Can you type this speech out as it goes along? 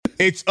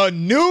It's a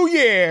new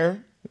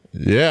year.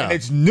 Yeah.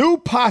 It's new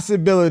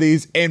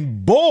possibilities,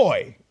 and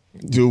boy,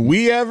 do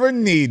we ever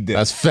need this.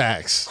 That's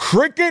facts.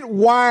 Cricket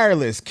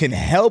Wireless can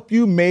help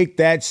you make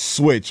that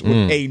switch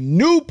with a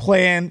new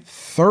plan,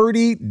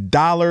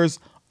 $30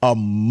 a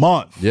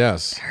month.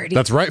 Yes.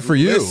 That's right for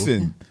you.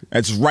 Listen,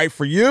 that's right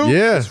for you.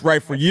 Yeah. That's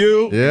right for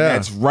you. Yeah.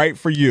 That's right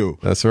for you.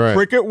 That's right.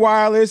 Cricket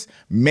Wireless,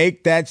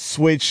 make that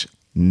switch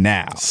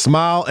now.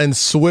 Smile and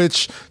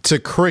switch to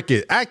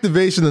Cricket.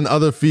 Activation and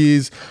other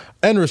fees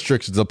and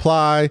restrictions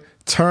apply.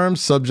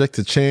 Terms subject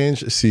to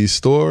change. See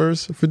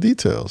stores for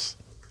details.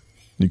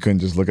 You couldn't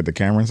just look at the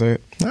camera and say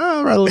it?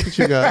 I'd rather look at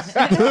you guys.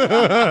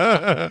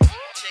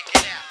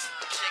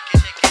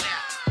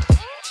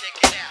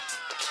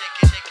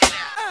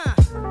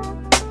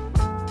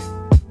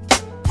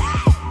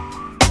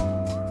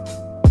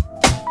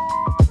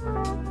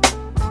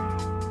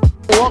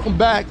 Welcome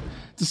back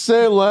to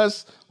Say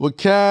Less with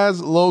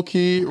Kaz,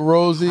 Low-Key,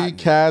 Rosie.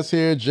 Kaz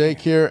here, Jake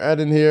here,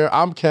 Eden here.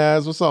 I'm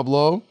Kaz. What's up,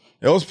 Lo?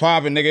 It was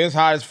popping, nigga. It's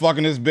hot as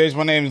fucking this bitch.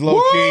 My name is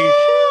Low-Key.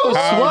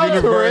 Howard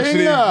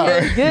University.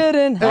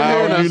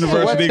 Howard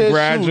University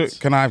graduate.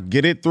 Can I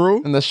get it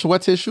through? And the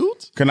sweaty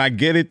shoot? Can I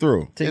get it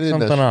through? Take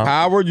something off.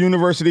 Howard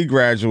University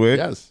graduate.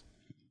 Yes.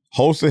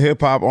 Host a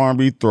hip-hop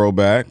R&B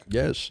throwback.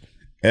 Yes.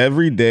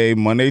 Every day,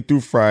 Monday through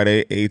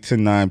Friday, 8 to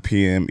 9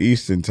 p.m.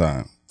 Eastern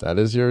time. That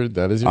is your I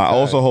tag.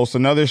 also host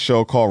another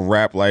show called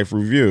Rap Life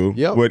Review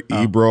with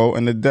Ebro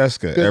and the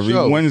Deska every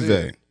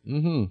Wednesday.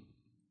 Mm-hmm.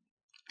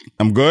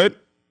 I'm good?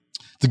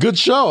 It's a good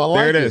show. I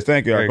like it. There it is.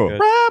 Thank you. All right, cool.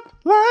 Rap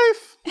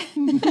Life.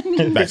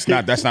 That's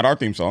not our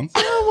theme song.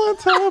 I want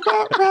to talk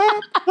about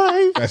Rap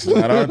Life. That's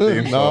not our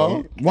theme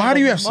song. Why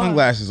do you have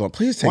sunglasses on?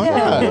 Please take those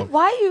off.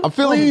 Why you? I'm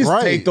feeling Please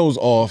bright. take those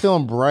off. I'm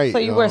feeling bright. So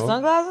you wear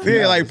sunglasses?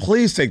 Yeah, like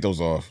please take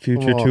those off.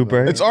 Future too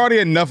bright. It's already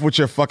enough with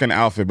your fucking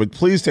outfit, but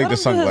please take Let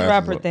the him do his sunglasses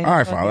rapper off. thing. All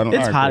right, fine. Let him, It's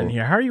all right, hot cool. in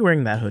here. How are you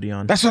wearing that hoodie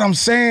on? That's what I'm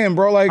saying,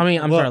 bro. Like, I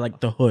mean, I'm sorry, like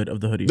the hood of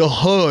the hoodie. the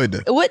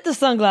hood. With the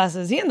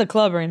sunglasses. He in the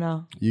club right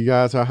now. You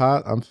guys are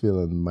hot. I'm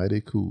feeling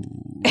mighty cool.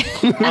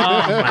 Oh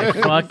my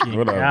fucking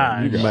Whatever.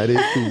 god! Mighty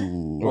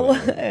cool.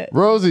 What?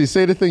 Rosie,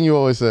 say the thing you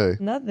always say.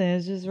 Nothing.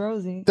 It's just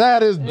Rosie.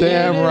 That is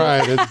damn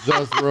right. It's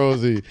just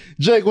Rosie.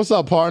 Jake, what's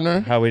up, partner?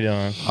 How we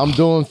doing? I'm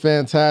doing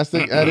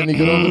fantastic. Ed, any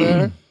good over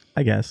there?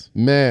 I guess.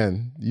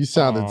 Man, you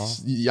sounded.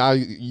 You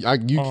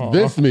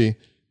convinced me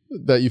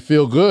that you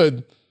feel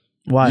good.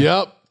 Why?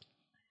 Yep.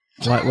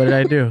 What did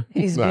I do?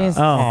 He's being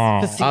Oh, I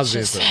was being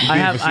facetious. so- I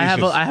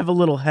have a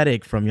little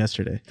headache from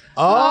yesterday.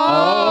 Oh,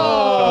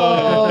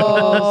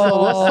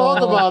 so let's talk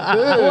about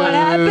this. What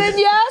happened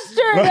yesterday?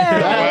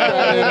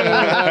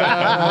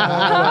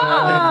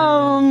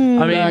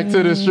 I mean, Back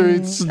to the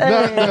streets.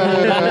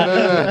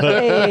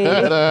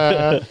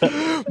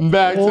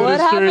 Back to What the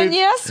happened streets.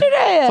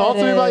 yesterday? Talk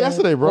to me about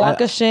yesterday, bro. Walk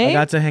of I shame?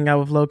 got to hang out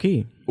with Low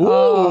Key.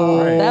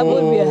 That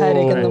would be a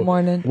headache in the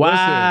morning. Wow. All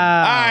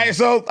right,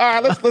 so all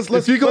right,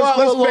 let's you go out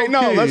with paint,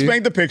 low-key, let's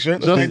paint the picture.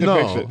 Let's paint the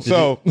know. picture.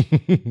 So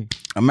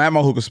I'm at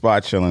my hookah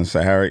spot chilling,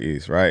 Sahara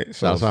East, right?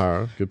 So That's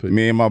Sahara. Good pick.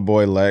 me and my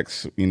boy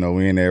Lex, we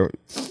in there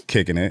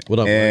kicking it. What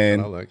up,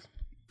 and Lex?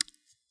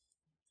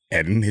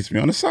 Eden hits me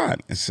on the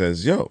side and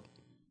says, "Yo,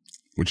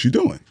 what you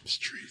doing?"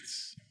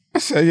 Streets. I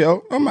said,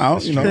 "Yo, I'm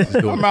out. I'm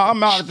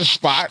out at the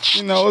spot.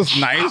 It's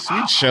nice.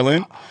 We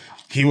chilling."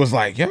 He was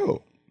like,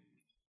 "Yo,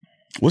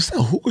 what's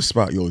that hookah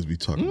spot you always be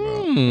talking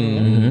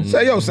about?"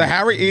 Say, "Yo,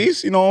 Sahara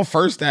East, on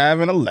First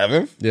Ave and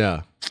 11th."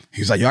 Yeah.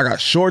 He's like, "Yo, I got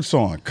shorts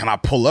on. Can I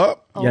pull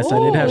up?" Yes, I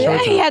did have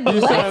shorts He on. had the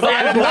legs.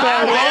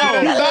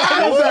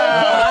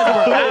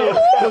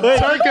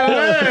 Turkey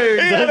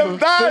legs. He had them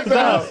thighs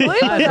out.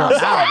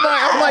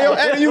 I'm like, "Yo,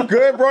 Eddie, you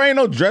good, bro? Ain't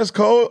no dress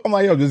code." I'm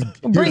like, "Yo, just." He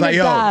was Bring like, the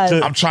 "Yo, thighs.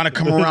 I'm trying to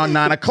come around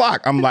 9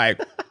 o'clock." I'm like,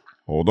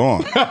 "Hold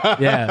on,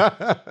 Yeah.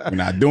 we're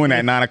not doing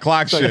that 9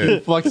 o'clock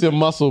shit." Flex your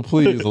muscle,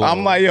 please. Lord.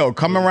 I'm like, "Yo,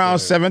 come around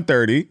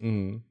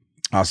 7:30.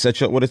 I'll set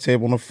you up with a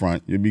table in the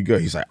front. You'll be good."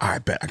 He's like, "All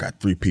right, bet I got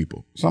 3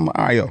 people." So I'm like,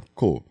 "All right, yo,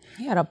 cool."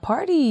 He had a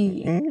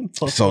party.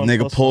 So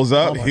nigga pulls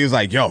up. He's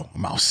like, "Yo,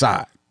 I'm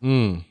outside.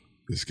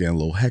 It's getting a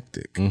little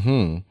hectic."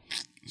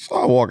 So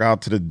I walk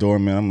out to the door,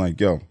 man. I'm like,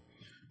 "Yo,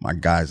 my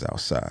guy's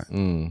outside. I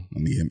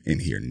need him in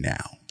here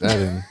now."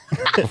 Eden.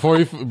 Before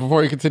you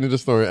continue the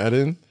story,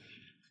 Eden,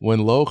 when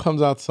Lo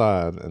comes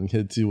outside and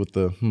hits you with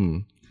the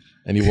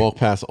and you walk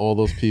past all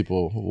those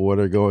people, what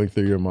is going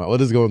through your mind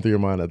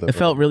at that It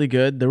felt really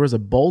good. There was a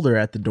boulder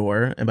at the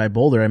door, and by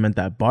boulder I meant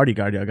that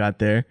bodyguard I got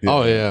there.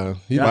 Oh yeah.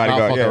 He might not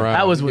Bodyguard, fuck yeah. around.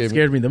 That was what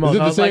scared me the most. Is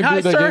it I the was like, same "Hi,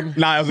 dude that sir." gave-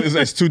 Nah,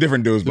 it's 2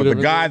 different dudes, but the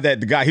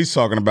different guy he's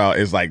talking about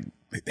is like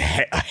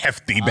a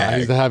hefty bag.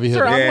 He's the heavy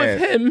hitter. Sir, I'm Yeah. with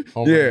him.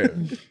 Oh, my Yeah.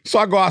 God. So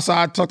I go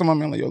outside, talk to my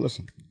man, like, "Yo,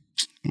 listen,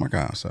 my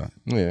guy outside.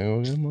 Yeah.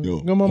 Yo, Go,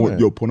 my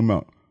man. point him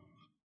out."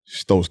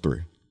 Just those 3.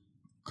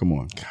 Come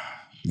on.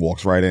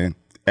 Walks right in.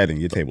 Eden,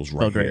 your table's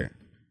right great. here.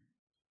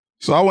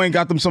 So I went and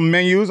got them some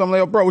menus. I'm like,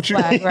 "Yo, bro, what you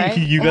Black, right?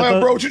 I'm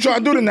like, "Bro, what you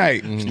trying to do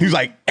tonight?" He's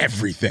like,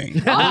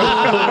 "Everything."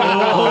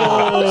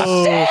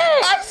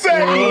 I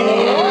said,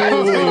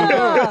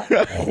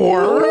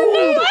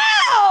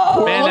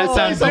 "What?" Man, that's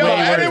That sounds Yo, way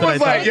worse Eddie than I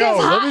was like, thought. yo,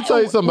 let me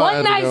tell you something about One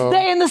Eden, nice yo.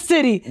 day in the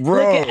city. Bro.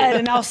 Look at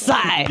Eden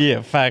outside.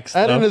 Yeah, facts.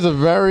 Eden though. is a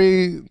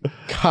very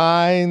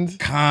kind,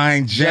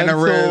 gentle,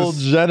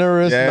 generous.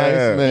 generous, Yeah.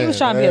 nice man. He was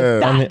trying to be a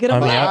thot. Get him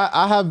on the back.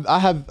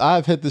 I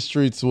have hit the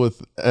streets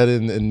with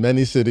Eden in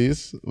many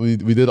cities. We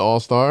did All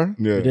Star.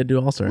 Yeah. We did do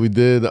All Star. We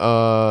did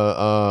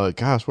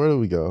gosh, where did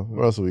we go?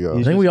 Where else did we go?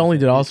 I think we only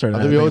did All Star. I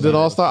think we all did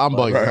All Star. I'm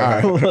bugging.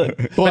 All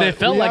right. But it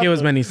felt we like have- it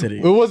was many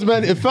cities. It was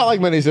many. It felt like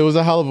many. It was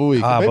a hell of a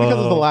week. Maybe because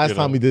it's the last you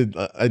know. time we did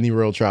any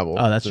real travel.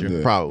 Oh, that's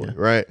true. Probably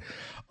right.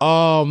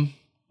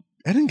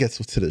 Eden gets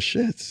to the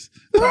shits.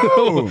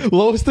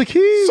 Lowest the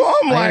keys. So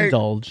I'm I like,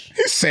 indulge.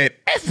 he said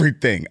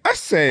everything. I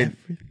said,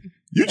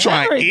 you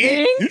trying to eat?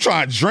 Everything? You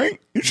trying to drink?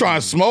 You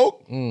trying to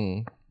smoke?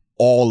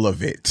 All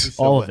of it.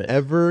 All of it.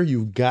 Whatever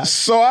you got.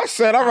 So I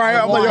said, all right.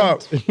 I'm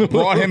like, yo,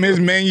 brought him his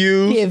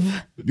menus.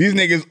 Give. These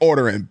niggas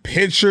ordering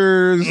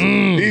pictures.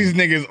 These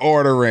niggas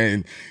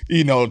ordering,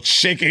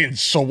 chicken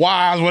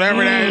sawaz,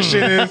 whatever that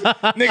shit is.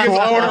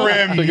 Niggas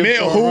ordering Chicken mint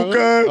shawarma.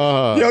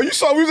 hookah. Yo, you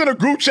saw we was in a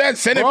group chat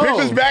sending Bro.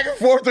 pictures back and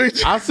forth to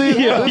each other. I see.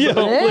 You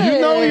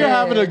know you're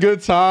having a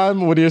good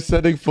time when you're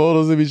sending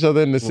photos of each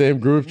other in the same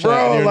group chat.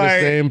 Bro, and you're like-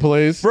 in the same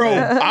place. Bro,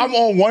 I'm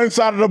on one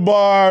side of the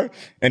bar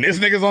and this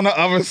nigga's on the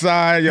other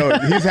side. Yo,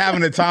 he's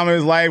having the time of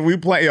his life. We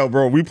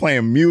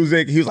playing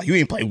music. He was like, you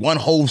ain't played one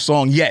Hove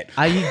song yet.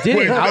 I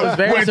did. I was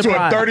very went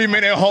surprised. to a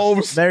 30-minute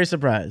Hove. Very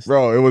surprised.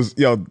 Bro,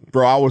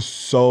 I was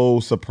so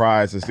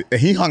surprised to see. And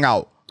he hung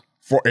out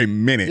for a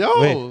minute.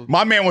 Yo,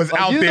 My man was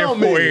out you there know for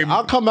me.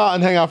 I'll come out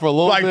and hang out for a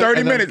little like bit.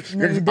 30 and then-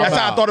 minutes. That's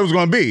how I thought it was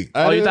going to be.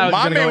 Oh, you thought it was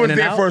My gonna man go was in and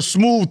there out? for a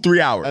smooth 3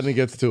 hours. And it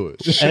gets to it.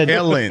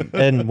 Chilling.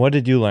 And what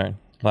did you learn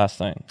last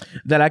night?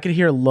 That I could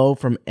hear Low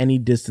from any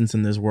distance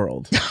in this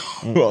world.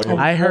 Well,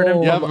 I heard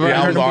him. Yeah, From, yeah, I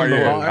I heard was him from the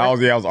arguing. bar.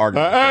 I was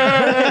arguing.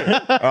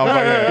 I was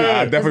like,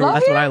 I definitely,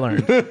 That's what I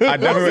learned. I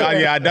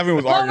definitely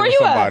was Where arguing were with you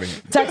somebody.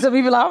 at? Text him,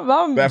 people like,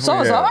 I'm Definitely,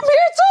 so-and-so. yeah. I'm here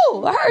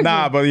too. I heard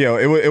Nah, you. but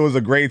it was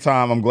a great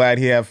time. I'm glad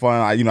he had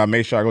fun. I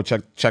made sure I go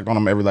check on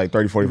him every like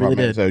 30, 45 really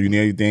minutes. did. So you need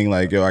anything?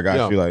 Like, I got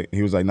Yeah. you. Like,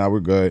 he was like, nah, we're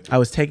good. I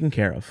was taken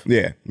care of.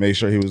 Yeah, made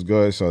sure he was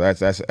good. So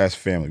that's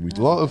family. We If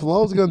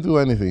Lowe's gonna do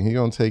anything, he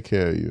gonna take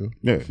care of you.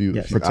 yeah, If you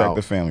protect out.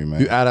 the family,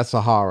 man. You out at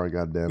Sahara,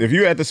 goddamn. If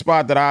you at the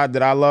spot that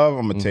I love,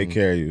 I'm gonna take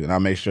care of you, and I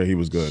make sure he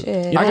was good.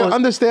 Shit. I can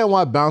understand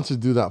why bouncers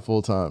do that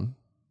full time.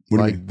 What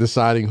do you Like mean?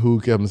 deciding who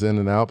comes in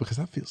and out because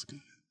that feels good.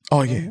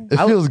 Oh yeah. It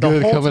feels The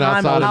good whole coming time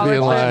outside I and was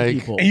being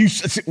watching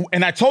like, people.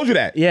 And I told you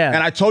that. Yeah.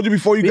 And I told you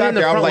before you Being got in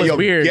the there, I was front like, was yo,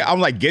 weird. I'm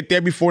like, get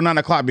there before 9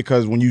 o'clock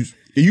because when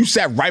you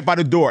sat right by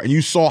the door and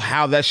you saw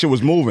how that shit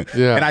was moving.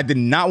 Yeah. And I did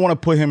not want to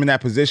put him in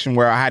that position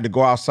where I had to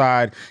go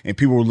outside and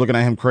people were looking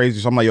at him crazy.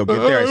 So I'm like, yo, get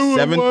there at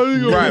 7.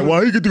 Right.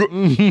 Well, he get to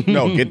go.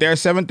 No, get there at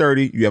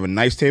 7:30. You have a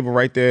nice table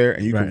right there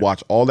and you can Right.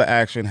 watch all the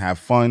action, have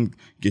fun,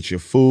 get your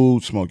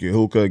food, smoke your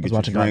hookah, get your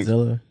Watching drink.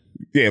 Godzilla.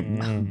 Yeah,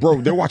 bro,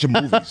 they're watching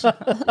movies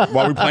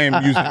while we playing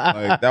music.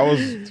 Like that's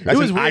was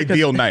an weird 'cause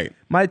ideal night.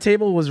 My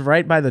table was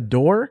right by the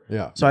door.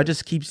 Yeah. So I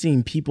just keep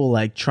seeing people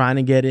like trying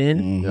to get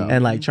in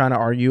and like trying to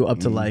argue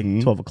up to like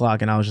 12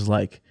 o'clock. And I was just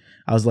like,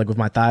 with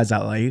my thighs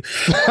out, like,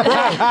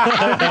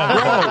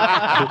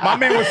 My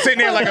man was sitting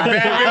there like a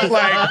bad bitch,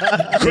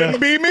 like,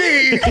 couldn't be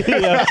me.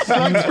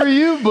 sucks for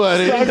you,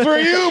 buddy. Sucks for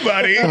you,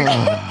 buddy.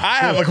 I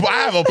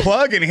have a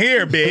plug in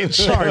here, bitch.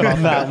 Sorry about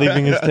not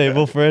leaving his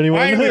table for anyone.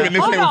 I ain't leaving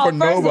this Hold table for on,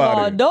 first of all,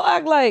 nobody. don't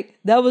act like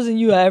that wasn't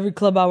you at every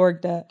club I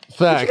worked at.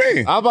 Facts. What you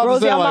mean? I'm about Rosie,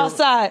 to say I'm like,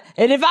 outside.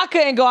 And if I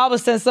couldn't go, I would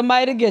send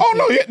somebody to get Oh you.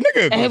 no, yeah,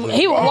 nigga. And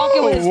he would walk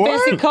in with his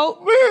fancy coat.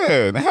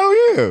 Yeah,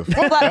 hell yeah.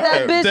 Like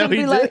that bitch would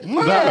be like,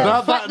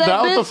 that- fuck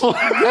that was the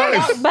bitch.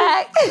 Walk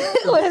back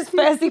with his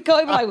fancy coat.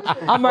 He'd be like,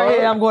 I'm right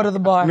here. I'm going to the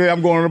bar. Yeah,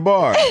 I'm going to the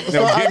bar.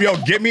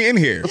 Get me in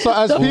here. So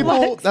as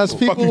people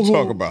you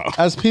talk about?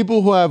 as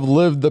people who have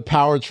lived the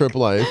power trip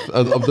life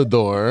of the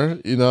door,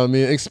 you know what I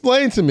mean?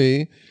 Explain to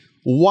me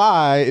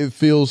why it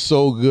feels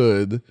so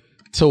good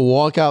to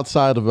walk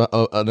outside of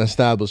an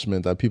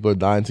establishment that people are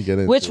dying to get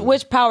into.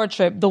 Which power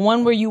trip? The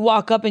one where you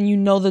walk up and you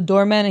know the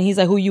doorman and he's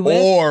like, who you with?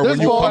 Or when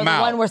This you one- come the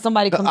out. one where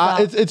somebody comes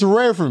out. It's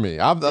rare for me.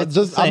 I'm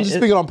just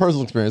speaking on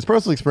personal experience.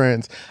 Personal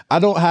experience. I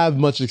don't have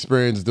much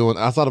experience doing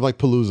outside of like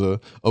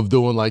Palooza of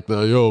doing like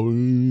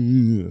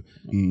the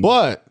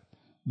but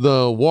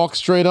the walk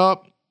straight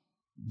up.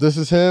 This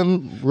is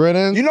him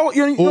written. You know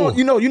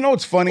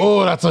what's funny?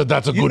 Oh, that's a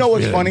good. You know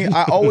what's feeling. funny?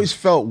 I always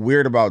felt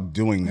weird about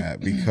doing that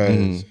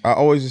because I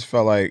always just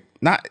felt like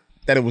not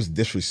that it was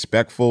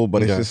disrespectful,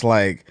 but it's Okay. just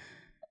like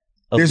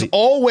there's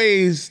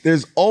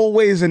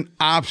always an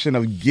option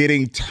of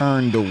getting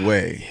turned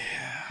away.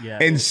 Yeah.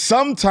 And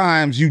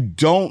sometimes you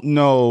don't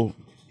know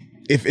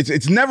if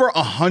it's never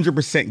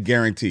 100%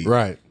 guaranteed.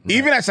 Right.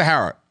 Even at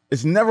Sahara,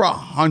 It's never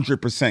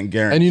 100%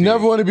 guaranteed. And you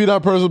never want to be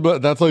that person,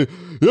 but that's like,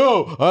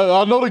 yo,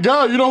 I know the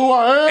guy. You know who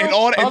I am.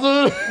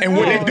 And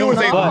what they do is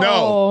they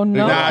No.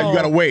 nah, you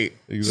gotta wait.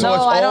 Exactly. So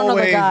it's I don't know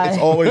the always guy. it's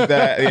always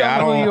that. Yeah, I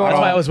know who don't. you are. That's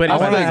why I was waiting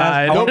for the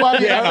side.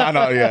 Nobody,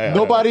 Yeah.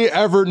 nobody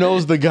ever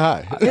knows the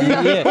guy.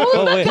 Yeah.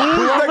 Oh, wait.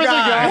 Whoever the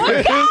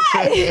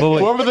guy.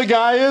 Whoever the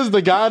guy is,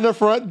 the guy in the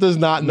front does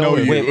not know No,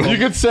 you. wait. You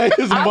could say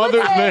his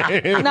mother's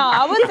name. No,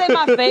 I would say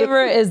my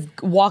favorite is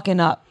walking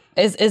up.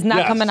 It's not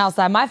Yes. coming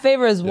outside. My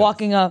favorite is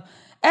walking up.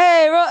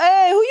 Hey,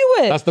 who you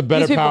with? That's the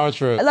better These people. power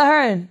trip.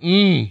 Lahern.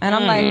 And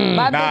I'm like,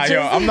 bye, Nah,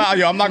 bitches.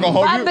 I'm not gonna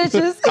hold Bye, you.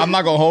 bitches. I'm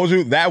not gonna hold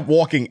you. That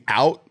walking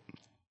out,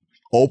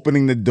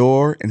 opening the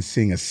door and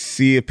seeing a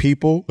sea of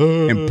people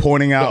and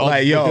pointing out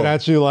like, yo, looking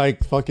at you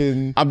like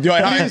fucking. I'm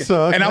doing,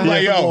 Lisa, and I'm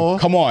like, yo,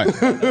 Lisa. come on.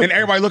 And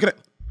everybody looking at,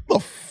 the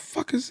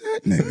fuck is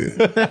that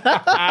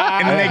nigga?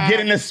 And then they get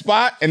in this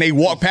spot and they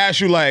walk past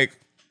you like,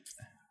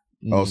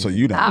 oh, so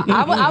you don't.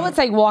 I would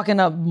take walking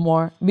up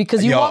more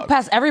because you Yo. walk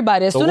past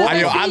everybody. As soon as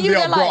they see you,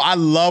 they're bro, like, I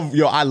love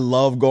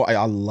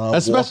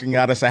Especially- walking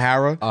out of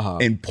Sahara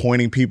and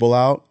pointing people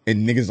out,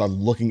 and niggas are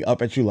looking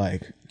up at you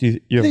like,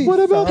 What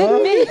about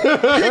me.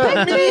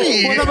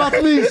 What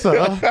about me, sir?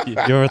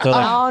 You're at the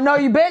like, I don't know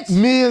you, bitch.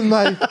 Me and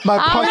my I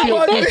don't know you,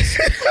 party,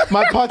 bitch.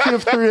 my party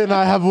of three and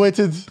I have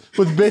waited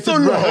with bated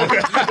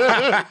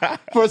breath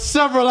for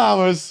several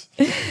hours.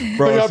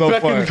 bro, your it's so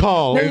beck and fun.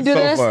 call. It's do so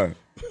this? fun.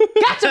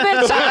 Gotcha,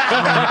 bitch.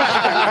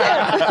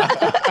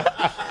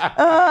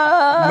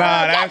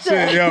 Nah, that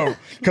shit, yo.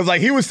 Cause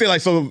like he was saying,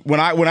 like, so when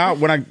I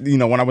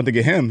went to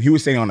get him, he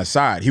was staying on the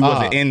side. He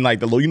wasn't in like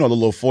the little, the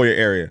little foyer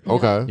area.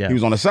 Okay. Yeah. He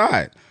was on the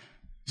side.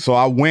 So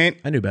I went,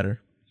 I knew better.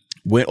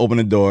 opened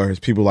the door. There's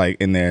people like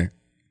in there.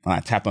 And I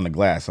tapped on the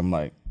glass. I'm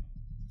like,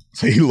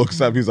 so he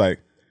looks up. He's like,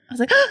 I was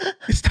like,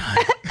 it's time.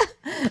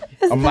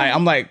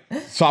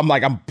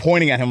 I'm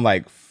pointing at him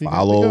like,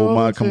 follow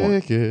my, come on.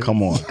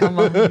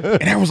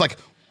 And everyone's like,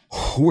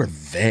 who are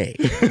they?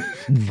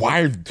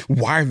 Why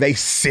are they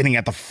sitting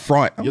at the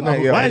front? I'm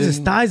like, yo, why is his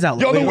thighs out?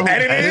 yo, like the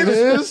that? edit It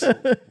is? is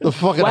the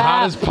fucking Wow.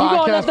 hottest You gonna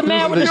podcast. let the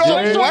man with the producer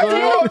short in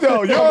shorts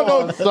the in?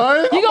 game.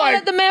 Sorry? You gonna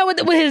let the man with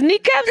his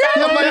kneecaps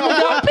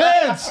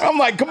out? I'm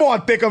like, come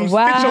on, Thickums.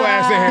 Wow. Get your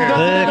ass in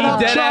here. He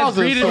dead ass trousers,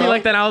 greeted me son.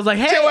 like that. I was like,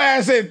 Get your hey.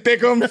 ass in,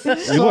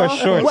 Thickums. you wore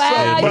shorts.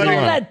 Wow, you buddy.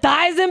 gonna let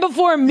thighs in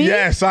before me?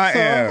 Yes, I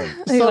am.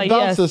 He's So like,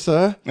 yes. bouncer,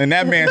 sir. And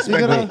that man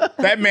spent The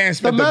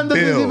the man bill.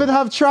 doesn't even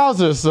have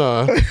trousers,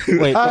 sir.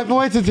 Wait, I've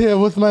waited here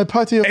with my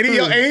party of And he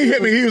three.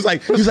 hit me. He was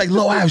like,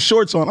 Lo, I have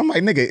shorts on. I'm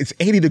like, nigga, it's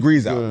 80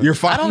 degrees out. You're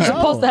fine. You're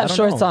supposed to have I don't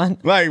shorts know. on.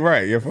 Like,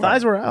 right, you're fine.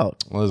 Thighs were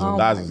out. Listen,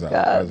 Thighs is out.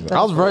 God. Thighs is out.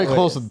 I was very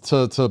close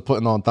to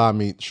putting on thigh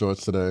meat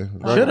shorts today.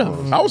 Should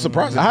have. I was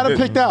surprised. I had it it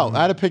picked out. And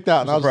I was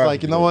surprised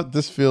like, you know what?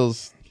 This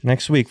feels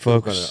next week,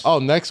 better. folks. Oh,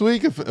 next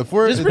week? If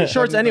we're Just bring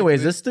shorts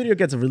anyways. This studio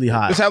gets really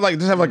hot. Just have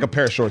like a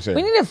pair of shorts here.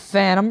 We need a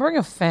fan. I'm bringing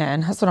a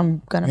fan. That's what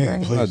I'm gonna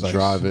bring. please. I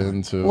drive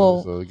in too,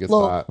 Little- so it gets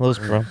little- hot. Low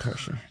blood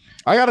pressure.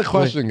 I got a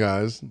question,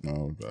 guys.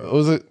 Oh, God.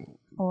 Was it?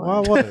 Why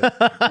what? All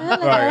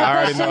right, I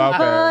already know. Okay,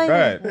 go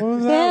ahead.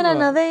 Can I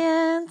know the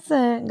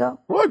answer? Go.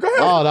 Well, go ahead.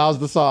 Oh, that was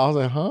the song. I was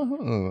like,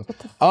 huh?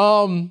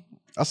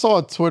 I saw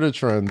a Twitter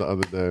trend the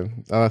other day,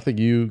 and I think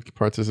you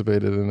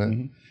participated in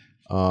it.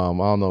 I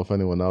don't know if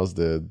anyone else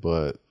did,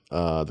 but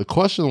the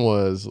question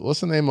was, what's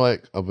the name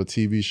of a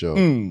TV show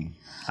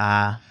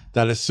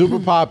that is super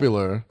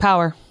popular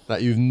Power.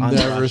 that you've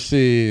never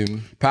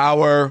seen?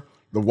 Power,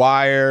 The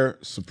Wire,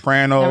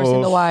 Sopranos. Never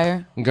seen The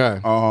Wire. Okay,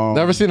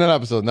 never seen an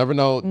episode. Never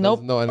know. Nope.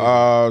 doesn't know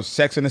anything.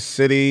 Sex in the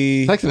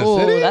City, Sex in the Ooh,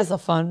 City. that's a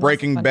fun.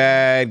 Breaking that's a fun-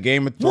 Bad,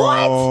 Game of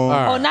Thrones.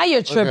 Oh, now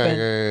you're tripping.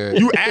 Okay.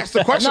 You asked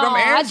the question, No, I'm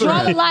I answering.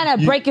 draw the line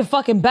at Breaking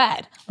fucking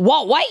Bad.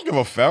 Walt White. Give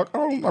a fuck. I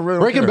really don't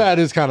Breaking care. Bad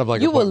is kind of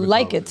like You a would point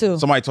like it too.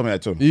 Somebody told me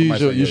that too. You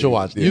Somebody said, you should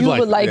watch. Yeah, You'd You like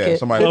would it. like yeah, it.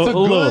 somebody. It's a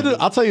Oh, good. oh.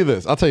 I'll tell you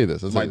this. Somebody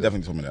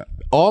definitely told me that.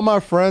 All my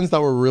friends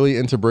that were really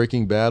into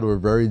Breaking Bad were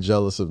very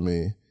jealous of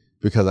me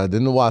because I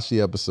didn't watch the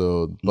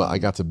episode, but I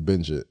got to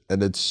binge it,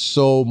 and it's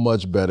so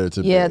much better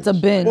to Yeah, binge. it's a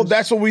binge. Well,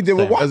 that's what we did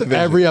with Because WandaVision.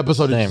 every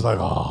episode is just like,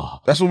 oh,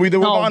 That's what we did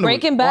with no, WandaVision.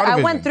 Breaking Bad.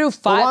 I went through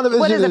five. WandaVision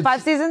What is it? is-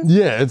 5 seasons?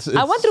 yeah, it's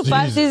I went through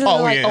 5 seasons Oh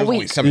in like yeah, a it was only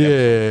week. 7 Yeah.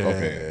 episodes.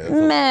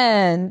 Okay.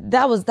 Man,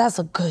 that's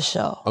a good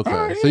show.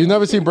 Okay, so you've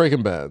never seen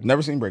Breaking Bad.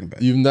 Never seen Breaking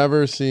Bad. You've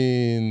never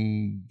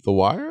seen The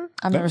Wire.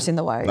 I've never seen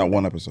The Wire. Not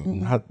one episode.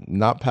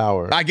 Not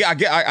Power. I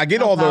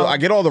get all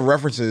the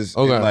references,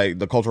 Okay. and, like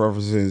the cultural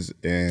references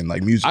and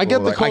like music. I get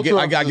the like, culture.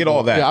 I get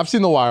all that. Yeah, I've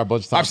seen The Wire a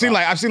bunch of times.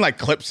 I've seen like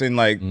clips and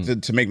like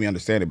to make me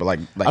understand it, but like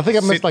I think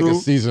I missed sit like a through-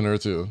 season or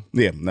two.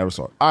 Yeah, never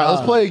saw it. All right,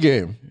 let's play a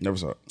game. Never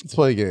saw it. Let's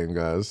play a game,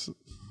 guys.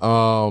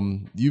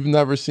 You've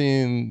never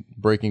seen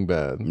Breaking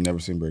Bad. Never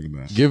seen Breaking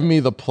Bad. Give me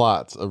the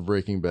plots of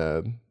Breaking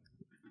Bad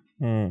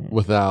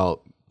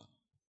without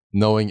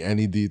knowing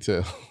any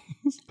detail.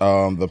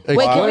 The Wait,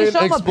 can we show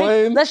him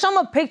explain. let's show him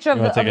a picture of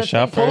You wanna the take a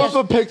shot Pull first?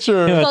 up a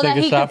picture. You want So to that take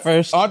a he shot could-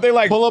 first? Aren't they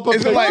like? Pull up a is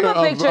it picture. like? Pull up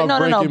a picture. of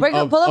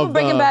No. Pull up a of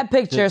Breaking the- Bad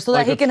picture so that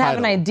like he the can have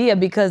an title. idea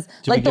because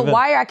like The give it-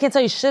 Wire, I can't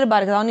tell you shit about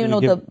it because I don't even know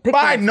what the picture. But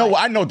I looks know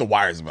like. what the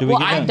Wire's about. we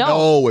Well, I give don't.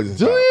 know what it's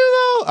Do about. you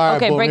know? All right,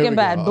 Okay, boom, here Breaking we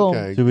Bad. go. Boom.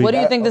 Okay. What do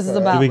you think this is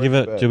about?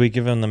 Do we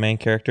give him the main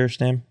character's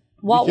name?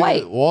 Walt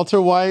White.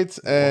 Walter White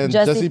and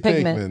Jesse Jesse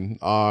Pinkman. Pinkman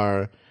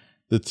are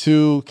the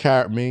two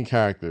main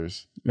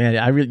characters. Man,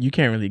 you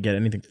can't really get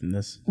anything from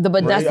this.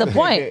 But that's the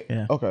point.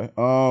 Yeah. Okay.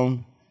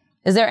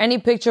 Is there any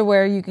picture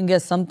where you can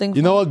get something?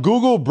 You know what?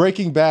 Google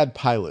Breaking Bad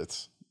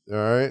pilots. All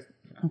right.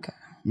 Okay.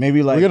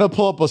 Maybe like We're gonna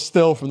pull up a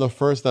still from the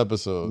first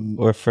episode,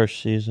 Or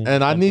first season?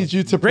 and I need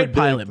you to Great predict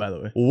pilot, by the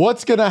way.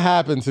 what's gonna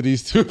happen to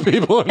these two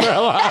people in their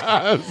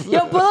lives. Yo,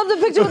 pull up the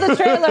picture with the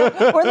trailer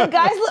where the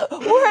guys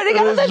where they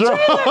got in the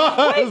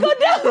trailer. Wait, go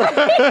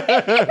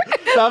down.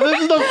 Now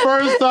this is the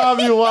first time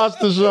you watch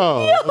the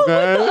show.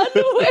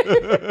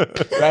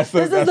 Okay. this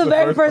This is the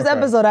very first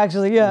episode,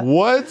 actually. Yeah.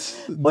 What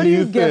What do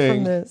you get from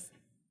think this?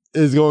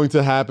 is going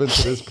to happen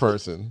to this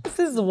person? This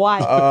is why.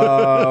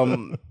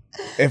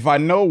 If I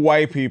know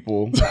white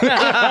people,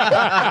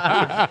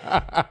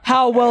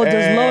 How well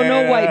does Lo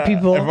know white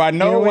people? if I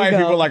know Here we white go.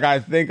 people like I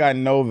think I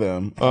know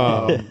them,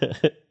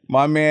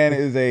 my man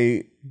is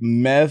a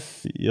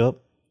meth Yep.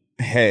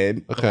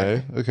 head.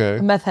 Okay.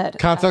 meth head.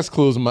 Context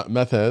clues,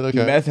 meth head.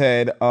 Okay. Meth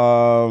head.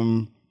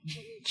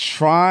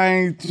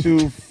 Trying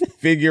to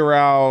figure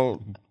out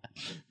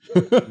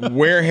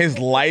where his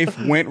life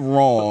went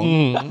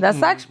wrong,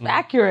 That's actually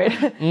accurate.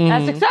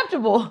 That's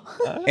acceptable.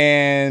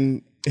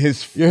 and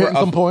his You're hitting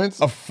some points.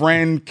 A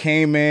friend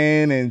came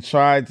in and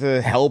tried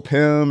to help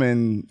him,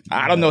 and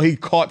I don't know. He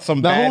caught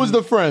some. Now, bad, who is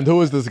the friend?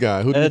 Who is this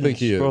guy? Who do you think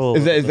he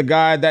is? Is the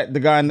guy that the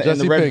guy in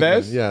Jesse the red Pinkman.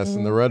 vest? Yes,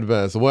 in the red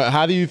vest.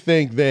 How do you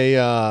think they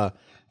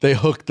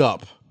hooked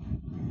up?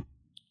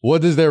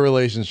 What is their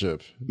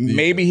relationship?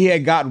 Maybe he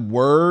had got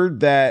word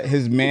that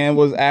his man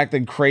was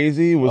acting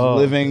crazy, was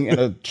living in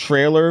a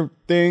trailer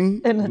thing,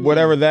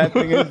 whatever that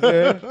thing is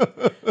there,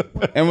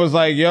 and was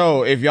like,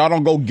 yo, if y'all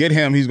don't go get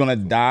him, he's gonna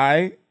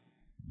die.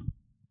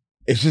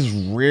 It's just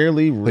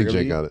really, I think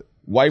Jay got it.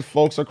 white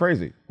folks are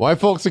crazy. White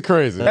folks are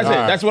crazy. That's All it.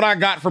 right. That's what I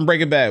got from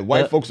Breaking Bad.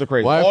 White folks are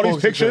crazy. white All these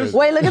folks are pictures, crazy.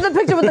 Wait, look at the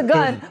picture with the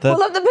gun.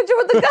 Pull up the picture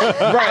with the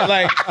gun. right?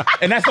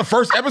 Like, and that's the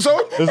first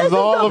episode. This is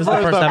all the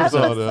first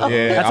episode.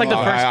 Yeah, That's like the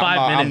I'm first not- 5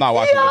 I'm minutes. not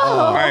watching this.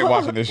 I ain't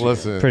watching this shit.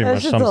 Listen, Pretty That's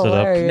much just sums it up.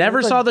 hilarious. Never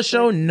It's saw like- the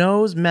show,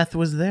 knows meth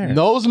was there.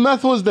 knows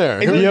meth was there.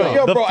 Here we go.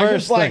 Yo, The bro, I first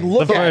just like thing.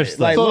 look The at first it.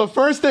 Like, So look, the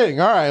first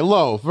thing, all right,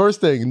 Lo,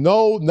 first thing,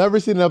 no, never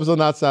seen an episode,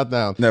 not sat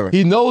down. Never.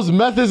 He knows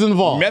meth is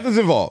involved. meth is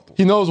involved.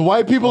 He knows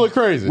white people are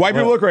crazy. White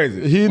people are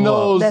crazy. He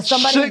knows That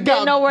somebody shit didn't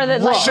got know where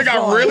the rough. life Shit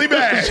got really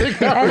bad.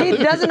 and he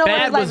doesn't know where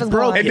Bad his life was is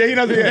broken. going. And then he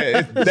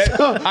doesn't.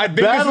 Yeah, I think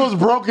That this was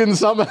broken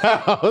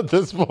somehow at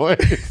this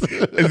point.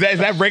 is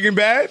that Breaking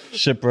Bad?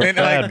 Shit broke And,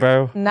 bad, like,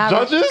 bro. Not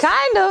Judges?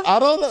 kind of. I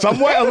don't know.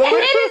 Somewhat a little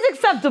bit. It is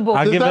acceptable.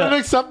 I'll Is give that it an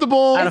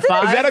acceptable? Out of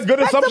 5? Is that a good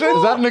assumption?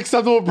 Is that an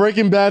acceptable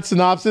Breaking Bad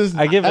synopsis?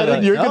 I give it Eden,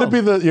 a- you're no. gonna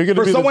be the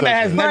For someone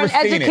that has For never an seen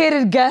it.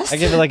 educated guest. I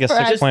give it like a for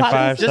us 6.5,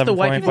 podcasts. Just the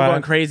white people 7.5.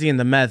 going crazy in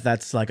the meth,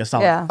 that's like a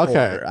solid Oh, four.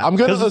 Okay, I'm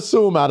gonna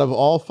assume out of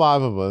all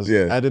 5 of us,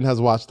 Yeah. Eden has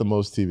watched the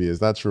most TV. Is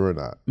that true or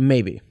not?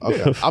 Maybe.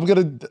 Okay, I'm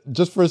gonna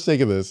just for the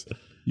sake of this,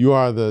 you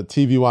are the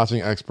TV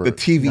watching expert. The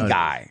TV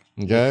guy.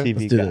 okay,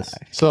 TV do guy. this.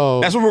 so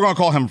That's what we're gonna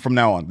call him from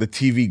now on. The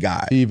TV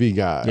guy. TV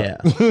guy. Yeah.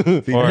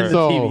 Or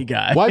So TV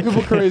guy. white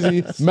people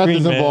crazy, meth is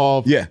Screen man.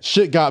 involved. Yeah.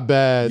 shit got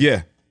bad.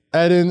 Yeah.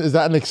 Eden, is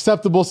that an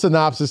acceptable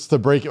synopsis to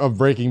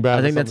Breaking Bad?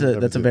 I think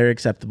that's a very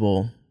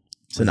acceptable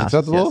synopsis.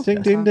 acceptable. yes.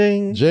 ding ding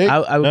ding. Jake.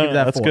 I would No, give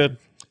that that's 4. good.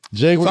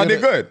 Jake, we're So I gonna-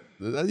 did good.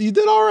 You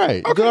did all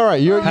right. You did all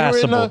right. You're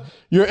Passable.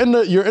 in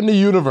the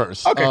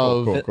universe Okay,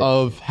 cool, cool, cool.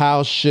 of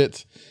how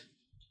shit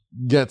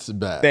gets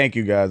bad. Thank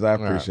you guys. I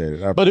appreciate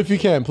it. But if you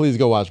can, please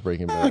go watch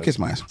Breaking Bad. Kiss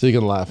my ass. So you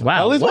can laugh.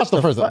 Wow, At least what watch the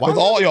the first one. That's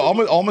all,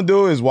 all I'm gonna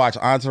do is watch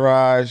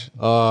Entourage,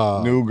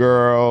 New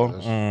Girl,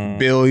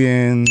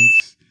 Billions.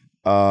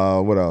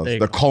 What else? you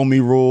The go.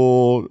 Comey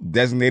Rule,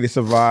 Designated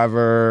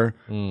Survivor.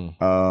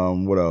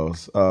 What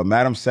else?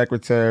 Madam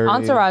Secretary.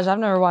 Entourage. I've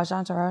never watched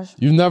Entourage.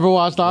 You've never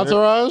watched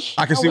Entourage?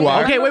 I can see wait.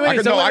 why. Okay, wait, I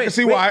can, so no, wait, I can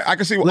see why. I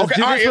can see why. Let's Okay,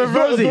 do all right, this let's for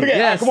do it. Let's do it Verzi. again.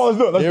 Yes. Come on, let's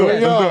do it. Let's Here do we it.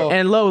 Let's do go. it.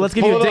 And Lo, let's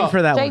give you a Pull it ding up.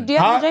 for that Jake, one. do you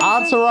have the Jason?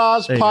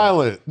 Entourage you go.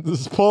 pilot.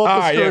 Just pull up All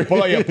the right,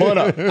 screen. yeah, pull it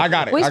up. I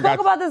got it. We I spoke got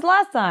about this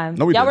last time.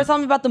 No, we Y'all were didn't.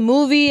 telling me about the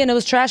movie and it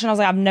was trash, and I was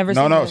like, I've never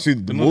No, seen no. it. See,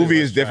 the movie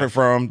is different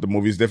from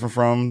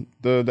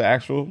the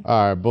actual.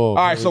 All right, boom. All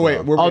right, so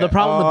wait. where we Oh, the at?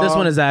 problem with this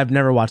one is that I've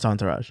never watched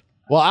Entourage.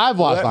 Well, I've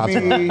watched Let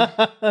Entourage.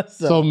 me-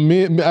 So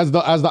me as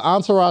the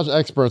Entourage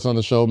experts on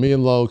the show, me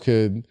and Lo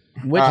could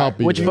help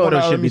you. Which there. photo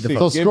Hold on, should let be me the see.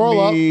 photo? So Give scroll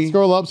up, me-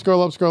 scroll up,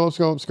 scroll up, scroll up,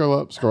 scroll up, scroll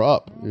up, scroll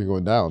up. You're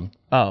going down.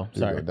 Oh, You're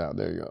sorry. going down.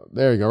 There you go.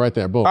 There you go. Right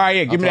there. Boom. All right,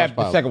 yeah. Give me Entourage that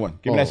pilot. second one.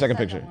 Give me that Boom. second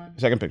picture.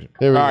 Second picture.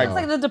 There we All go. right. It's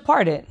like The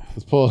Departed.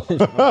 Let's pull.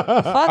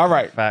 All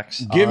right.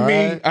 Facts. Give All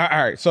me. right.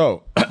 All right.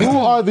 So Who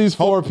are these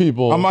 4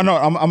 people? I'm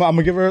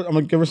gonna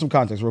give her some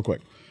context real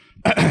quick.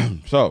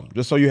 So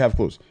just so you have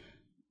clues,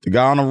 the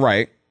guy on the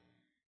right,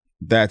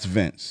 that's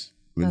Vince.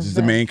 This is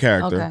the main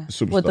character, Okay. the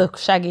superstar. With the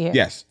shaggy hair.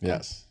 Yes.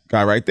 Yes.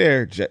 Guy right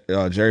there,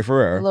 Jerry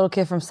Ferrera. The little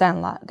kid from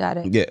Sandlot. Got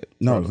it. Yeah.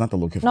 No, it's not the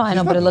little kid. No, I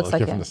know, but it looks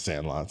like Kid from the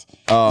him. Sandlots.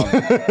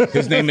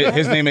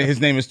 His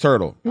name is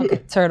Turtle.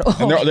 Turtle.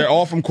 And they're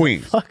all from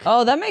Queens.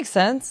 Oh, that makes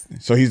sense.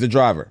 So he's the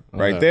driver.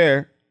 Right Okay.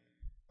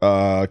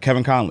 there,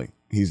 Kevin Conley.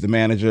 He's the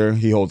manager.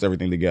 He holds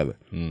everything together.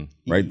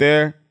 Right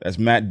there, that's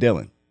Matt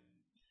Dillon.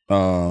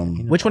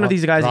 Which one of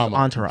these guys Drama. is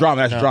Entourage?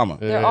 Drama, that's Drama.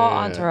 They're all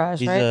entourage,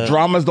 He's right? a-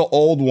 Drama's the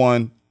old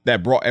one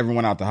that brought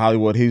everyone out to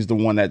Hollywood. He's the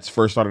one that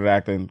first started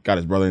acting, got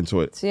his brother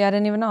into it. See, I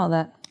didn't even know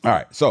that. All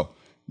right, so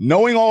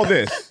knowing all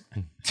this,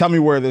 tell me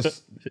where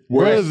this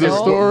Where does the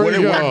story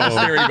where go? does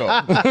the story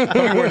go?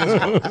 Tell me where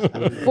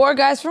this goes. 4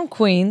 guys from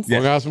Queens.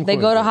 Four guys from They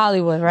Queens. go to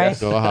Hollywood, right?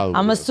 Go to Hollywood.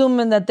 I'm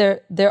assuming that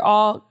they're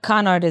all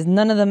con artists.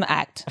 None of them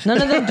act.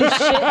 None of them do shit.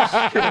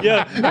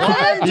 Yeah. None of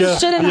them do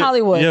shit in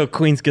Hollywood. Yo,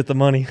 Queens get the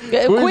money. Queens,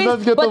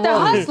 does get but the they're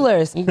money.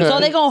 hustlers. So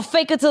they gonna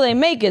fake it till they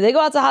make it. They go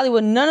out to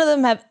Hollywood. None of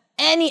them have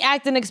any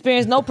acting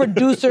experience, no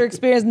producer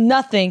experience,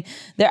 nothing.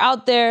 They're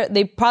out there.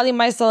 They probably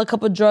might sell a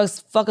couple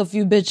drugs, fuck a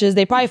few bitches.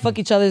 They probably fuck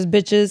each other's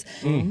bitches.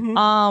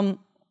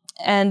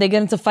 And they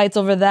get into fights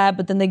over that,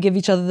 but then they give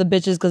each other the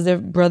bitches because they're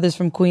brothers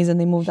from Queens and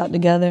they moved out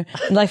together.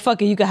 I'm like,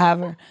 fuck it, you can have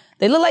her.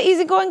 They look like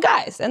easygoing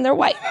guys and they're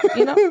white,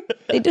 you know?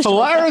 They do shit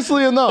like that.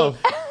 Hilariously enough,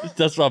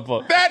 That's my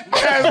book. That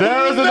has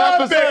there is an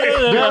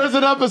episode. There is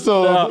an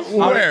episode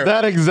Where?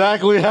 that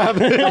exactly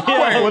happened.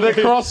 When they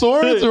cross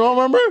swords, you don't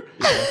remember?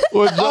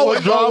 With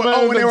Drama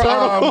and when the they were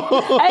Turtle.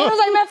 And he was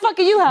like, man, fuck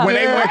it, you have when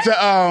her. they went to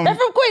They're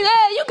from Queens.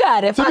 Hey, you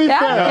got it. To Fuck be it. I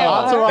don't fair, care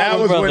about her. Entourage- that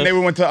was when Brothers. they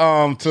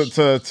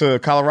went to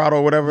Colorado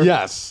or whatever.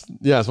 Yes,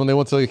 when they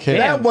went to the camp.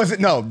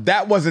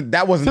 That wasn't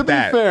To be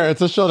that. fair,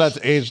 it's a show that's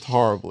aged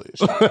horribly.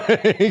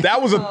 That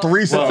was a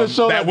threesome It's a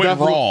show that that went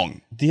definitely-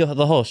 wrong. The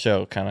whole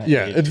show kind of.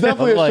 Yeah, it's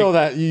definitely a show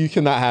that you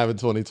cannot have in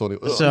 2020.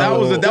 So- That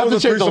was a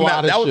threesome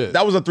shit.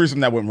 that was a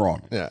threesome that went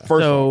wrong. Yeah.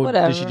 First So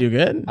Whatever. did she do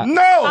good? no,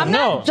 not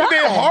you did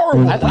done.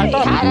 horrible. I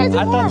thought. How did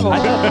I do horrible?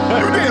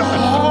 You did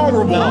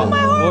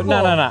horrible.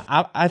 No.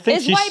 I think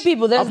It's she's, white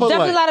people. There's but,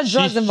 definitely a lot of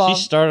drugs She involved.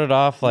 started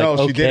off like No,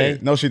 she okay.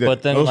 didn't. No, she didn't.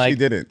 But then No, she like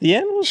didn't. the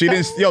end was She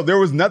didn't. Yo, there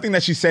was nothing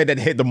that she said that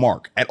hit the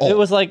mark at all. It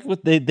was like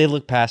they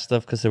looked past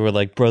stuff because they were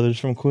like brothers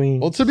from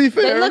Queens. Well, to be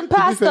fair, They look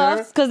past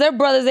us because they're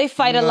brothers. They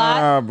fight a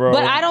lot. bro.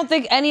 But I don't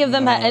think any of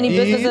them had any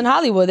business in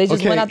Hollywood. They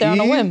just went out there on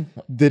a whim.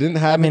 Didn't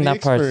have mean, any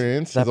that part's-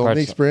 experience. that His only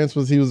part's- experience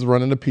was he was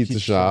running a pizza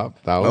shop.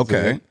 That was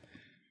okay. it.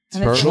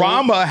 Turtle-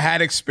 Drama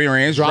had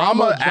experience.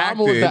 Drama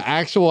Drama was acted. the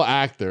actual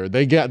actor.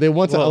 They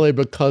went to Well- LA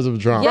because of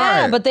Drama.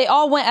 Yeah, Right. but they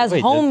all went as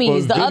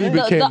homies. but Vinny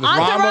became the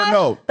entourage,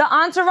 no. the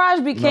entourage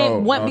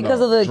went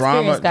because of the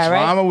experienced guy, right?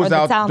 Drama was Or the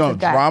out. talented No,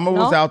 guy. Drama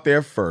was No? out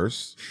there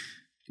first.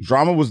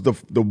 Drama was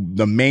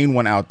the main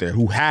one out there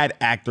who had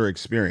actor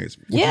experience.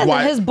 Which Yeah, is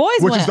then his boys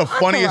which went is the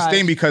funniest Entourage.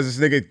 thing because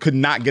this nigga could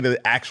not get an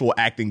actual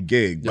acting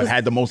gig, but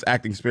had the most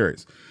acting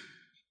experience.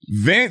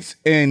 Vince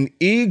and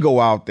E go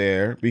out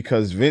there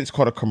because Vince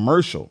caught a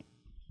commercial.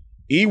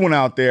 E went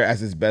out there as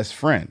his best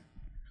friend.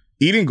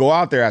 E didn't go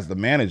out there as the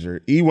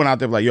manager. E went out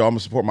there like, yo, I'm gonna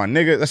support my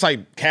nigga. That's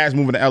like Kaz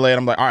moving to LA, and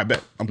I'm like, all right,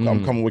 bet. I'm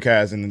coming with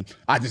Kaz, and then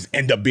I just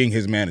end up being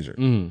his manager.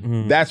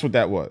 That's what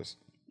that was.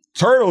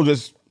 Turtle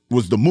just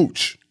was the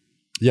mooch.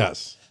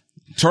 Yes.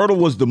 Turtle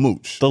was the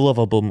mooch. The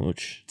lovable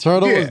mooch.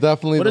 Turtle Yeah. was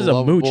definitely What the does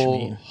a mooch lovable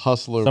mean?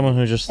 hustler. Someone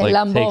who just like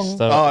lambong. takes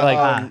stuff.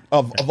 like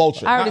A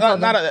vulture. I already Not,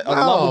 told not them. a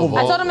lovable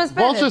I vulture. told him in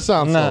Spanish. Vulture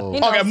sounds Nah. so. You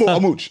know, Okay, a mooch. A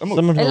mooch.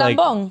 someone who El like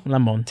lambong.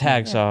 Lambon.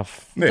 tags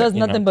off. Does you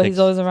know, nothing, but takes- he's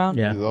always around.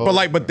 Yeah.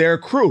 But their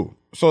crew.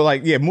 So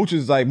like, yeah, mooch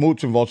is like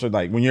mooch and vulture.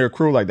 Like when you're a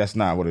crew, like that's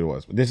not what it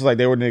was. But this is like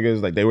they were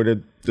niggas. Like they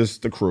were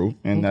just the crew,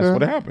 and that's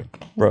what happened.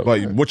 Bro.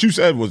 But what you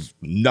said was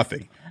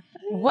nothing.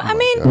 Well, I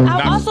mean,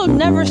 I've also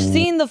never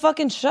seen the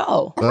fucking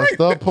show. That's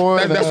the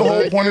point. That's the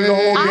whole point of the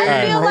whole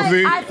game,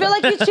 Rosie. I feel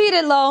like you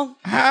cheated, Lo.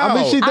 How? I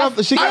mean, she got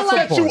I some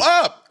set you points.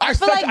 up. I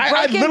feel like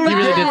Breaking literally Bad-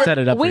 You really did set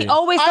it up for We you.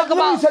 always I talk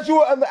literally about set you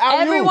up.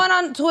 everyone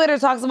on Twitter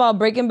talks about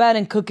Breaking Bad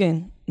and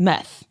cooking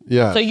meth.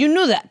 Yeah. So you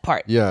knew that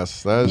part.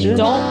 Yes, that's true.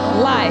 Don't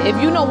lie.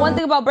 If you know one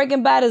thing about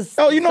Breaking Bad is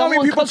Oh, you know how many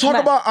someone people cooks talk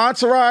meth. about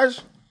Entourage?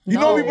 You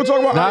know how many people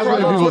talk about Not as Entourage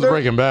many on people was Twitter?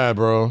 Breaking Bad,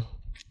 bro.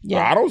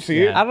 I don't see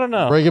it. I don't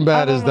know. Breaking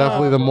Bad is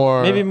definitely the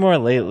more. Maybe more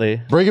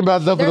lately. Breaking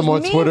Bad's definitely There's the more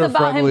memes Twitter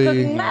about him friendly.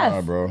 cooking meth.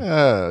 Nah, bro.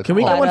 Yeah, Can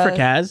we get one for But,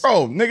 Kaz?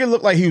 Bro, nigga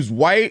looked like he was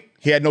white.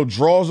 He had no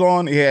drawers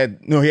on. He had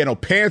no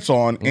pants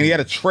on, and he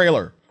had a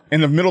trailer in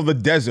the middle of the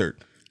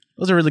desert.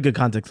 Those are really good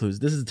context clues.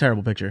 This is a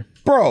terrible picture.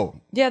 Bro,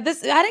 Yeah,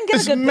 this I didn't get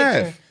It's a good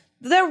meth. picture.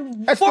 There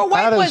are four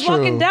white that is boys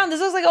walking true. down. This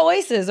looks like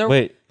Oasis or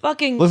Wait.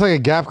 fucking. looks like a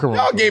Gap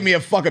commercial. y'all gave me a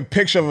fucking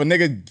picture of a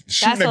nigga That's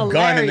shooting a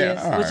gun in there.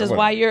 hilarious, All right, which is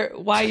whatever.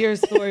 why your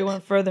story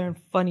went further and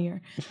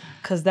funnier,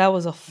 because that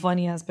was a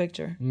funny ass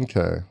picture.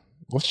 Okay,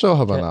 what show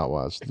have I not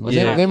watched?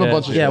 Yeah. Name a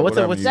bunch of Yeah, shows. what's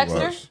Whatever what's you Dexter?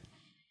 watch.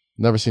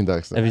 Never seen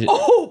Dexter. Have you,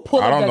 Oh,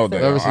 pull I don't know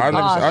Dexter. that.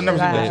 I've never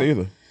seen Oh, Dexter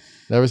either.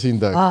 Never seen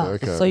Dexter. Ah,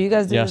 Okay. So you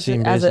guys do Yeah, this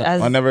seen as Dexter.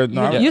 as I never.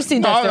 No, You've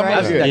seen no, Dexter, I've right?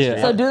 never seen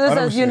Yeah. So do this I never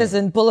as seen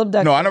unison. Pull up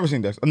Dexter. No, I never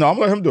seen Dexter. No, I'm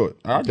gonna let him do it.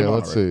 Okay,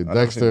 let's see.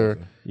 Dexter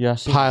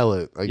Yasin,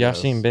 pilot. I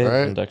guess, Yasin Bey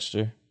right? and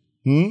Dexter.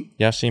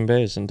 Yasin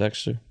Bey is in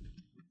Dexter.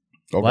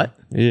 Okay. What?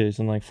 Yeah, it's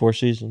in like 4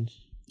 seasons.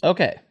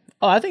 Okay.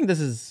 Oh, I think this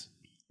is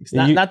it's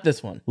You- not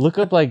this one. Look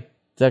up like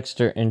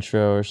Dexter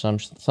intro or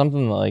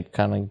something that like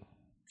kind of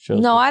shows.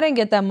 No, I didn't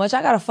get that much.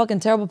 I got a fucking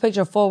terrible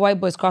picture of 4 white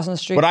boys crossing the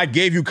street. But I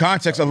gave you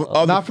context of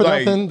Not for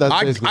like, nothing,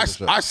 that's basically the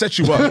show. I set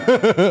you up.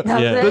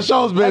 Yeah. The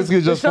show's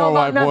basically just the show 4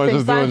 white about boys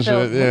just doing nothing,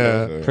 shit.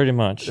 Yeah. Pretty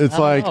much. It's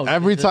like know.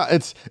 every time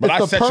it's But I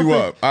the set perfect, you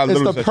up. I it's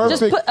literally the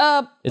set you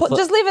up. perfect. Just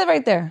just leave it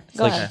right there.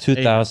 Go like ahead.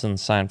 2000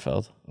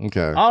 Seinfeld.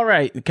 Okay. All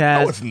right,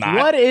 Kaz. No, it's not.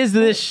 What is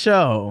this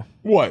show?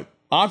 What?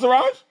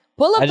 Entourage?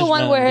 Pull up I the just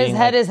one meant where his being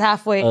head like is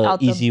halfway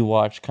out Easy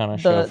watch kind of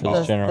show for this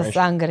the generation.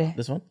 sangre.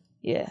 This one?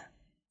 Yeah.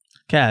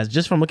 Kaz,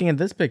 just from looking at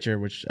this picture,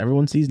 which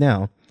everyone sees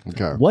now,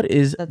 Okay. what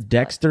is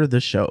Dexter the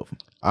show?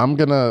 I'm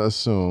gonna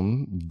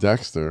assume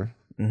Dexter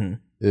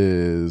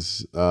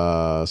is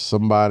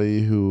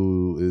somebody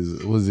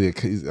who was he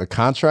a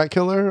contract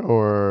killer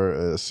or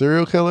a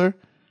serial killer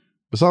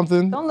or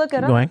something? Don't look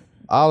at him. Going.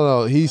 I don't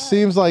know. He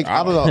seems like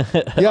I don't know.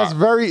 He has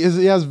very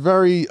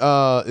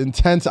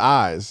intense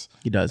eyes.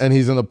 He does. And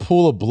he's in a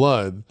pool of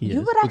blood. He You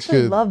is. would Which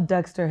actually could- love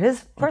Dexter.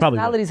 His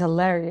personality's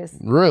hilarious.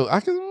 Really? I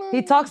can.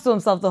 He talks to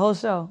himself the whole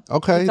show.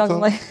 Okay. He talks so,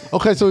 like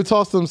okay. So he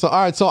talks to him. So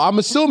all right. So I'm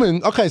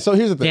assuming. Okay. So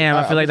here's the thing. Damn,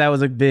 I feel like that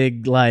was a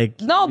big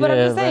like. no, but I'm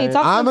Yeah, just saying. He right.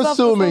 talks to I'm himself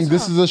assuming the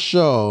this whole is a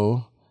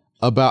show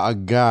about a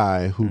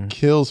guy who Mm.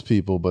 kills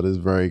people but is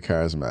very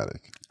charismatic.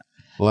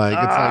 Like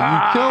it's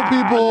like you kill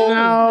people,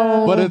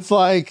 but it's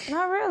like show.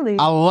 Not really.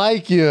 I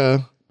like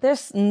you.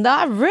 There's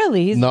not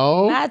really. He's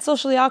No? mad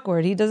socially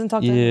awkward. He doesn't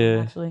talk to Yeah.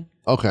 anyone actually.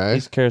 Okay.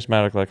 He's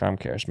charismatic like I'm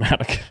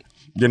charismatic.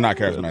 You're not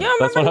charismatic. You don't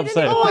That's remember what he I'm didn't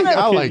saying. even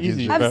I wanna like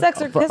Easy, you. have bro.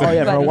 sex or kiss Oh,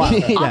 yeah, for a anybody. while.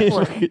 He's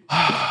awkward.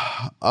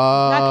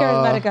 Not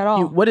charismatic at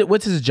all.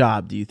 What's his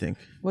job? Do you think?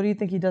 What do you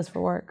think he does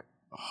for work?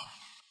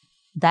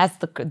 That's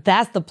the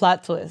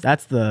plot twist.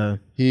 That's the.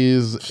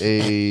 He's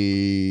a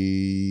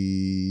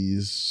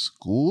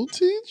school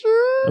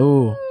teacher.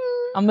 Ooh.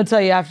 I'm gonna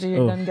tell you after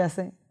you're done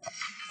guessing.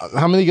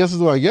 How many guesses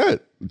do I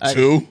get?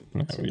 2.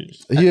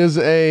 He is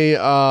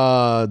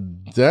a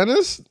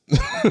dentist.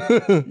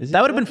 That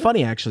would have been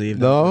funny actually. If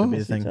that No? would be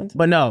a thing.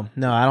 But no,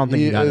 I don't think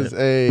He you got is it.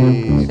 a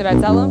Should I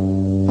tell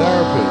him?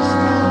 therapist. He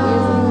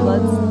is in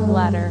blood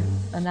splatter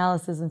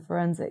analysis and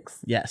forensics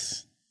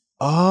Yes.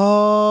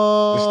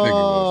 Oh. This nigga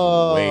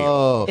was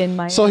way in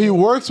Miami. So he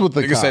works with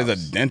the Nigga cops. says a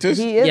dentist?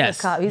 He is Yes,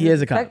 a cop. He's he a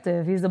is a cop.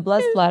 detective. He's a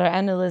blood splatter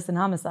analyst in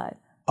homicide.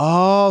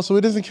 Oh, so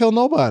he doesn't kill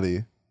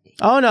nobody.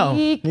 Oh no,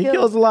 he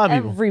kills a lot of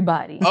people.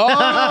 Everybody.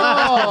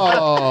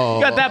 Oh.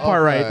 You got that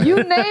part right. You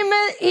name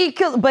it, he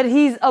kills. But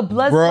he's a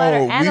blood splatter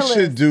Bro, we analyst.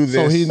 should do this.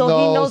 So he So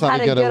knows how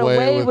to get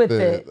away with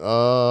it.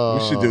 Oh.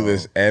 we should do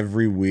this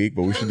every week,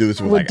 but we should do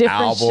this with, with like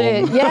different albums.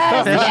 shit.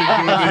 Yes.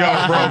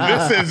 Yo, bro,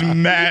 this is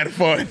mad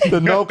fun.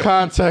 The no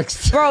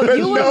context. Bro,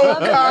 you would No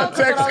love it. That's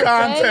what context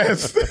I'm saying,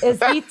 contest.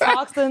 Is he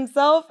talks to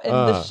himself in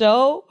the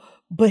show,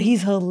 but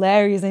he's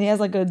hilarious and he has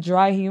like a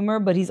dry humor,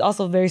 but he's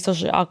also very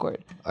socially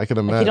awkward. I can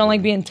imagine. He don't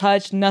like being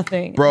touched,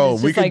 nothing. Bro,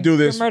 It's we just could like do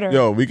this. murder.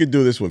 Yo, we could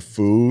do this with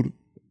food.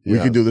 We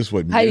Yeah. could do this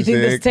with music. How you think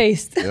this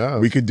tastes? Yeah.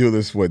 We could do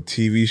this with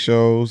TV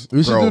shows.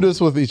 We should Bro. do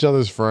this with each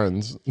other's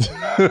friends.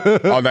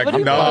 Oh, that,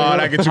 no,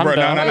 that gets you, bro.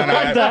 No, no, no, no.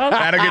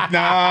 That'll get, no,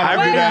 I've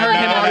do heard him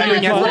that.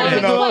 arguing No,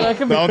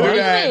 yesterday. don't do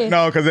that.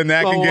 No, because then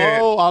that can get.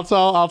 Hello,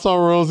 I'll tell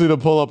Rosie to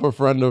pull up a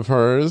friend of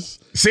hers.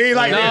 See,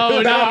 like, No.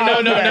 We're not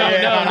gonna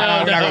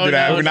do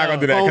that. We're not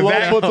gonna do that. 'cause Hello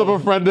that- puts up a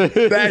friend of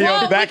his. that, yo,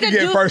 Well, that we can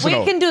get do, personal.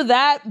 We can do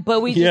that,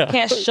 but we just Yeah.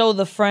 can't show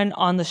the friend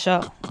on the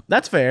show.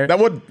 That's fair. That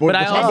would. But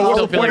I also what's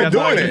still the feel point like of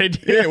that's doing not a it?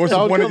 good idea. Yeah, what's the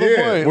Don't point of kill the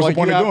yeah? point. What's Like, the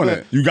point you of doing have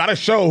it? You gotta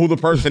show who the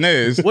person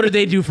is. What do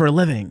they do for a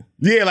living?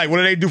 Yeah, like what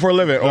do they do for a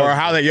living, or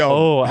how they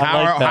Oh, I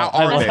how like that.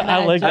 how are they?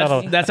 I like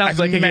that. That sounds That's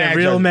like it get mad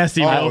real judgment.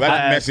 messy. Oh, real that's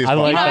fast. messy as I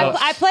fuck. like You know,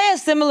 that. I play a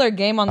similar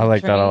game on the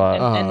like that train a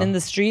lot. and in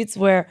the streets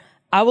where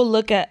I will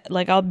look at,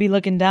 like, I'll be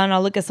looking down, and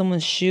I'll look at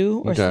someone's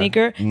shoe or Okay.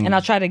 sneaker, and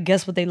I'll try to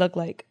guess what they look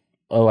like.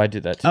 Oh, I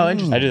do that too. Oh,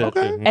 interesting. I do that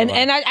too.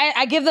 And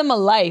I give them a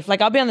life.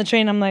 Like, I'll be on the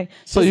train, I'm like,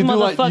 So this you do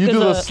like you do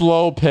the motherfucker's a-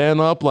 slow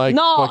pan up like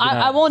No, fucking-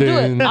 I won't do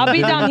it. I'll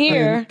be down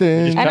here, dun,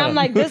 and I'm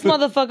like, this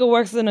motherfucker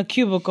works in a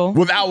cubicle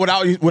Without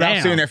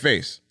Damn. seeing their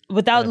face.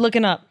 without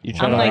looking up.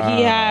 try I'm to- like,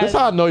 he That's has.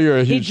 how I know you're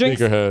a He huge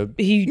drinks. sneakerhead.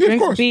 He of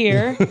drinks course.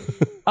 beer.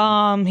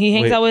 He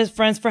hangs Wait. out with his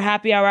friends for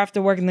happy hour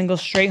after work, and then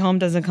goes straight home.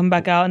 Doesn't come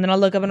back out, and then I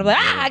look up and I'm like,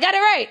 I got it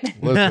right.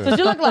 That's Listen, what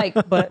you look like.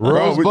 But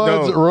Bro, we-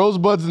 no.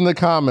 Rosebuds in the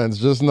comments.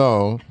 Just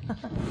know,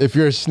 if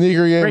your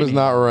sneaker game is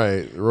not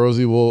right,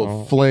 Rosie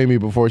will flame you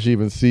before she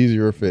even sees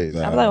your face.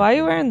 I'm like, why are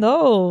you wearing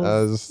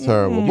those? That's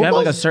terrible. You have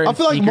like a Most- certain I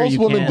feel like sneaker most you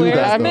women can't do wear.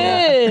 that.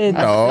 Where's Though. mid?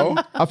 No,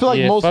 I feel like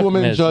Yeah, most fuck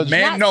women men. judge.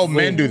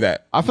 men do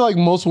that. I feel like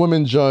most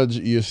women judge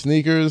your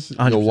sneakers, your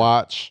 100%.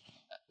 watch,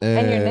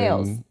 and your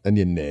nails. And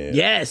your nails.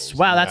 Yes.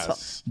 Wow.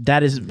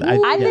 That is.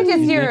 I think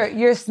it's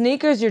your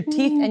sneakers, your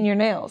teeth, and your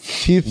nails.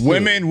 Teeth. too.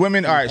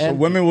 Women. All right, so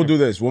women will do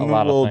this. lot Women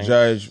of will things.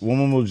 judge.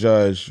 Women will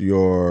judge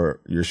your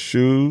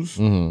shoes,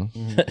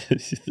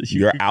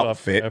 your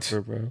outfit.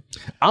 Forever, bro.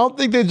 I don't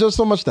think they judge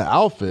so much the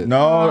outfit.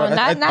 No,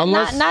 Not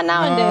nowadays.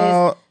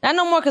 no. Not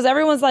no more, because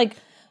everyone's like,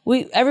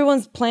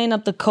 everyone's playing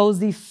up the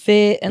cozy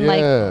fit and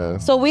Yeah.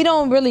 like, so we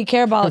don't really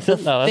care about the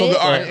fit. all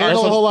right, There's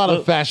a whole lot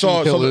of fashion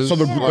killers. So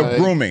the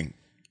grooming.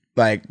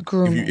 Like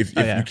Grooming. if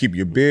you keep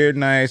your beard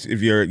nice,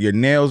 if your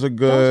nails are Don't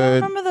you good.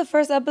 remember the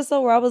first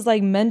episode where I was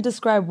like, men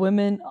describe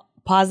women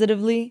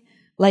positively?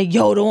 Like,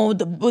 yo, the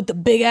one with the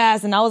big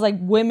ass, and I was like,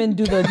 women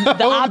do the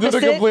opposite.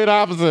 the complete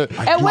opposite.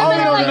 And women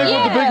are like,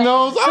 yeah. With the big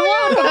nose. The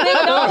one with the big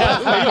nose.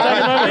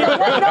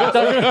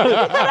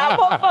 That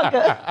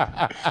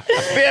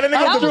motherfucker. Yeah, the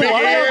nigga with the big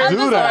why hair. y'all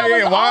do that?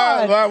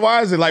 Yeah,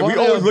 why is it like we Why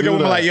always y'all look at do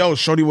women that? like, yo,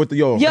 shorty with the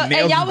yo, Yo, her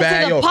nails and y'all is was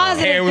bad, in yo, the her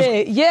positive hair was.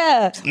 thing.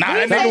 Yeah. Nah, We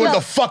that say nigga with the-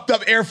 the fucked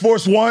up Air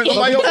Force One. I'm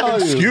like, yo,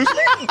 excuse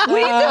me.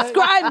 We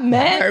describe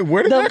men Hey,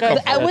 where did that come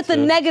from? with the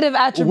negative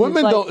attributes.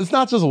 Women like, don't. It's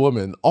not just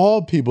women.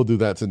 All people do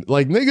that.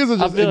 Like niggas are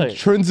just feel like-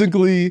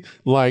 intrinsically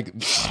like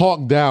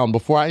talked down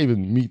before I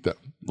even meet them.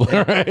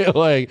 Right?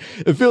 Like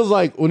it feels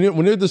like when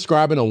you're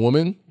describing a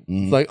woman,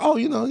 it's like, oh,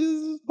 you know,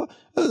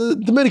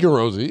 Dominican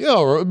Rosie,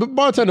 yo,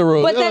 bartender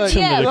Rosie. But that's,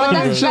 like, yeah, but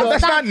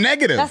That's not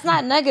negative. That's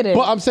not negative.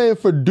 But I'm saying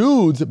for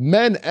dudes,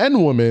 men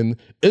and women,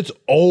 it's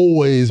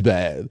always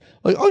bad.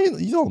 Like, oh,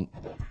 you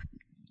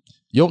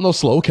don't know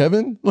Slow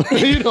Kevin?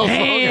 You know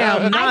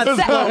Damn, not I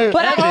said- slow.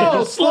 but I-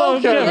 Oh,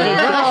 Slow Kevin.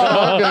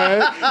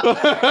 Yeah.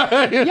 Oh,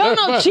 okay. You don't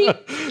know cheap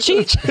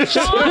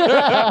Sean? The one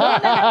that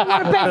never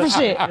want to pay for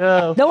shit.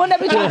 The one that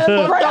be trying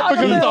to write out the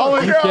Because it's bill.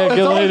 always, can't it's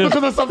get away always to-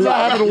 because of something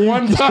that happened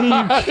one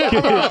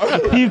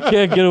time. You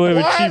can't get away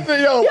with Why cheap. is it,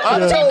 yo?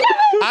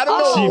 I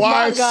don't know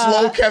why my God.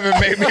 Slow Kevin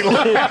made me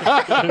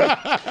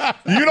laugh.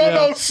 You don't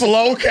know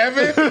Slow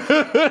Kevin?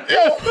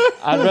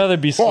 I'd rather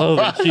be slow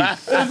than cheap.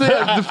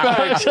 The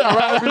fact, I'd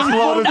rather be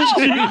slow than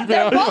cheap.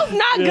 They're both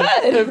not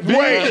good.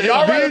 Wait,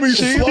 y'all rather be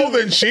cheap- slow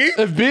than cheap?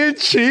 If being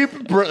cheap,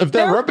 if that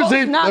They're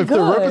represent, both not if the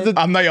good. represent,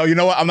 I'm not, yo. You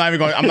know what? I'm not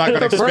going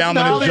to expound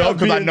on this joke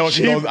because I know it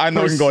can go. I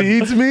know it can go.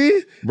 precedes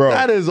me, Bro,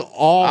 that is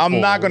awful. I'm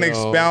not going to yo.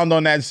 expound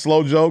on that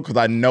slow joke because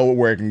I know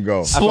where it can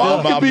go.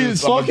 Slow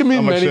can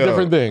mean many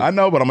different things. I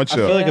know, but I'm a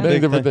chill. feel like a Many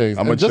big different thing. things.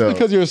 I'm And a just chill.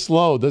 because you're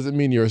slow doesn't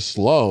mean you're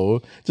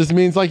slow. Just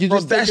means like you Bro,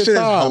 just that take shit your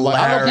is time. Like,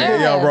 I know hilarious.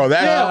 people- Yo, bro,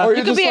 that. Yeah, or You you're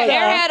could just be an like,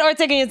 airhead or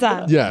taking your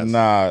time. Yes.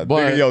 Nah, But-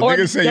 nigga, yo, Or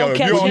niggas say, yo, don't if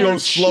catch you don't know it.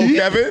 Slow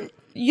Kevin,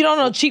 You don't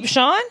know Cheap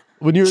Sean?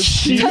 when you're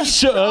cheap,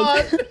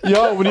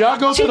 yo, when y'all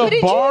go to the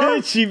Cheapity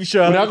bar, Cheap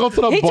shot. when y'all go to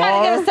the He trying to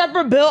bar, get a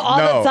separate bill all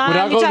No. the when I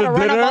time. He go trying to to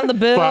run dinner, up on the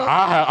bill. but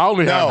I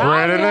only have No.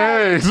 bread and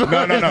eggs.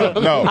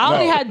 no. I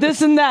only had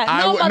this and that.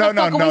 No, no,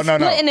 motherfucker, we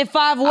splitting it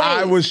 5 ways.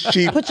 I was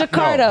cheap. Put your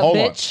card No, up, hold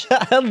on.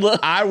 bitch.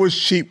 I was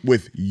cheap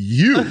with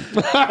you.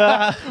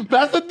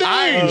 That's the thing.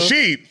 I ain't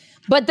cheap.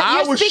 But I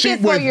you're was speaking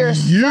cheap for with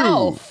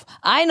yourself.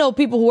 I know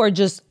people who are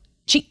just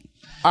cheap.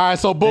 All right,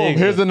 so boom. Big.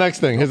 Here's the next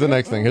thing. Here's the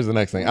next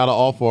thing. Out of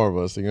all 4 of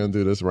us, you're gonna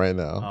do this right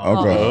now.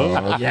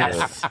 Okay.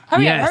 Yes.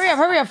 Hurry Yes.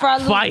 up before I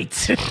lose. Fight.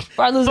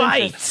 Before I lose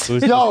interest.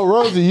 Fight. Yo,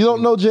 Rosie, you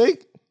don't know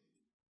Jake?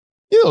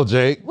 You know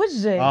Jake. Which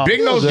Jay?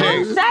 Big nose Jake.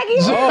 Jake. Shaggy?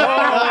 Big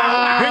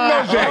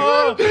nose Jake.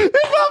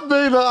 It's not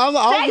big.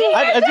 Shaggy?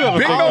 I do have a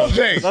Big problem. nose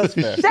Jake. That's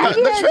fair.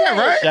 Shaggy That's and fair, Jay.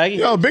 right? Shaggy?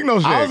 Yo, big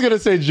nose I was Jake. gonna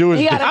say Jewish.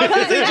 He got a cut.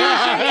 I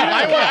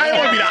didn't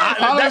want to be the.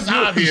 That's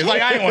obvious.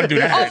 Like I didn't want to do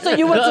that. Oh, so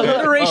you went to The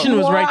alliteration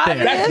was right there.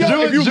 That's if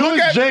you look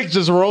Jewish at Jake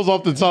just rolls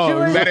off the tongue.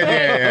 Jewish-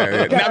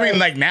 that. Yeah. I mean,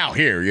 like now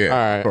here.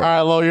 Yeah. All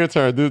right, Lo, your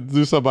turn.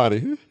 Do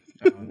somebody.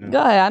 Go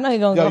ahead. I know you're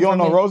going to Yo, go you don't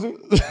for know me. Rosie?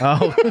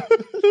 Oh.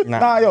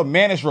 Nah, yo,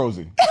 Manish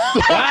Rosie.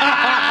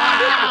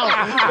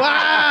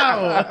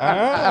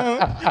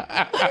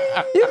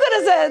 You could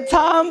have said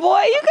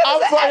tomboy. You could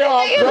have said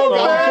anything.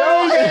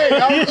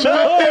 I'm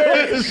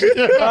joking.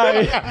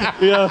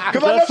 Yeah.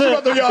 Because I know she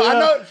about to, yo, I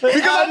know she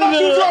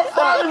was gonna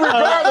fry me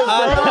regardless, bro.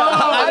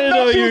 I didn't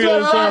know you were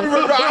gonna say.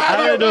 I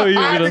didn't know you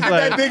were I had to gonna get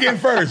that say. dig in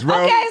first,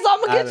 bro. Okay, so I'm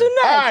going to get you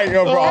next. All right,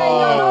 yo, bro. Hey, you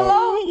don't know Lo?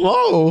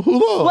 Lo, who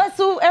Lo?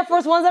 Sweatsuit Air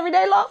Force Ones every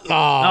day, Lo?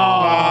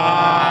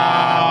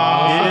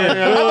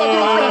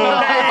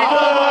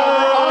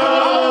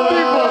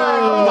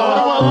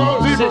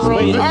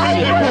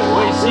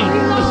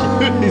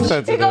 He's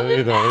sensitive,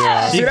 you know.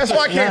 Yeah. See, that's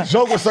why I can't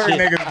joke with certain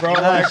niggas, bro.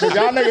 Like, 'cause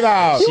y'all niggas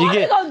out.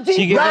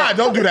 Nah,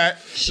 don't do that.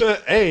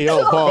 Hey, yo,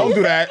 Don't Paul.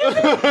 do that.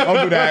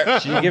 Don't do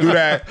that. Do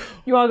that.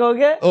 You want to go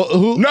get?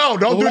 Who? No,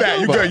 don't do that.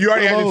 You good. You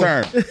already had your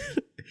turn.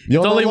 You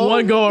don't It's only know Lo?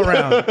 one go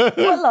around. What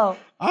Lo?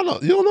 I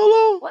don't. You don't know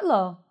Lo? What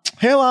Lo?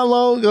 Hairline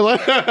Lo. You're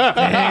like,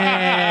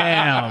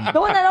 Damn. The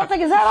one that don't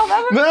take his hat off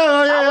ever?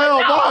 no,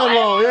 yeah, Bond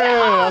Lo.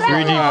 Yeah, that's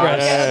 3D right.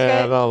 press.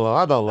 Yeah, I know Lo.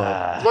 I know Lo.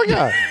 My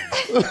God.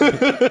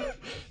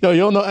 Yo, you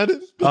don't know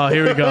Edit? Oh,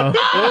 here we go.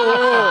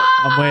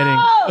 I'm waiting.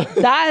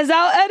 That is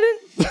out, Eden?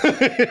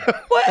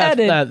 What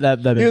Eden? That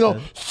makes You know,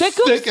 sense.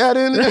 thick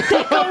Edit.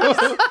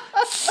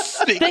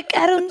 Thick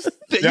Adams?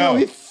 Yo.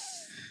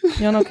 You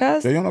don't know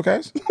Kaz? Yo, you don't know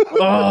Cass?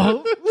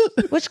 Oh.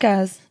 Which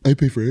Kaz? I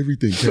pay for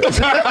everything.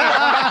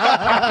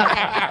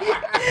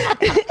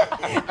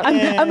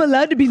 I'm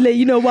allowed to be late.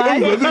 You know why? I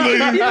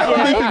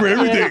pay for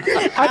everything.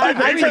 I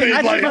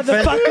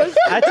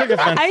took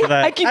offense to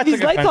that. I keep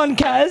these lights on,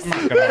 Kaz.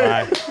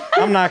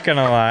 I'm not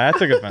gonna lie. I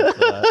took offense to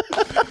that.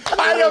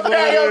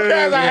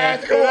 I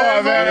had to. Come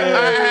on, man.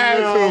 I had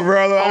to,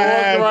 brother. I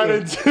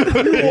had to.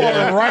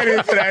 Right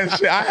into that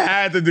shit. I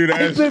had to do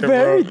that shit,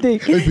 bro. I pay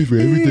for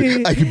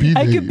everything. I could be late.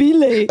 I could be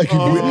late. I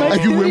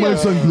can wear my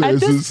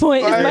sunglasses. At this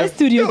point, it's my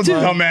studio too.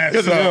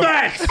 Dumbass.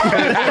 Facts.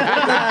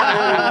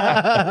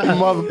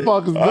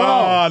 Motherfuckers, no.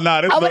 Oh,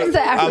 nah. I would have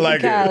said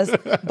African cast,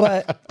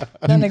 but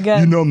then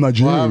again, You know I'm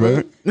Nigerian,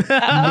 right?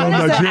 I would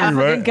have said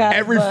African cast.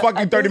 Every but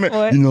fucking at 30 this minutes.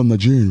 point- You know I'm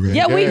Nigerian, right?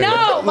 Yeah, we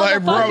know.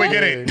 Like, bro, we motherfucker.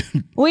 get it.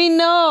 We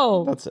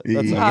know. That's it.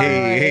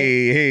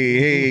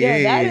 Hey.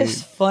 Yeah, that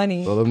is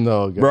funny. Let them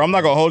know, guys. Bro, I'm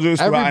not gonna hold you. It's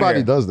too hot in Everybody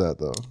here. does that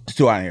though. It's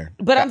too hot in here.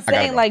 But I'm I gotta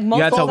saying, go. like, most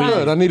gotta of the tell me.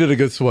 Good. I time. needed a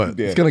good sweat.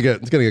 Yeah. It's gonna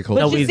get cold.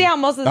 But you see how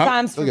most of the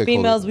times It'll for get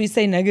females colder. we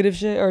say negative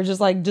shit or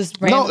just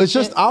random No, it's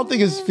just shit? I don't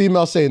think it's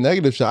females saying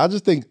negative shit. I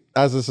just think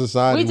as a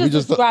society We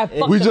just describe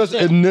fucked up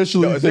shit.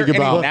 initially Is there think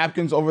any about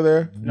napkins over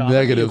there?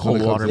 negative cold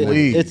when it comes water, to man.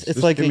 please. It's Just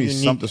like give a me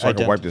unique something so I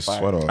can wipe this identifier.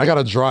 sweat off. I got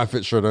a dry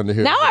fit shirt under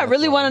here. Now I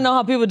really want to know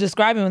how people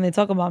describe me when they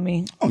talk about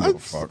me.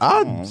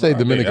 I'd say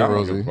Dominican I don't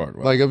Rosie. give a fuck,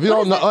 bro. Like if you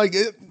don't know, like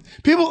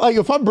people, like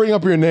if I bring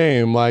up your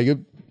name, like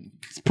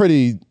it's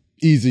pretty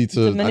easy to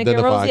Dominican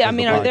identify. Rosie. I as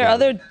mean, the are there podcast.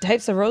 other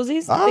types of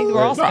Rosies? I think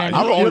we're all Nah, Spanish.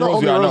 I'm the only You're the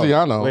Rosie only I Rosie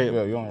know. I know. Wait,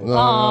 Yeah, you only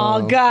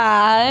Oh,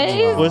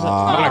 guys. was it? It's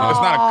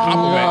not a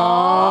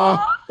compliment.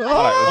 It's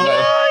not a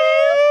compliment.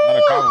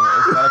 It's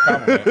not a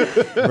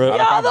compliment.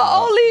 Y'all the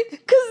only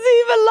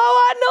Kaziva Low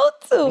I know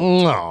too.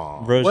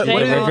 No. Rose What,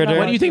 Jade Riverdale?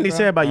 what do you think they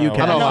say about you,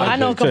 Kat? I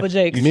know a couple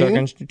Jakes. You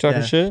talking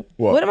Yeah. shit?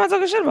 What am I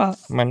talking shit about?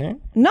 My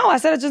name? No, I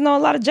said I just know a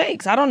lot of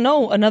Jakes. I don't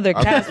know another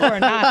cast or a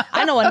Nile.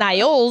 I know a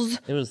Niles,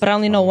 was- but I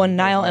only know one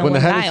Nile and When the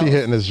one Hennessy Niles.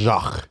 hitting is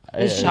Jacques.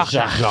 It's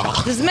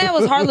Jacques. This man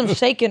was Harlem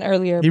shaking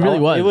earlier. He bro. really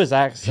was. It was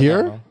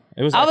accidental. Here?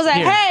 It was. I was like,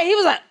 accidental. hey, he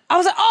was like, I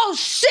was like, oh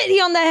shit,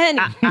 he on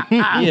that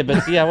Henny. Yeah,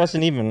 but see, I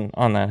wasn't even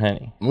on that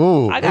Henny.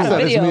 Ooh, I got he a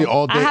said it's video. me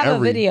all day, I have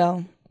every. a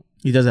video.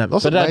 He does have.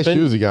 Those some But I've nice been-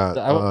 shoes you got,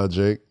 I-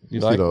 Jake. You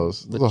see like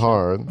those? the Those are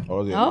hard.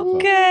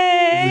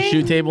 Okay.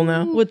 Shoe table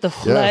now. With the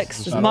flex.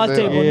 Yes. It's my Yeah.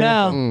 table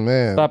now.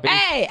 Man. Stop,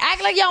 Hey,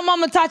 act like y'all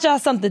mama taught y'all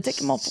something. Take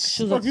your motherfucking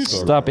shoes off.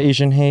 Stop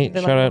Asian hate.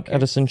 They're Shout like, out okay.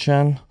 Edison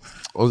Chen.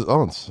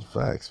 Oh, it's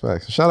facts.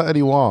 Shout out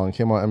Eddie Wong.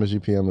 Came on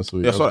MSGPM this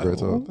week. That's That was what great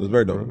talk. It's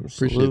very dope.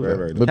 Appreciate Very, that.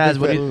 very dope. But Kaz,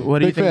 big what do fan- you- what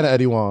do you big fan think- of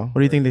Eddie Wong. What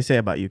do you think they say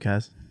about you,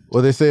 Kaz?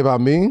 What they say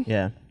about me?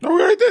 Yeah. No,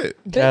 we already did.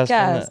 Big Cast on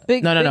cast. it.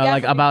 Big, No, big like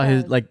African about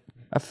his cast. like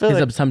I feel his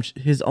like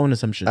assumption, his own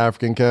assumption.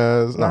 African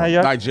Kaz. No, Nah,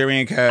 y'all-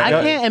 Nigerian I cat.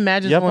 can't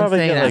imagine y'all someone probably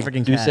saying get like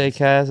African Duce Kaz.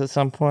 Kaz at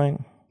some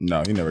point.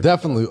 No, you never.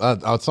 definitely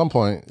at some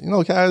point. You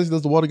know, Kaz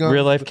does the water gun.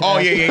 Real life Kaz. Oh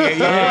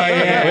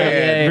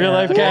yeah. Real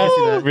life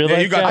Kaz. Real Yeah,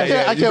 life you got Kaz. I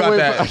can't you got wait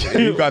that. for-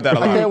 You got that a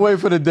I can't lot. wait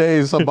for the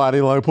day somebody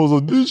like pulls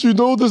up. Did you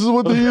know this is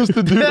what they used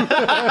to do?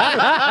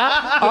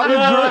 I've been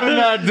dreading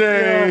that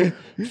day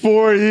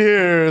 4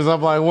 years.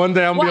 I'm like, one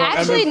day I'm Well, gonna be on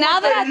actually, MS. now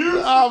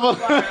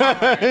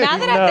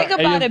that I think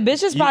about it,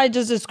 bitches probably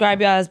just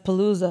describe y'all as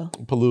Palooza.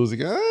 Palooza.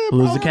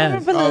 Who's the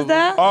Remember Kaz?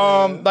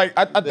 Palooza? Like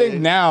I think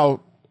now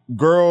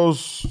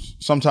girls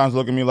sometimes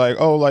look at me like,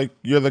 oh, like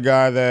you're the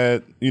guy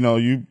that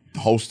you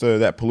host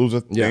that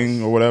Palooza thing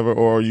Yes. or whatever,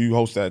 or you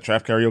host that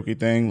Trap Karaoke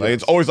thing. Like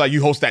it's always like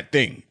you host that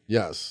thing.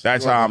 Yes.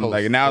 That's how I'm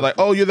like now. Like,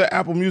 oh, you're the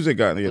Apple Music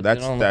guy. Yeah, They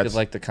that's don't look that's at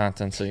like the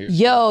content. So you're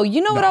Yo,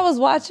 you know what I was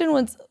watching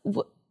when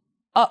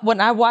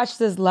I watched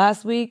this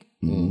last week?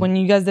 When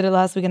you guys did it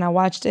last week and I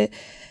watched it,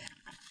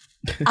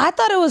 I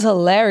thought it was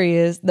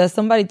hilarious that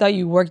somebody thought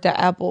you worked at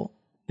Apple.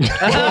 That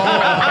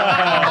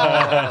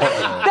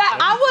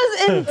I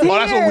was in tears. Oh,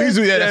 that's what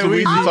Weezy. Yeah, that's what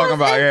Weezy I talking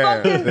was about. in Yeah,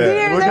 fucking yeah.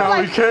 tears. Look They were how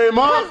like, we came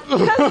up.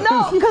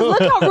 Because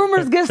look how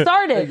rumors get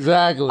started.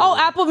 Exactly. Oh,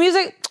 Apple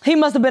Music. He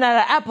must have been at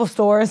an Apple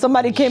store and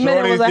somebody came in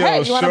and was like,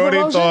 "Hey, you want a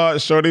promotion?"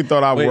 Shorty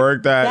thought I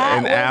worked at That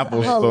an was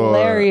Apple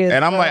hilarious, store,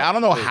 and I'm bro. like, I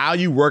don't know how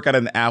you work at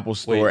an Apple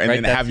store and write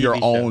then that have your TV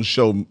show. own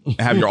show.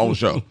 Have your own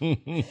show.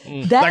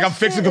 That Like I'm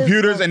fixing shit is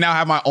computers so- and now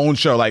have my own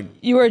show. Like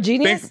You were a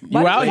genius. Think- Why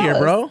You didn't out tell here, us?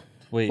 bro?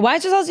 wait. Why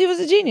didn't you tell us he was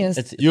a genius?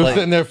 It's You were like,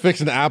 sitting there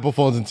fixing the Apple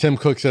phones, and Tim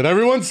Cook said,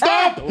 "Everyone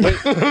stop!"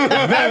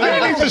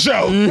 that needs a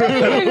show.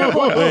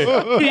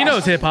 He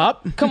knows hip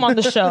hop. Come on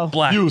the show.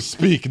 You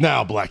speak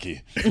now,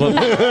 Blackie. Is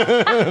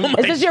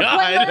this your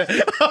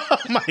playlist? Oh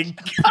my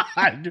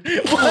god!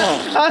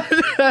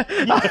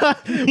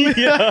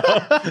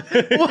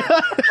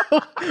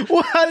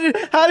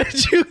 How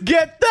did you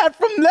get that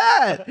from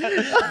that?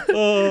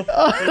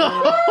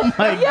 Oh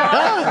my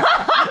god!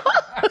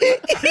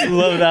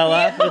 love that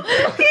laughing.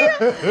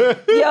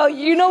 Yo,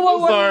 you know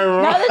what?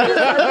 Now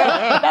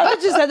that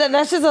you said that,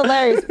 that's just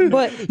hilarious.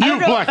 But You,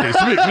 Blackie,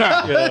 speak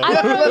now. I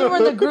don't know if you were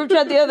in the group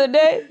chat the other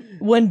day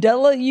when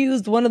Della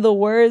used one of the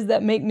words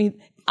that make me.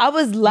 I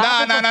was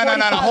laughing. Nah. for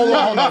 45 Hold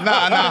on. minutes.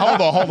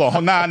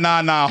 Hold on.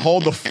 Nah.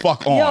 Hold the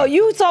fuck on. Yo,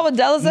 you saw what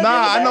Della said? the Nah,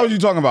 other I know day? what you're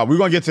talking about. We're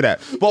gonna get to that.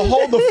 But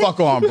hold the fuck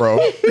on, bro.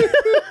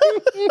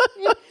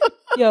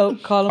 Yo,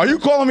 call him. Are you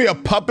calling me a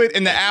puppet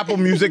in the Apple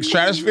Music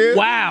stratosphere?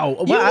 Wow!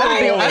 You I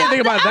didn't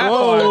think about that.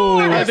 Whoa.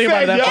 I didn't think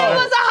about that. Yo. It part.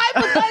 was a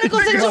hypothetical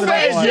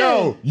situation.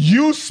 Yo,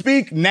 you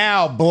speak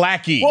now,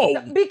 Blackie. Whoa!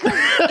 Because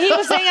he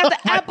was saying at the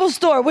Apple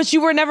store, which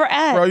you were never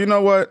at. Bro, you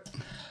know what?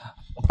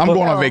 I'm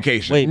going on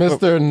vacation. Wait,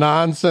 Mr.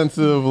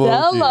 Non-sensitive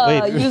Loki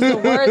Bella used the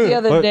word the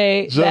other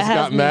day. that just has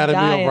got mad at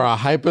dying. me over a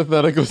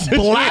hypothetical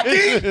situation.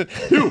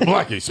 Blackie? You,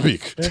 Blackie,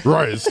 speak.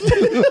 Right.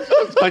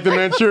 Like the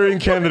Manchurian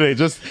Candidate.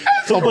 Just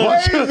a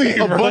bunch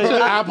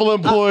of Apple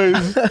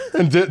employees.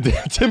 And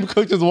Tim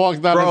Cook just walks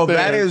down Bro, the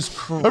stairs. that is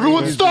crazy.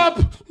 Everyone stop!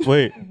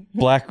 wait,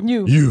 Black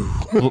You.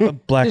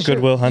 Black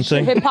Goodwill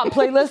Hunting. Hip hop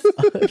playlist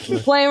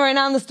playing right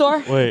now in the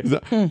store. Wait,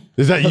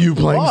 Is that you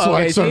playing Oh,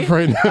 Swag okay, Surf see?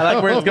 right now? I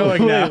like where it's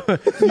going now.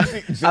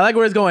 I like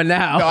where it's going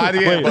now. No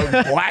idea.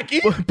 But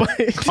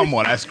Blackie? Come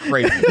on, that's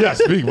crazy. Yeah,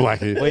 speak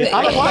Blackie.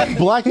 I don't why is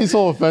Blackie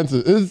so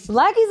offensive.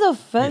 Blackie's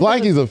offensive.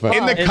 Blackie's offensive.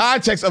 In the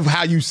context of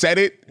how you said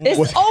it, It's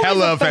was always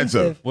hella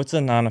offensive. what's a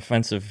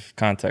non-offensive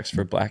context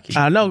for Blackie?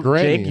 I don't know,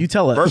 Granny. Jake. You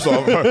tell us. First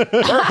off,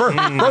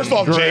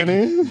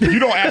 Granny? Jake, you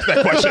don't ask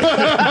that question.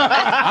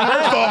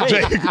 First off,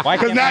 Jake, Why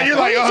because can't now I- you're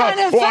like, What are you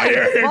trying to well, say,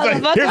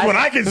 here's motherfucker? what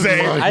I can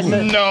say. I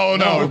said- No.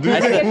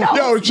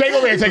 Yo, Jake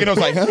over here taking notes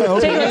like, Take it, so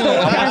what can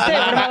I say?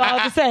 What am I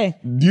allowed to say?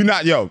 you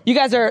not, yo. You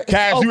guys are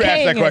Cass, you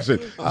asked that okaying it.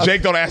 question.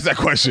 Jake don't ask that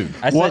question.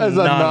 I said What is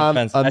a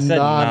non-offensive. I said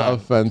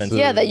non-offensive?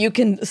 Yeah, that you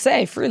can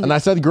say freely. And I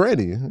said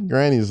Granny.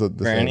 Granny's the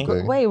Granny? same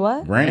thing. Wait,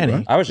 what?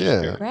 Granny. I was just Yeah.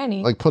 curious.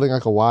 Granny. Like putting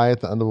like a Y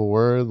at the end of a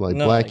word, like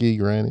No, Blackie,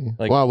 Granny.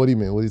 like- Wow, what do you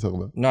mean? What are you talking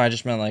about? No, I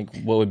just meant like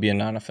what would be a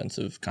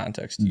non-offensive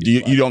context to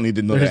use You don't need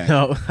to know that.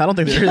 No, I don't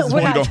think there is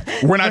We're one. not-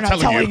 We're not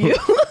telling you.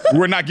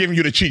 We're not giving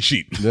you the cheat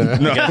sheet. No.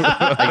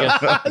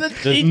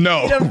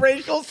 No.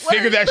 Racial slur.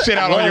 Figure that shit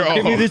out on your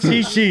Give me the own.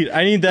 cheat sheet.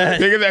 I need that.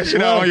 Figure that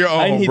shit out on your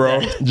I own, need bro.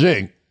 that.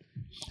 Jake,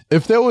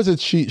 if there was a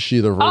cheat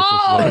sheet of racial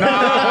slurs,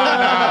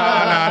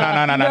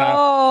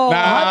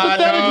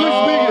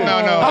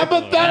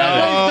 hypothetically speaking,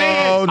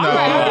 All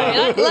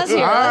right, let's hear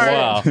it.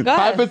 Wow. Go ahead.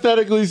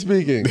 hypothetically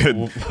speaking,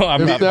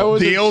 I'm if not- there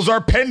was Deals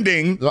are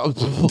pending.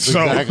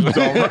 exactly.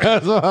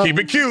 Keep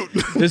it cute.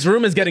 This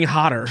room is getting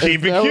hotter.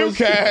 Keep it That cute,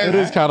 was- it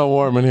is Cass. kind of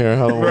warm in here.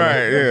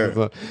 Right,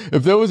 yeah.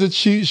 If there was a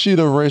cheat sheet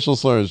of racial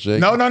slurs, Jake,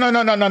 No. How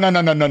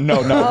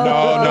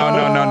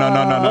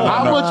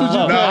much would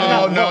you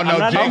pay?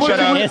 No. Jake, shut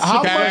up. how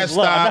much- Cass,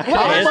 stop. Wait,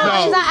 Cass, hold on,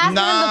 no. he's not asking him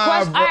the Nah,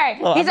 question. bro. All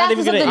right, Well, he's I'm not asking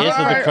even something gonna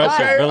answer the different.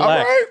 question. all right, Relax. all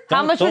right. Don't-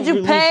 How much would don't you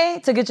release- pay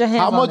to get your hands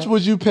How on much it?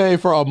 would you pay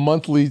for a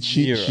monthly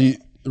cheat Zero. sheet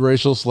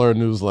racial slur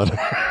newsletter?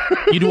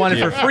 You'd want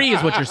it for free,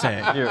 is what you're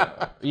saying.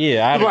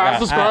 Yeah, I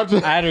subscribe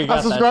to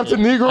I subscribe to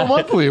Negro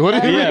Monthly.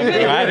 What do you Yeah, mean?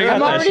 bro, I already got I'm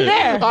that already shit.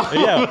 there.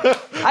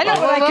 Yeah, I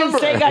know what I can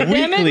say,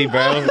 goddammit. weekly,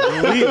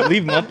 bro.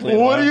 Leave monthly.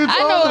 What are you I know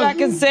talking what I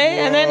can say,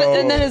 and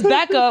then his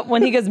backup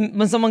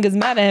when someone gets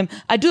mad at him.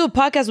 I do a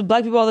podcast with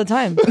black people all the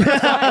time.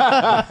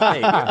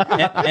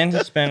 And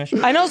Spanish.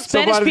 I know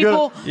Spanish Somebody's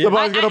people.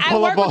 somebody's gonna I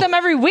pull work up with a- them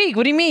every week.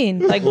 What do you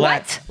mean? Like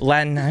what?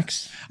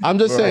 Latinx. I'm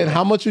just saying,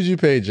 how much would you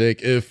pay,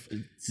 Jake, if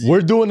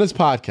we're doing this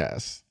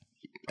podcast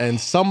and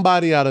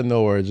somebody out of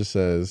nowhere just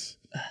says,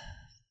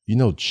 you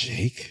know,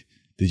 Jake,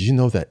 did you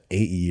know that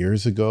 8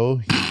 years ago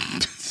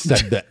he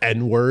said the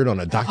N-word on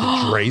a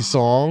Dr. Dre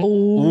song?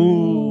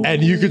 Ooh.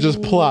 And you could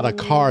just pull out a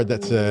card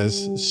that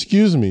says,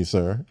 excuse me,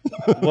 sir.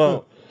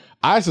 Well,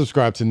 I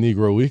subscribe to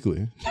Negro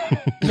Weekly.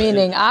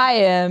 Meaning I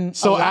am.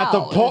 So at the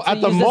allowed to at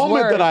the use this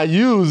moment word. that I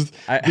used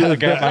I had to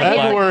get my He has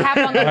a N-word, cap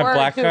on the my word.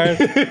 black too.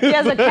 card. He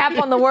has a cap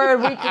on the word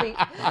weekly.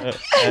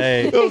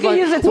 Hey, He can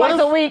use it twice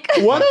a week.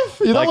 what if,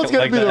 you know Like- what's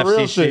going like to be the the real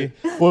FCC?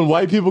 shit? When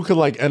white people could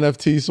like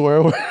NFT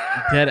swear words.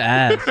 Dead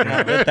ass.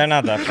 they're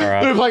not that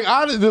far They're off. like,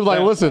 they're like,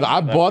 listen,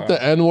 I bought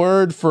the N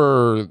word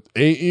for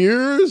 8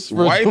 years.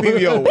 For White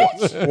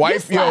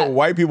people,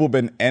 white people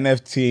been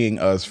NFTing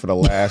us for the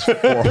last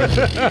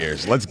 400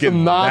 years. Let's get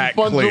that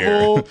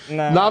clear.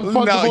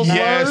 non-fungible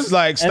Yes, slurs.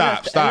 like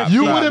stop. You stop,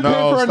 wouldn't no,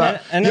 pay for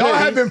stop. an- Y'all NFTs.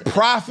 have been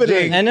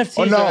profiting.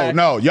 NFTs Oh, are-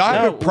 no. Y'all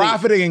have No, been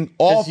profiting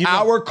off you don't-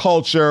 our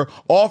culture,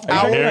 off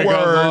our Here words,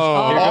 goes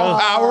love.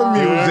 off our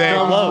music.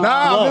 comes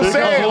Nah, love. I'm just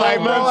Here saying, comes like,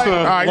 bro, love, like, all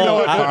Mensa. right, you know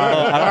what?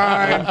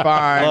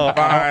 Fine.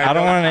 I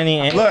don't want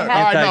any. Look, all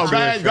right, no,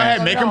 go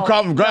ahead, make him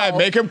comfortable. Go ahead,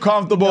 make him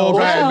comfortable. Go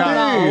ahead,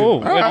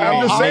 No.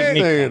 I'm just Make me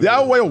saying,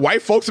 y'all way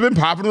white folks have been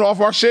profiting off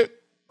our shit.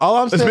 All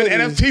I'm It's saying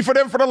been is, NFT for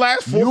them for the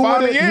last 4 or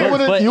 5 years.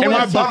 But- Am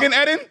I top-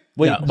 bugging, Eden?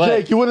 Wait, but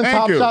Jake, you wouldn't Thank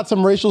top you. shot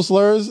some racial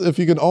slurs if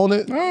you could own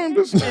it? I'm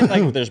just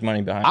like there's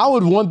money behind. I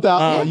would want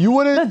that. You The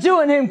wouldn't? Jew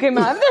and him came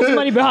out. There's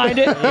money behind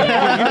it. You know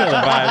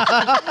the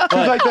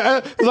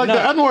vibe. It's like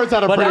the N-words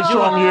had a pretty I do-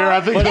 strong year.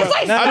 I think. But that- It's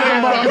like No, no,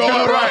 stocks. I'm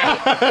going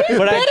right.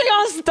 But Betting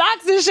on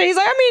stocks and shit. He's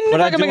like, I mean,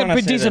 if I can do make a wanna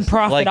pretty say decent this,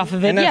 profit like, off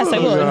of it, NFTs yes, I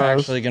are will.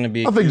 actually going to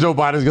be. I think Joe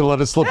Biden's gonna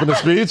let it slip in the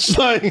speech.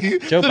 Like,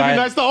 it'd be Biden-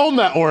 nice to own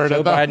that word. Joe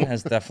at that Biden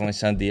has definitely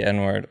said the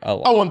N word a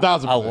lot. Oh,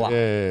 1,000%. A lot.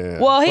 Yeah.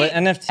 Well, he But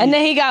NFT and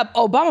then he got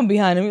Obama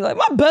behind him. He's like,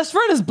 my best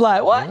friend is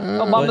black. What?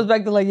 Obama's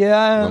back to like, yeah,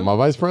 I am. My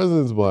vice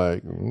president's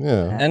black.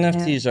 Yeah.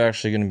 NFTs are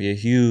actually going to be a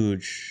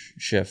huge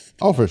shift.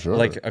 Oh, for sure.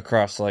 Like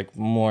across like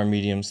more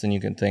mediums than you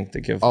can think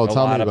that give Oh, a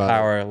tell me lot of about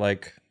power.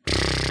 Like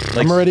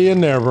I'm already in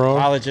there, bro.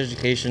 college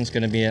education is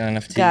going to be an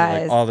NFT.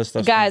 Guys, like all this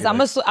stuff. guys, I'm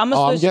Oh, I'm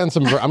gonna switch. getting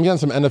some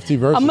NFT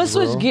verses. I'm gonna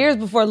switch bro. gears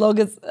before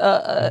Logan's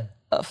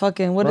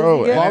fucking what is Bro,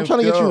 it? again? Well, I'm trying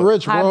to get you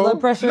rich, High bro. blood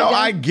pressure. No, again?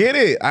 I get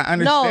it. I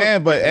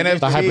understand, but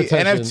hypertension.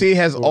 NFT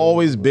has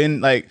always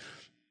been like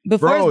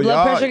Before his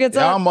blood pressure gets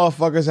y'all up.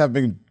 motherfuckers have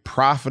been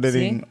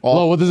profiting.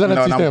 Well, what does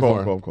NFT stand for?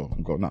 I'm cool.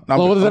 No,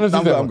 Well, what does NFT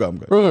stand for? I'm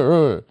good.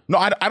 Right. No,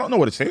 I don't know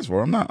what it stands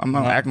for. I'm not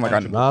acting like I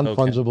know.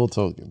 Non-fungible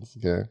tokens.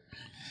 Okay.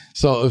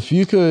 So if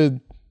you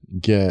could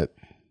get,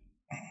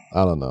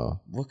 I don't know.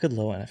 What could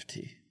low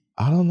NFT?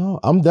 I don't know.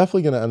 I'm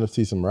definitely gonna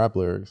NFT some rap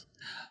lyrics.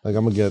 Like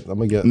I'm gonna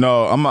get.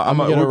 No, I'm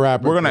gonna get a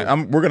rapper. We're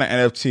gonna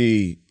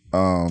NFT.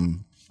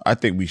 I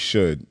think we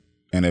should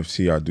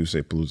NFT our Duce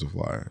Palooza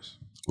flyers.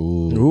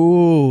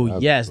 Ooh,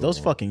 yes, those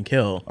fucking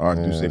kill. Our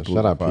Duce shout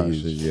Palooza out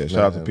flyers. Peas. Yeah, shout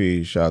out to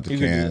P. Shout out to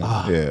Ken.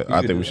 Yeah,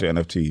 I think we should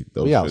NFT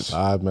those. We shits.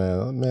 outside,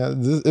 man.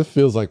 It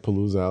feels like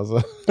Palooza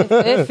outside.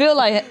 It feel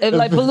like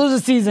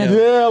Palooza season.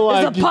 Yeah,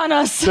 like it's upon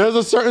us. There's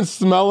a certain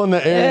smell in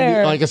the air,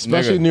 Air. like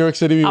especially Nigga. in New York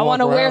City. I want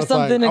to wear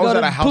something I to was go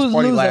at to a house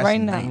party Palooza last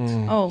right night.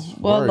 now. Oh,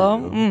 well,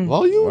 though.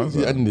 Well, you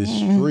in the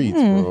streets,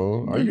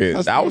 bro. Are you Yeah,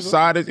 testing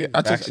outside.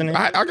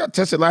 I got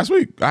tested last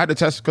week. I had to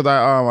test because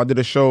I did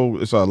a show.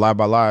 It's a Live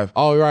by Live.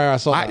 Oh, right. I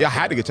saw. I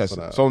had to get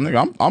tested. So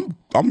nigga,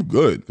 I'm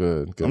good.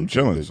 Good. I'm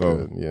chilling.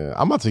 Good. Yeah,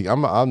 I'm about to.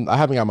 I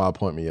haven't got my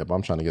appointment yet, but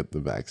I'm trying to get the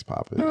vax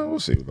popping. We'll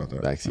see about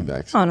that. Vaccine.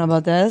 I don't know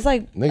about that. It's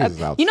like, Niggas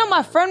is outside. you know,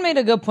 my friend made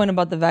a good point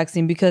about the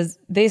vaccine because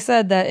they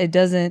said that it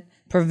doesn't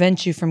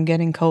prevent you from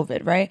getting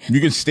COVID, right?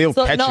 You can still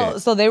catch it.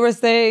 So they were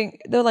saying,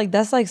 they're like,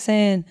 that's like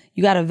saying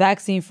you got a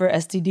vaccine for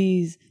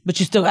STDs, but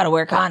you still got to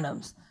wear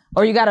condoms.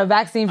 Or you got a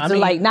vaccine to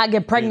like not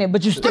get pregnant,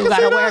 but you still got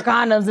to wear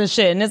condoms and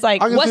shit. And it's like,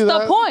 what's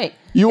the point?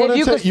 If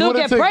you could still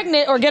get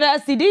pregnant or get an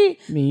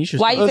STD,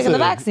 why are you taking the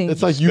vaccine?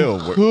 It's like you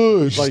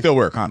could still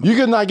wear condoms. You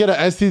could not get an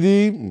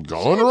STD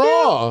going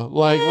raw,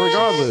 like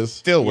regardless.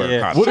 Still wear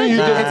condoms. What do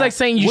you? It's like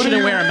saying you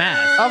shouldn't wear a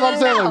mask. That's what I'm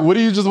saying. Like, what do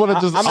you just want to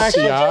just?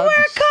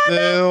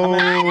 Still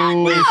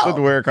should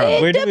wear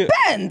condoms. It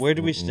depends. Where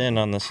do we stand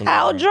on this?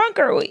 How drunk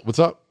are we? What's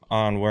up?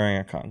 On wearing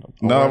a condom?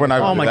 No, we're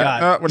not. Oh my God,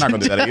 God. we're not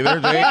gonna do that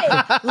either, Jake.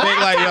 Jake,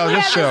 like, yo,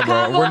 just chill,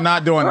 bro. We're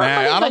not doing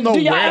that. I don't know do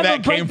y'all where ever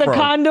that break came the from.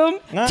 condom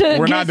to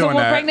We're get not doing someone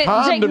that. pregnant?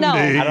 Jake, Condom no.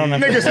 day. I don't know.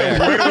 Nigga said,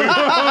 where do we?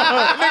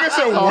 Nigga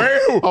said,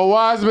 where? A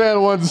wise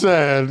man once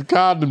said,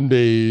 "Condom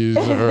days."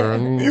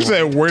 You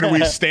said, where do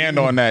we stand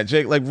on that,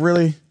 Jake? Like,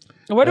 really?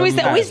 Where do we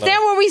stand? We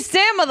stand where we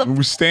stand, mother.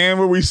 We stand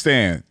where we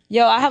stand.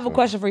 Yo, I have a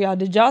question for y'all.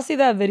 Did y'all see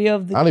that video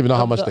of the? I don't even know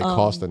how of much the, they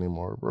cost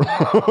anymore, bro.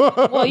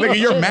 Well, Nigga,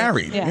 you're should.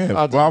 married. Yeah.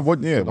 Yeah. Well,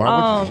 what? Yeah.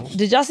 Why would you?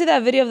 Did y'all see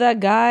that video of that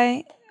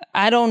guy?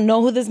 I don't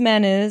know who this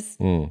man is.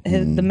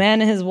 The man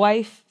and his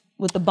wife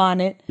with the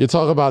bonnet. You're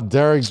talking about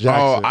Derek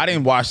Jackson. Oh, I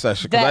didn't watch that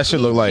shit. 'Cause that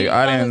shit looked like cheated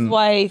I on didn't. His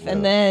wife,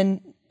 and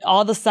then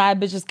all the side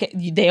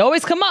bitches. They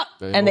always come up,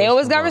 and they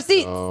always got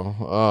receipts.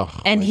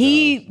 And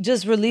he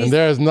just released. And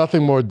there is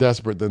nothing more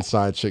desperate than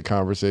side chick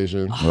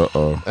conversation.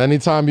 Uh-oh.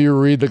 Anytime you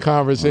read the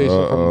conversation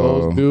from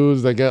those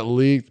dudes that get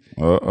leaked,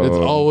 it's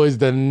always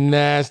the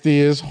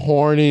nastiest,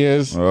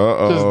 horniest,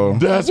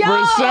 just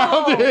desperate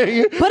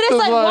sounding. But it's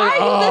like, why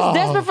are you this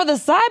desperate for the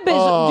side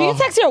bitch? Do you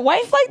text your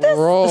wife like this?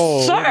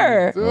 Bro.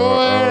 Sir.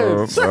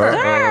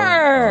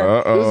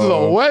 Sir. This is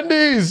a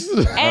Wendy's.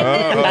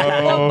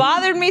 And what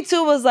bothered me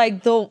too was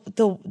like the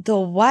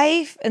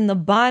wife and the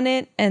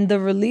bonnet and the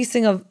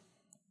releasing of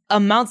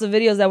amounts of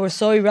videos that were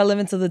so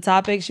irrelevant to the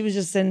topic. She was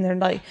just sitting there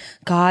like,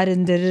 God,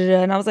 and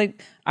da-da-da. And I was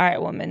like, all right,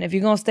 woman, if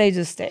you're going to stay,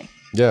 just stay.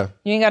 Yeah.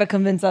 You ain't got to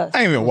convince us.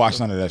 I ain't even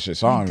watched none of that shit.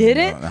 So I don't Did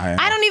even it? know.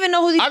 I don't even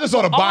know who these I just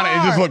saw the bonnet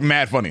and it just looked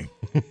mad funny.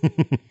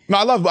 No,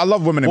 I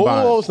love women in Whoa,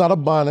 bonnets. it's not a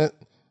bonnet.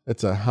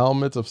 It's a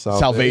helmet of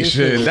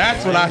Salvation.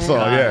 That's what I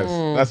saw. Yes,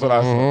 that's what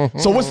I saw.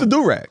 So what's the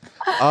do-rag?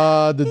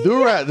 The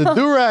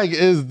do-rag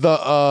is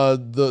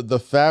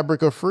the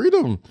fabric of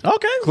freedom.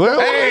 Okay.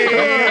 Clearly.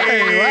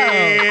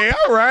 Hey,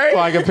 all right. So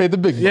I can pay the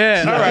big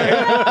Yeah. All right.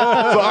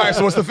 All right.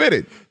 So what's the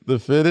fitted? The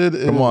fitted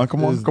is, Come on, Keep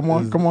it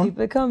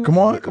coming. come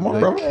on,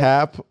 bro. the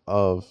cap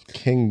of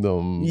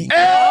kingdom. Hey,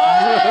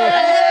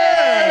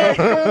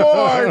 come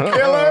on,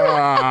 killer.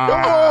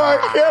 Come on,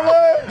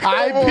 killer.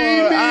 IP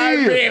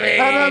me.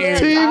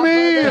 NFT me.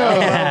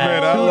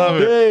 I love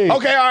it.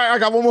 Okay, all right. I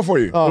got one more for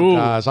you. Oh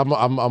gosh, I'm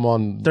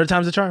on Third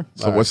time's a charm.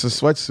 So what's the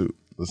sweatsuit?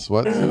 the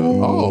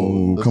sweatsuit.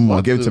 Oh, the Come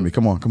on, give it to sweatsuit me.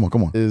 Come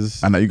on.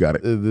 Is I know you got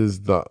it. It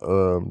is the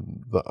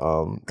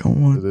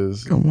Come on. It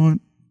is Come on.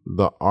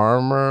 the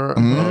armor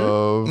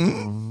of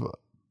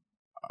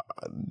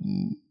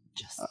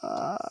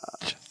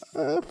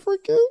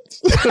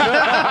Africans.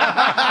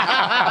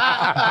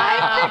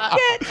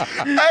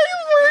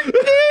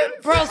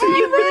 Bro, so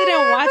you really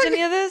didn't watch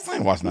any of this? I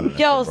ain't watched none of that.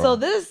 Yo, shit, bro. so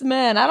this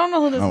man, I don't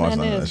know who this I ain't watched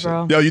man none of that is, shit.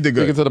 bro. Yo, you did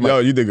good. Speak into the mic. Yo,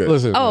 you did good.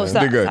 Listen, Oh, man.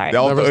 sorry. You did good.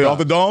 Sorry. Off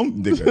the dome?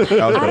 You did good.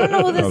 That was I good. don't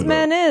know who That this was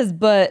man is,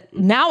 but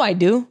now I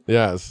do.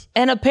 Yes,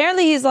 And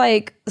apparently he's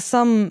like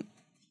some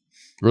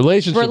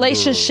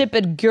relationship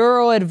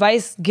guru,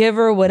 advice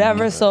giver,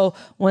 whatever. So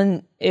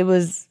when it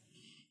was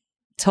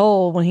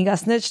told, when he got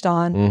snitched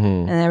on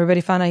and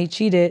everybody found out he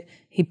cheated,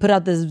 he put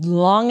out this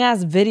long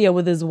ass video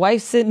with his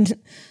wife sitting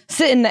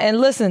and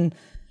listen,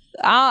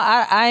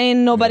 I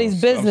ain't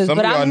nobody's business, Some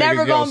but of y'all I'm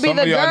never niggas, yo, gonna be some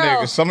the of y'all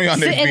girl niggas- some of y'all niggas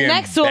sitting be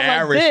next to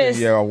him like this,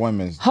 your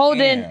women's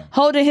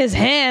holding his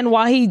hand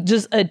while he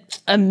just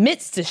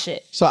admits to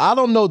shit. So I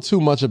don't know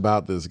too much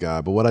about this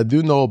guy, but what I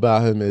do know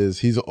about him is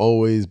he's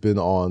always been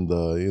on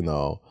the, you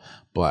know,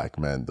 black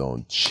men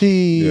don't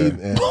cheat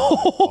and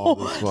all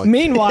this fucking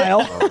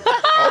Meanwhile,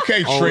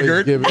 Okay, always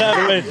triggered. giving-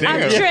 I'm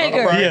triggered.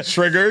 All right,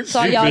 triggered.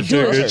 So y'all do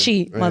is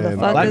cheat, Black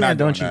motherfuckers. men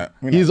don't cheat.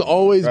 He's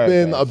always Right,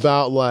 been right.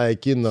 about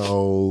like, you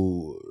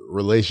know,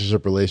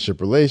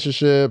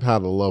 relationship, how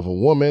to love a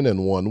woman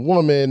and one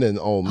woman and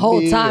only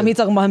Whole time he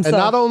talking about And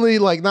himself.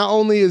 not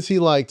only is he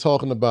like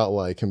talking about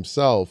like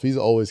himself, he's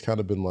always kind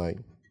of been like,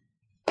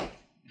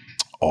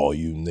 all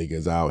you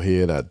niggas out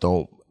here that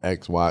don't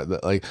X, Y,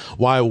 like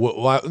why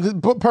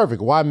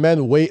perfect. Why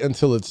men wait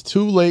until it's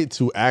too late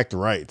to act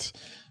right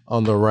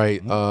on the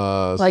right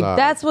like side.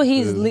 that's what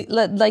he's like.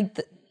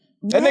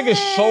 That nigga's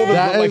shoulders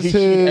That look like he is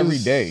cheat his- every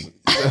day.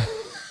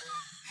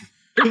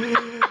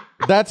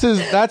 That's his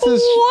What?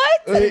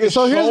 So here's my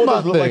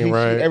Shoulders look like thing, he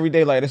right? cheat every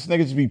day. Like this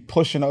nigga just be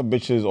pushing up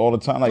bitches all the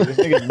time. Like this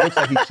nigga looks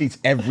like he cheats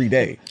every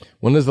day.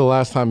 When is the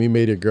last time you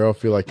made your girl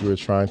feel like you were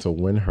trying to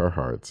win her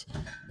heart?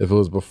 If it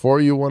was before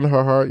you won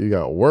her heart, you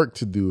got work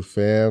to do,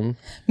 fam.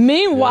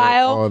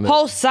 Meanwhile, on it.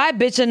 whole side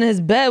bitch in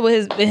his bed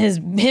with him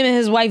and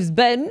his wife's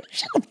bed.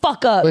 Shut the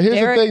fuck up. But here's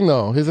Derek.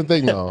 the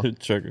thing, though.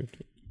 Triggered.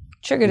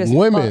 Triggered as fuck.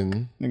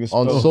 Women Nigga on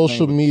spelled his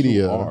social name with two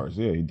media, R's.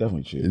 Yeah, he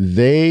definitely cheated.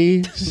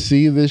 they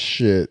see this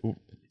shit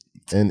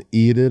and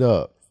eat it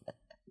up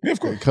Yeah, of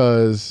course.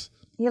 because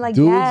You're like,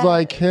 dudes yeah.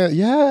 like him,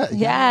 yeah.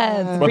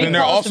 Yes. But then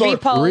they're also-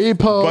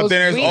 Repost. But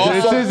then there's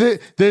also-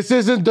 this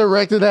isn't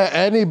directed at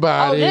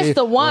anybody. Oh, this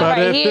the one but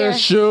right if here. the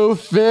shoe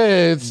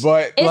fits,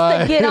 But It's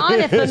like- to get on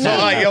it for me. so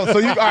like yo, so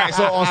you all right?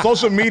 So on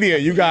social media,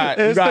 you got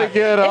it's to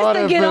get on It's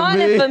to it get for on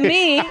me. it for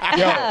me.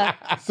 Yo,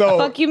 so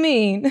Fuck you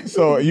mean?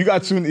 so you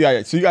got two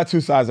so you got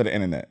two sides of the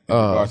internet in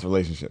regards to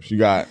relationships. You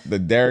got the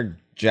Derek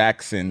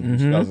Jackson, who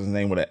spells his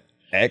name with an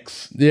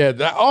X. Yeah,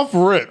 that off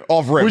rip.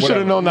 Off rip, We should whatever.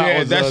 have known that Yeah,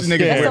 was that's a the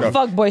nigga's scam. That's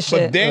some fuckboy shit.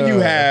 But then you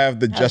have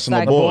the Justin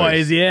like LeBoy.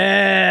 Boys,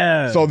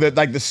 yeah. So that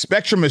like the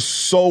spectrum is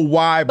so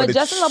wide, but But it's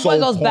Justin so LeBoy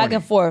goes back corny.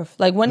 and forth.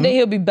 Like one day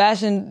he'll be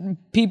bashing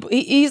people.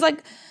 He's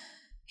like,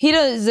 he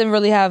doesn't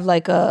really have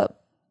like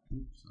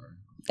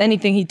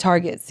anything he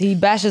targets. He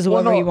bashes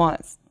whoever no. he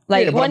wants.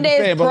 Like Yeah, but one I'm day just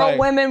it's saying, but pro like-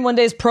 women, one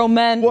day it's pro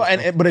men.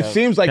 Well, but it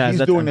seems like Guys, he's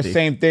that's doing the empty.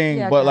 same thing,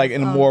 Yeah, but like guys,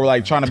 in a more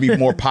like trying to be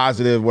more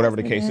positive, whatever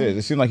the case is.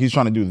 It seems like he's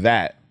trying to do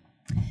that.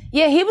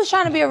 Yeah, he was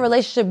trying to be a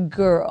relationship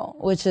girl,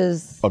 which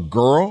is A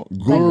girl,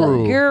 like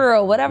guru, a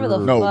girl, whatever the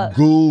no fuck.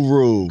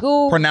 guru.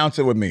 Gu- Pronounce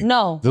it with me.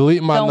 No.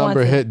 Delete my Don't want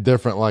number to. hit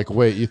different. Like,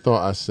 wait, you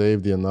thought I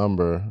saved your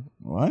number?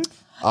 What?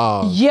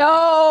 Yo.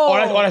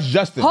 Oh, that's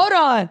Justin. Hold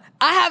on.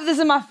 I have this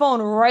in my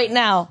phone right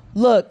now.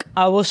 Look,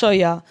 I will show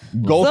y'all.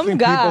 Ghosting Some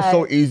guy people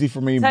so easy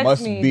for me text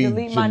must me, be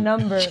delete my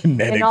number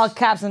genetics. in all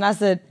caps, and I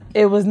said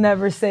it was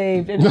never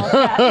saved in all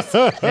caps.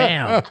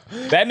 Damn.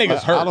 That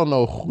nigga's hurt. I don't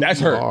know who That's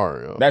you hurt.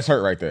 are, yo. That's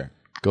hurt right there.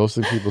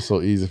 Ghosting people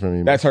so easy for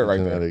me. That's hurt right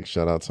there. Genetic.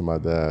 Shout out to my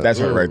dad. That's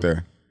hurt right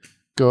there.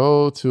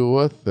 Go to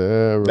a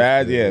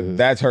therapist.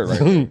 That's hurt right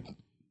there.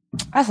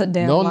 That's a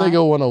damn No lie.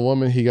 nigga want a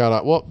woman he got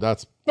out. Well,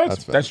 that's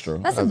That's true.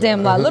 That's a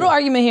damn lie. Little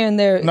argument here and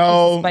there.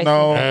 No, Spicy.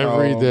 no,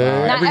 Every no,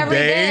 day. Not every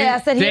day. I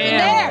said here and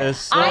Damn. there. It's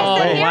so- I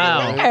said here wow.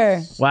 and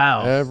there.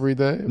 Wow. every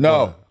day.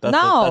 No. That's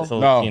No. That's a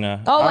No.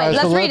 Latina. Oh wait, right,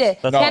 let's so read it.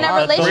 let's- Can no, a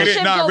read it.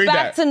 relationship No, go read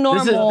back that. to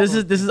normal? This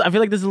is. I feel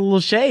like this is a little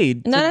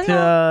shade No,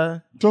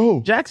 to To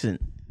who? Jackson.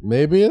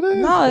 Maybe it is.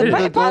 No, it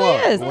Maybe probably go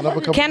up. is. Went up a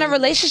couple Can a days.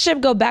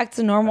 relationship go back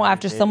to normal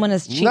after someone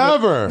has cheated?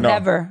 Never. No.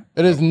 Never.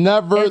 It is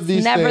never It's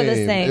the never same. the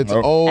same. It's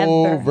Nope.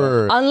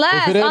 over.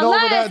 Unless, if it ain't over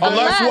that day,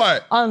 Unless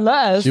what?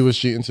 Unless, she was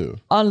cheating too.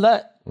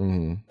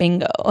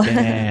 bingo.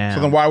 Damn.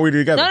 So then why are we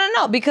together?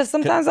 No, because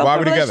sometimes Why are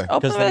open, we together? open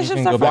Because then you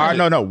relationships can are go back Why? fun.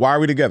 to- No. Why are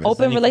we together?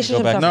 Open then you can go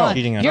relationships back are to fun.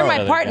 cheating on You're each my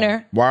other,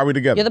 partner. Why are we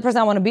together? You're the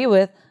person I want to be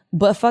with,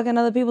 but fucking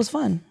other people's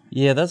fun.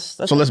 Yeah, that's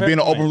So let's a be in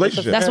an fair open point.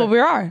 relationship. That's what we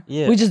are.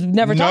 Yeah. We just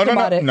never talk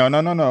about it.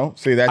 No.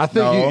 See, that's I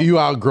think no. you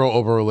outgrow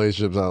open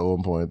relationships at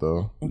one point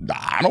though. Nah,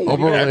 I don't want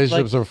Open that.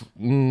 relationships are.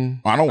 I don't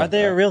Are want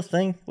they a that. real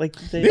thing? Like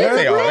they, Yeah,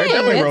 they are. They're thing.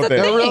 definitely It's real a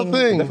thing. They're a real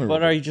thing. thing.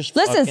 But are you just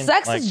Listen, fucking,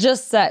 sex like, is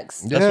just sex.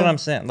 That's what I'm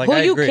saying. Like Who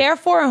I you agree. care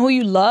for and who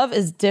you love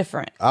is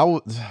different. I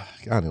would.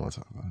 I didn't want to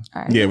talk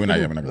about it. Yeah, we're not.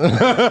 Yeah, we're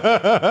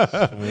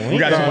not. We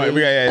got too much.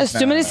 There's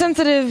too many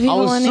sensitive I people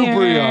was in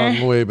super here.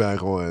 young way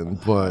back when,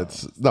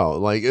 but no,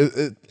 like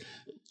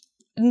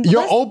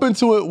you're open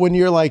to it when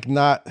you're like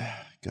not.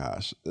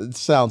 Gosh, it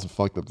sounds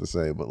fucked up to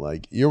say, but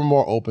like you're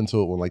more open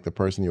to it when like the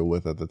person you're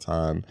with at the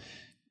time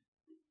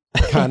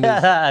kind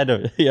of. I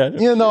don't. Yeah.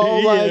 You know,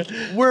 like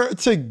we're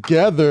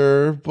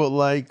together, but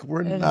like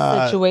we're In a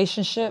not.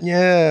 situationship.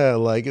 Yeah,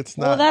 like it's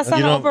not. Well, that's not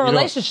You an don't- open you don't-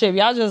 relationship.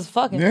 Y'all just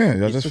fucking. Yeah,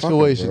 y'all just fucking,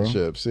 bro.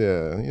 situationships.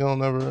 Yeah, you don't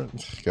never.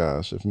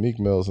 Gosh, if Meek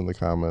Mill's in the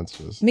comments,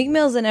 just Meek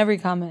Mill's in every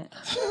comment.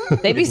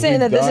 They be saying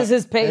that this is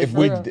his page. If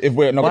we, for real. if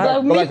we, no, go back, Like,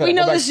 go Meek, back, we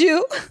go know back. this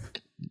you.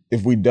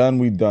 If we done,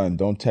 we done.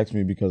 Don't text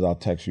me because I'll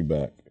text you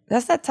back.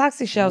 That's that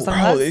toxic shit.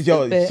 Bro,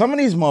 yo, some of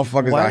these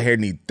motherfuckers out here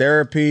need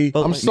therapy.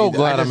 I'm so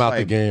glad I'm out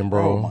the game,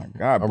 bro. Oh my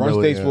God. I Brunch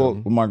really dates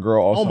am. with my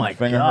girl also my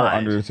finger her God.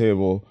 under the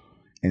table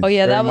and that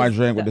stirring my was-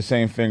 drink with the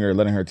same finger,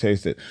 letting her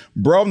taste it.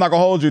 Bro, I'm not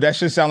gonna hold you. That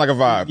shit sound like a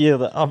vibe.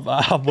 Yeah,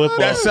 I'm with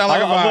That sound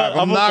like a vibe.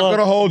 I'm not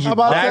gonna hold you.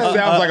 about That that?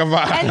 sounds like a And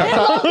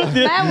vibe.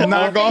 then I'm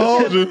not gonna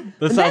hold you.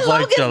 That sounds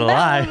like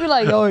July. Be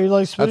like, yo, you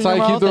like That's how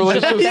you keep the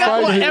relationship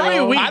spicy. every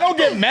bro. week. I don't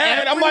get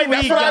mad. I'm like,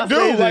 that's week what I y'all do.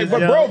 say Like, this,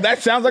 but yo. bro, that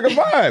sounds like a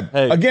vibe.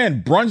 Hey.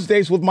 Again, brunch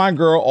dates with my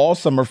girl all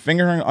summer,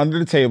 fingering under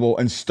the table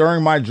and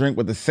stirring my drink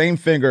with the same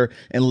finger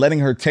and letting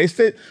her taste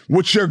it.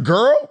 With your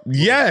girl?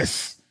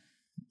 Yes.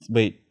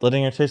 Wait,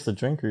 letting her taste the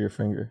drink or your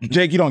finger?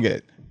 Jake, you don't get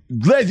it.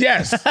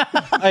 Yes.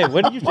 Hey,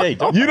 what did you say?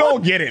 You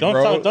don't get it, Don't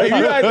bro. talk- don't you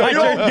talk-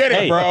 don't get it,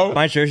 Hey, bro.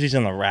 My jersey's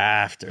in the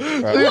rafter. Bro.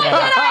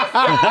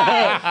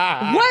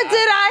 what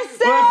did I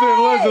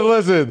say?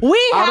 Listen. We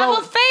I have don't-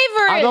 a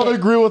favorite. I don't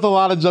agree with a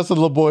lot of Justin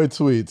LeBoy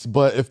tweets,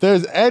 but if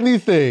there's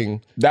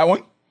anything, That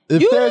one?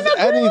 if You there's didn't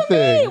agree with me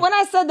anything, when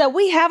I said that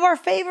we have our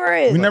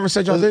favorite. We never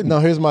said y'all didn't. no,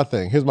 here's my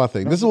thing.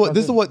 This is what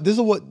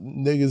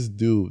niggas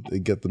do to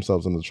get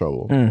themselves into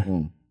trouble.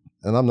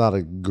 And I'm not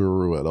a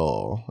guru at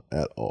all.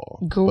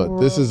 But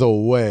this is a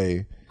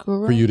way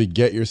for you to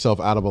get yourself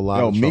out of a lot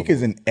Yo, of trouble. Meek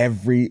is in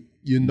every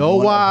You know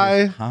one of why?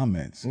 his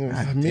comments.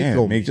 God Meek damn,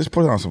 go- Meek, just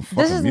put on some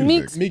fucking This is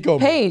music. Meek's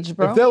page,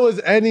 bro. If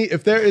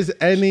there is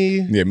any,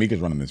 Yeah, Meek is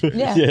running this page.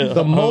 yeah.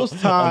 the most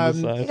time,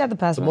 You got the the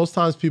password. most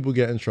times people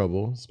get in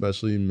trouble,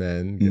 especially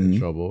men get in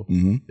trouble,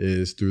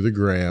 is through the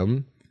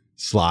gram,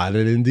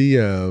 sliding in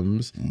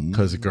DMs,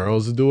 because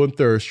girls are doing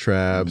thirst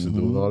traps and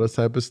doing all this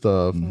type of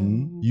stuff.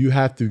 You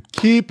have to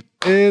keep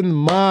in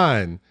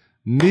mind,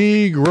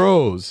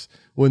 Negroes,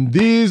 when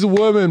these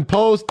women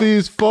post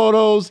these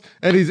photos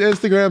and these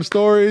Instagram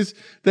stories,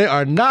 they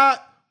are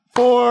not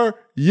for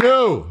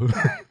you.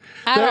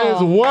 There is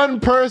all. one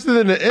person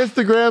in the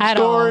Instagram At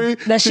all. story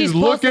That she's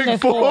posting looking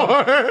it for.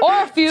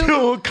 Or a few.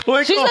 to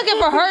click She's on. looking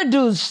for her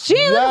dudes. She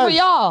ain't looking for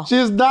y'all. She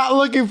is not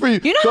looking for you.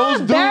 You know how Those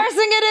dudes- embarrassing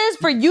it is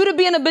for you to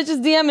be in a bitch's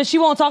DM and she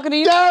won't talk to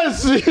you?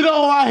 Yes, you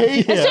know I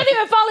hate And she didn't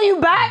even follow you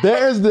back?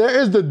 There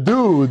is the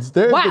dudes.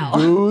 There's Wow. the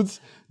dudes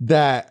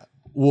that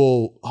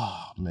will.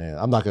 Oh man,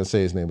 I'm not gonna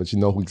say his name, but you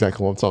know who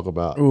exactly what I'm talking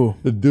about. Ooh.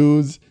 The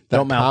dudes that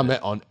Don't mouth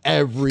comment on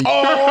every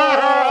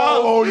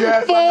Oh,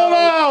 yes.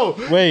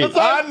 photo. Wait, It's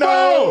like, I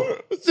know.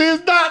 bro,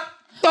 she's not.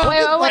 Wait.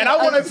 And I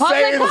want to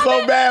say it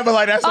so bad, but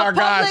like that's our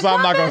guy, so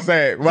I'm not gonna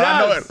say it. But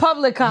I know Yes. it.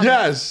 Public comment.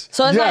 Yes.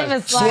 So it's yes. not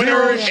even sliding.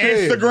 Twitter, Zero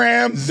shame.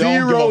 Instagram,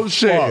 Zero don't give a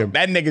shame. fuck.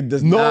 That nigga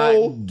does No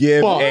not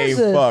give fuck.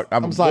 a fuck.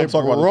 I'm we'll like,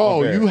 talk about this bro,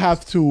 off air. you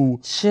have to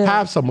Chill.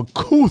 have some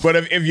couth. But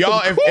if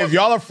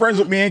y'all are friends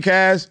with me and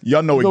Kaz,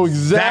 y'all know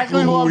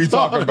exactly who I'm we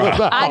talking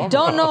about. I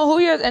don't know who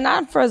you're, and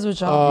I'm friends with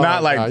y'all.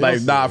 Not like Nah, you'll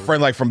see.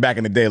 friend like from back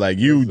in the day. Like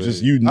you knew.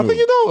 I think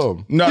you know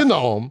him. No. You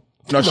know him.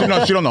 No, she don't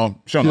know. She don't know.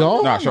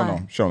 don't? Nah, she don't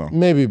know. She don't know.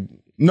 Maybe.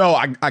 No,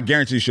 I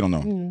guarantee she don't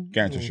know.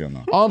 Guarantee she don't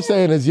know. All I'm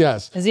saying is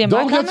yes. Is he in my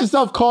Don't get comments?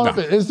 yourself caught up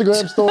in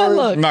Instagram stories.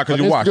 Look. Nah, 'cause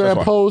on you watch, that's Instagram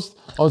why. posts,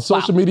 on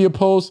social media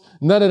posts,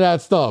 none of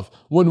that stuff.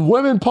 When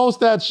women post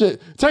that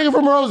shit, take it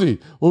from Rosie.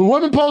 When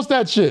women post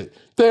that shit,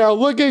 they are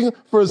looking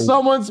for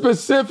someone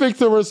specific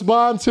to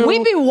respond to.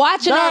 We be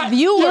watching our Not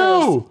viewers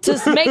you.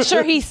 to make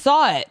sure he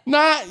saw it.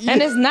 Not you.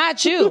 And it's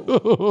not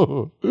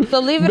you. So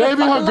leave it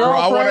Maybe a her fucking girl-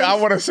 alone. I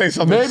want to say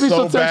something Maybe so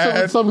she'll take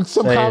bad. some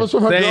Say comments it.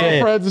 from her Say it.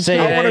 girlfriends. and Say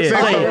shit. it. I wanna say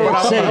something,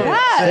 but Say I'm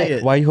that. Say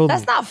it. Why you holding?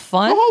 That's not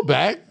fun. Hold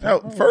back. Yo,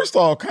 first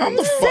off, calm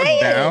the fuck Say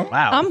it. down.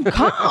 Wow. I'm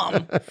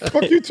calm.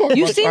 Fuck you talking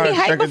You about? seen me trying to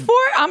hype check a- before?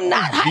 I'm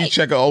not You hype.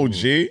 check a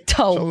OG.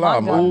 Oh, Chill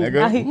out, my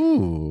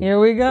nigga. Here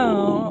we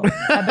go.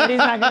 I bet he's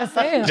not gonna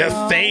say it. Just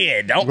though. say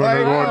it. Don't Gonna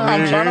like, go on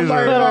I'm trying to niggas.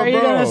 like, But are you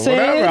bro, gonna say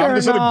whatever. it I'm or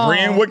just no?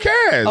 agreeing with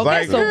Kaz. Okay,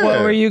 like, so yeah. what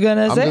were you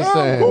gonna I'm say? just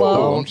saying.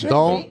 Well,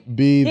 Don't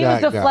be he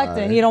was that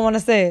deflecting. guy. He don't want to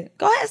say it.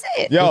 Go ahead,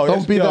 say it. Yo,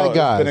 Don't be that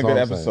guy, It's been a that's good all I'm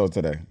episode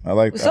today. I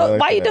like. So I like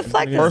why you today.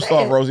 deflecting? First Say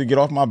off, it. Rosie, get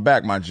off my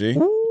back, my G.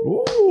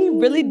 He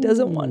really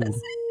doesn't want to say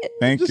it.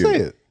 Thank Just you. say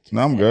it.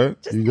 No, I'm good.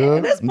 You At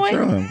good? this I'm point,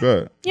 chilling. I'm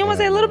good. you want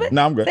to say a little bit?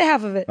 No, I'm good. Say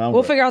half of it. No, I'm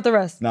We'll good. figure out the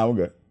rest. No, we're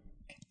good.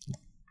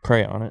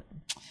 Pray on it.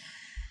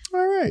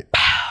 All right.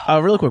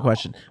 Really quick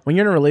question. When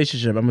you're in a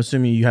relationship, I'm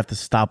assuming you have to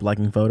stop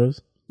liking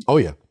photos. Oh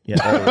yeah. Yeah.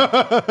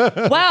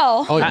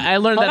 Well, I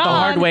learned that Hold the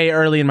hard on. way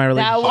early in my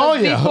that relationship. was Oh,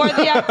 yeah. before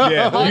the Yeah, hold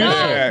yeah, on.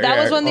 yeah, That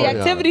yeah. was when the Oh, yeah.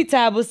 activity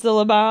tab was still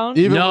about.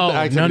 Even No, with the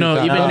activity no,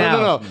 tab. even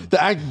now.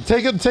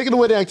 No. Taking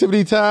away the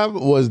activity tab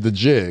was the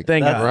jig.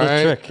 Thank That's God. the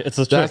right? trick. It's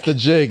a That's trick. the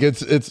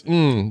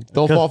jig.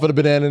 Don't fall for the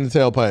banana in the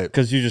tailpipe.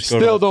 Because you just go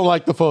Still to don't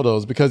like the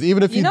photos because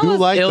even if you, know do what's-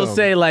 like It'll them,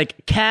 say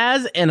like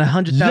Kaz and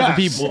 100,000 Yes.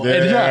 people. Yeah.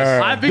 And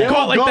Yes. I've been they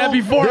caught will like that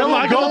before. They I'm will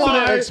not go gonna to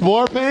lie. the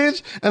explore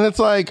page and it's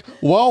like,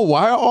 well,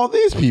 why are all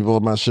these people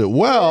in my shit?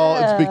 Well,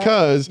 Yeah. it's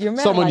because Your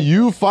man someone like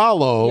you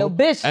follow Yo,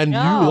 bitch. and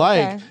Oh, you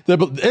like okay. the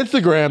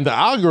Instagram, the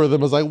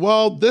algorithm is like,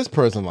 well, this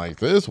person likes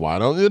this. Why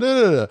don't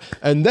you?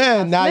 And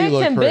then now you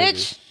look Snitching, crazy.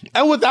 bitch.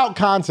 And without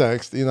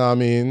context, you know what I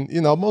mean?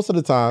 You know, most of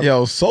the time.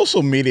 Yo,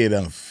 social media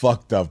done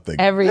fucked up the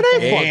Everything.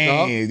 It ain't fucked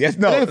up. Yes,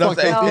 no, It ain't no, fucked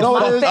up. it's You know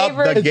what fucked it is? up the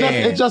Favorite It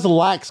game. just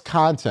lacks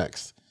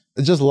context.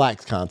 It just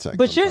lacks context.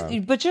 But you're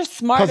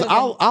smarter. Because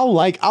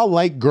I'll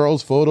like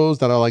girls' photos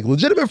that are like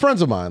legitimate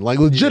friends of mine, like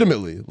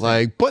legitimately,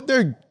 like, but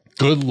they're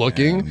good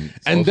looking,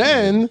 and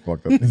then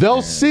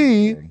they'll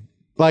see.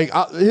 Like,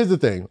 here's the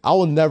thing: I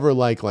will never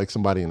like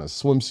somebody in a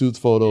swimsuit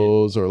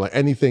photos or like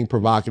anything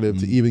provocative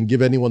to even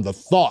give anyone the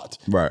thought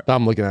that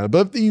I'm looking at it.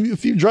 But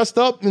if you dressed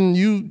up and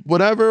you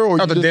whatever,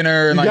 or the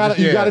dinner, and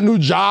you got a new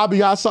job, you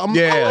got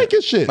something. I like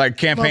your shit, like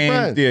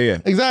campaign. Yeah,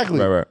 exactly.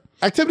 Right.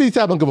 Activity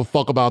tab don't give a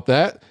fuck about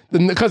that.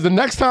 Because the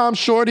next time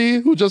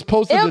Shorty, who just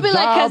posted it'll the be job,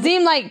 like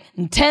Kazim, like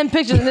 10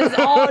 pictures and it's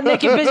all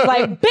naked bitch.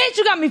 Like, bitch,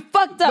 you got me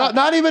fucked up.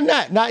 Not even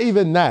that. Not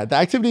even that. The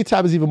activity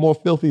tab is even more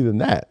filthy than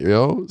that. You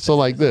know. So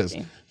like this.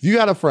 If you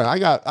got a friend, I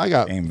got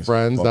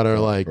friends that are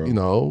like, you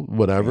know,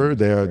 whatever.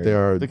 They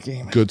are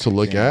good to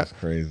look at.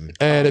 Crazy.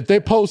 And if they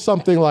post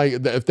something like,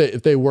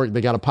 if they work, they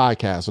got a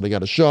podcast or they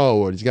got a show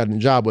or they got a new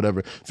job,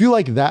 whatever. If you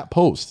like that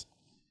post,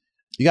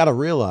 you got to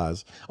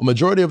realize a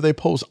majority of their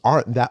posts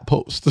aren't that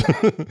post.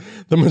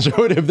 The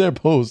majority of their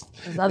posts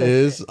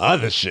is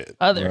other shit.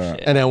 Other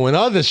shit. And then when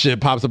other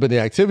shit pops up in the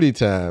activity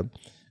tab,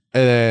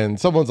 and then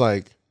someone's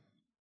like,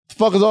 the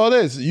fuck is all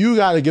this? You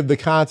got to give the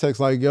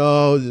context like,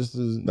 yo, this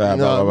is,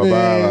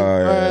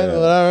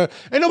 whatever.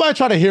 Ain't nobody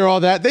trying to hear all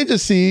that. They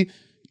just see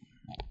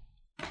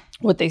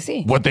what they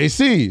see. I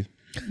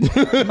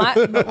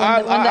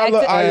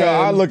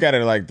look at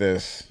it like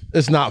this.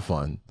 It's not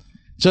fun.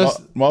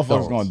 Just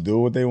motherfuckers gonna do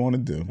what they want to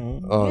do.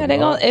 Yeah, they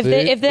gonna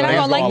if they're not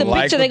gonna like the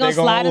picture, they gonna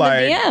slide in the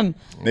DM.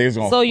 Niggas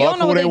gonna so you don't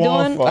know what they're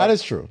doing. That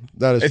is true.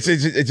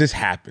 It just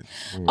happens.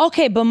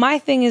 Okay, but my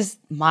thing is.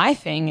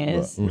 What's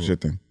your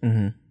thing?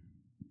 Mm-hmm.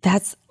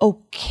 That's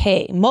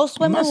okay. Most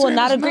women will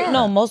not agree.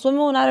 No, most women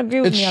will not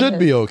agree with me. It should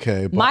be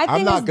okay. But my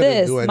thing is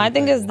this. My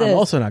thing is this. I'm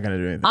also not gonna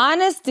do anything.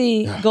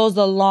 Honesty goes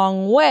a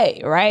long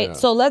way, right? Yeah.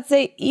 So let's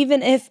say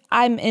even if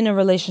I'm in a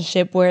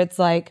relationship where it's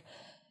like,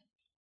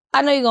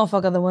 I know you're gonna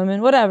fuck other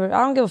women, whatever. I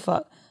don't give a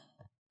fuck.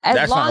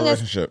 That's not a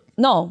relationship.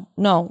 No.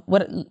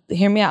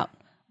 Hear me out.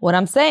 What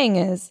I'm saying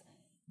is,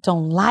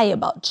 don't lie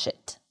about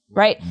shit,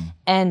 right?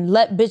 And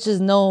let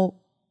bitches know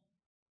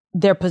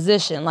their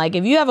position. Like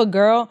if you have a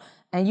girl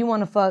and you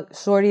want to fuck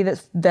shorty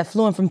that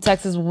flew in from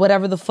Texas,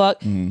 whatever the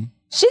fuck,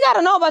 she got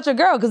to know about your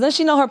girl because then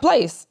she know her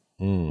place.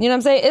 You know what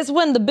I'm saying? It's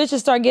when the bitches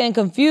start getting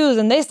confused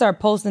and they start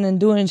posting and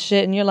doing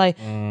shit, and you're like,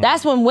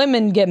 that's when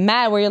women get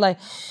mad. Where you're like,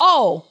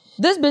 oh.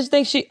 This bitch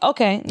thinks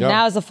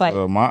now it's a fight.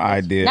 My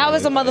idea. Now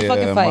it's a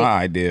motherfucking fight.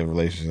 My idea of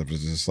relationship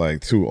is just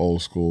like too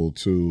old school,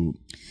 too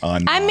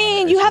I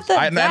mean, you have to.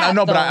 I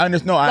know, but I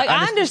understand. No,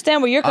 I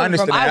understand where you're coming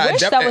from. I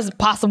wish that was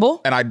possible.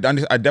 And I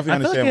definitely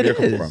understand where you're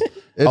coming from.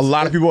 A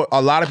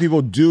lot of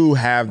people do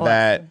have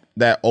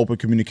that open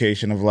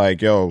communication of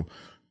like, yo,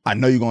 I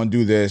know you're gonna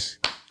do this.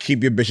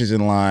 Keep your bitches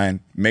in line.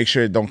 Make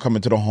sure it don't come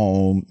into the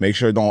home. Make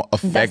sure it don't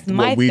affect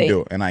what we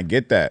do. And I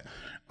get that.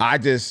 I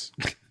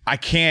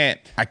can't.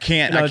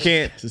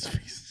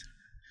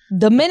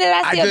 The minute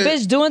I see a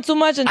bitch doing too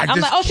much, and I'm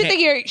like, oh,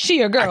 she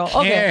your girl.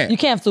 Okay, you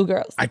can't have two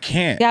girls. I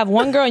can't. You have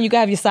one girl and you can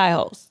have your side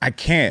hoes. I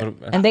can't.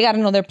 And they got to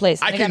know their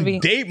place. I can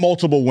date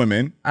multiple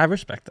women. I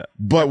respect that.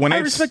 But when I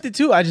respect it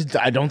too. I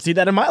don't see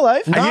that in my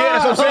life. Yeah,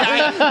 that's what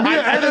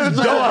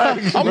I'm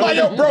saying. I'm like,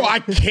 yo, bro, I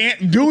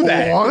can't do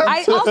that.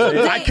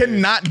 I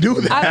cannot do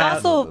that.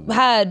 I've also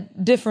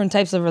had different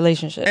types of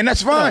relationships. And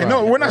that's fine.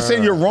 No, we're not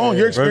saying you're wrong.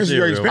 Your experience is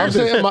your experience.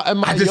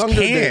 I'm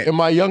saying in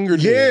my younger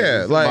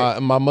days, like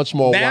my much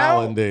more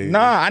wild days.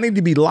 Nah, I need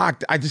to be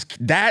locked.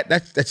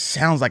 That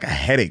sounds like a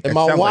headache. In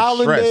my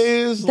wild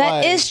days,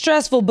 that is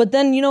stressful. But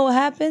then you know what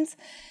happens?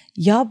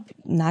 Y'all,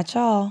 not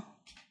y'all.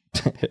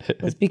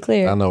 Let's be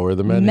clear. I know we're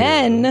the men.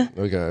 Men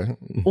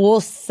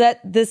will set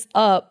this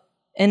up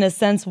in a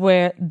sense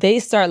where they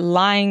start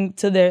lying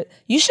to their.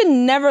 You should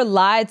never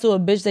lie to a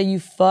bitch that you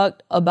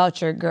fucked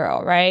about your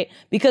girl, right?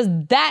 Because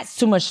that's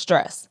too much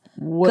stress.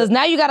 Because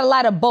now you got to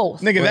lie to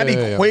both. Nigga, that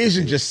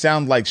equation just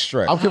sounds like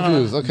stress. I'm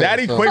confused. Okay, that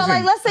equation. So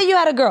like, let's say you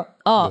had a girl.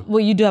 Oh, well,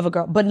 you do have a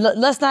girl. But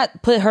let's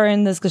not put her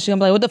in this because she's going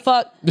to be like, what the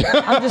fuck?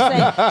 I'm just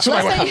saying. So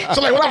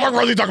like, what the fuck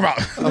are you talking about?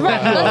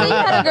 Right. Let's say you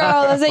had a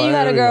girl. Let's say you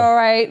had a girl,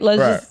 right?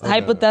 Let's just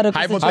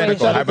hypothetical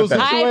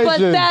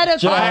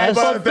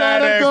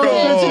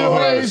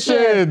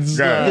situations.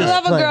 You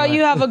have a girl,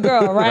 you have a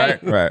girl,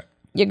 right? Right.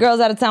 Your girl's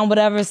out of town,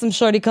 whatever. Some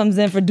shorty comes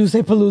in for Duce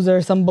Palooza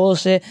or some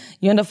bullshit.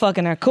 You end up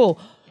fucking her. Cool.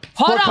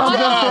 Hold on.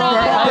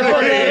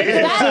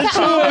 That's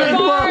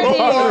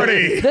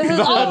party. This is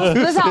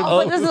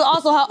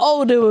also how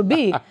old it would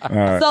be.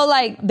 Right. So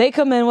like they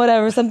come in,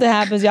 whatever, something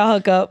happens, y'all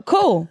hook up.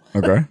 Cool.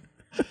 Okay.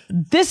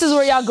 This is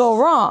where y'all go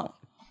wrong.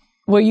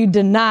 Where you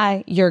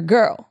deny your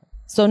girl.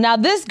 So now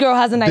this girl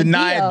has an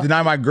idea.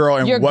 Deny my girl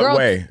in what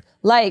way?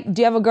 Like,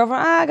 do you have a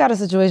girlfriend? I got a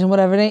situation,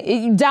 whatever.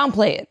 You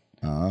downplay it.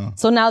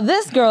 So now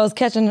this girl is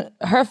catching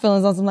her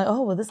feelings on something like,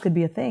 oh, well, this could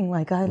be a thing.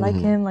 Like, I like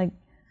him. Like,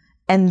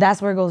 and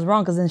that's where it goes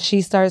wrong because then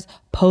she starts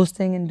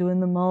posting and doing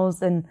the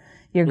most, and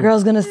your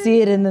girl's gonna see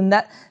it, and then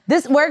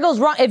this where it goes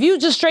wrong. If you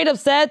just straight up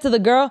said to the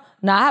girl,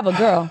 "Nah, I have a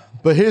girl,"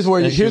 But here's where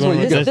you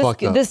get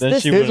fucked up.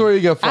 Here's where you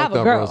get I have fucked a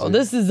up. girl. Rosie.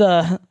 This is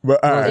a.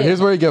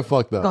 Here's where you get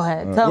fucked up. Go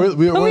ahead. Tell me.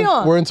 We're, Put me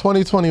on. we're in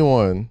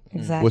 2021,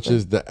 Exactly. which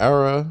is the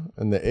era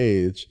and the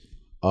age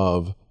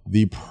of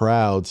the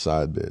proud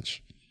side bitch.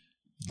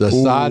 The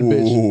side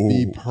bitch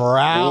be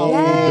proud.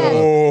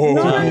 Yes.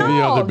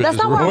 No. That's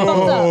not why I'm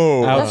fucked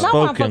up. That's not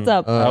why I'm fucked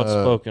up.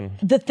 Outspoken.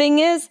 The thing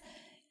is,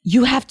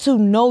 you have to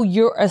know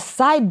you're a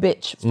side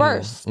bitch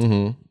first.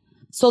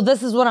 So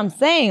this is what I'm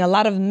saying. A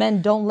lot of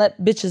men don't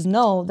let bitches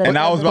know that. And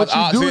I was about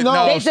But you do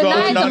know. They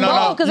deny it the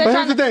most because they're But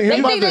trying here's the thing, They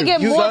here's my think they thing.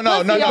 get You- more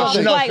no, pussy off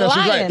she's like right.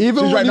 lying. Even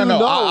She's when right. you No,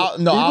 know,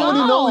 no, even when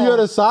you know you're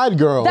the side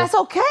girl. That's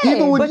okay,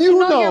 Even when but you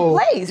know your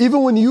place.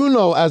 even when you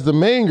know, as the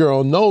main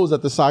girl knows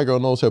that the side girl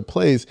knows her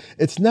place,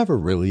 it's never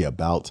really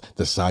about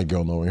the side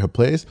girl knowing her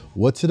place.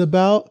 What's it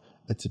about?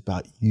 It's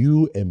about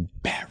you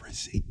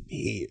embarrassing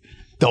me.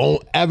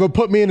 Don't ever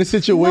put me in a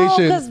situation where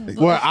Here's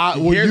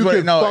you what-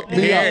 can no, fuck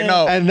me here- up.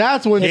 no. And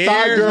that's when side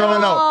Here's- girls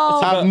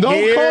no. have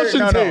no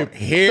caution tape.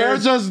 They're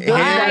just All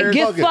right,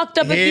 get fucking- fucked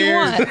up if you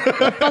want.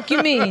 The fuck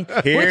you mean?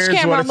 Here's Which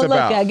camera what I'm gonna it's look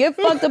about. at? Get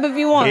fucked up if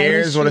you want.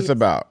 Here's what it's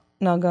about.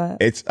 No, go ahead.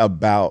 It's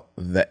about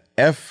the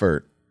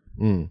effort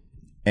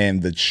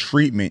and the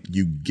treatment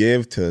you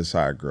give to the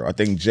side girl. I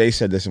think Jay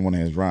said this in one of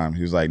his rhymes.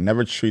 He was like,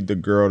 never treat the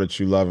girl that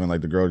you love and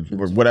like the girl,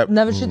 or whatever.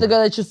 Never treat the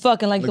girl that you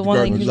fucking like the one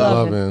girl that you you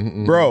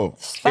love. Bro,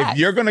 Facts. if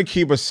you're going to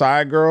keep a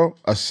side girl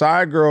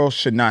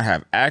should not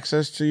have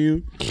access to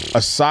you.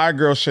 A side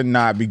girl should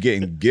not be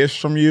getting gifts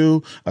from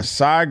you. A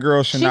side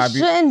girl should She not be.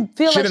 shouldn't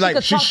feel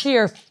like she could talk to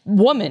your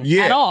woman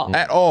at all.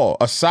 At all.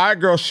 A side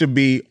girl should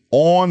be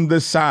on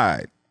the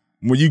side.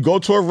 When you go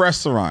to a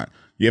restaurant,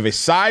 you have a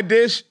side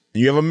dish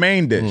and you have a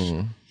main dish.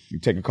 You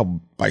take a couple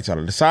bites out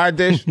of the side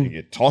dish and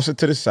you toss it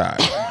to the side.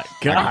 I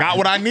got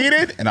what I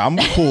needed and I'm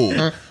cool.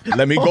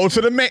 Let me go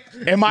to the main.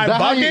 Am I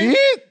bugging?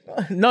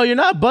 No, you're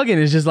not bugging.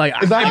 It's just like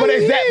Is that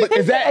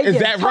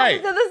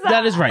right?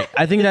 that is right.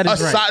 I think that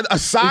is right. A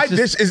side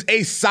dish is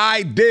a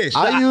side dish.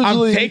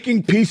 I'm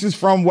taking pieces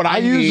from what I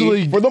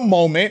usually- need for the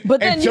moment But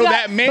then until you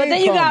got, that main but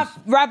then you comes.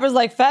 got rappers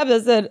like Fab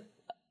that said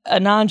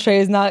an entree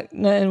is not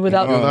nothing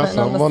without nothing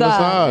on the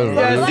side.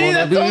 Yeah, see,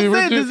 that's what I'm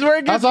saying. This is where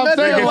it gets That's what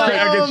I'm saying.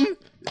 messy. Like,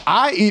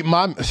 I eat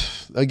my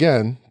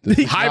again. this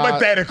is not-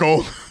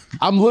 Hypothetical.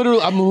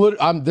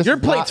 This Your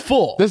is plate's not-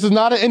 full. This is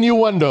not an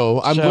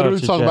innuendo. I'm Shout out literally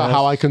to talking about Jazz.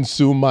 how I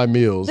consume my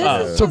meals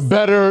This is to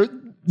better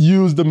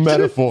use the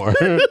metaphor.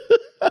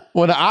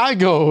 When I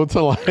go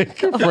to like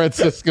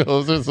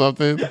Francisco's or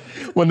something,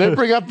 when they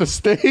bring out the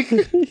steak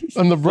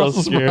and the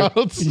Brussels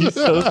sprouts, He's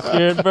so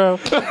scared, bro.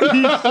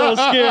 He's so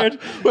scared.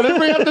 when they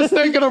bring out the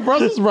steak and the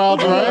Brussels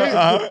sprouts,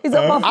 right? He's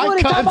up on I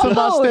 40 cut into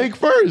my steak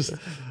first.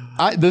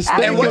 The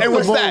steak And is the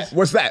what's most- that?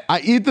 What's that? I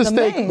eat the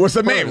steak. main. What's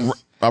the main?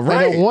 first. All And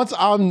right. then once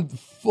I'm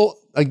full,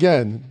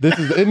 again, this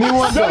is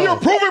anyone. No, you're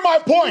proving my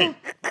point.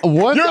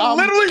 Once You're I'm,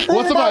 literally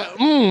once proving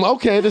I'm like,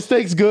 okay, the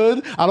steak's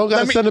good. I don't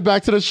gotta Let me- send it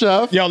back to the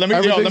chef.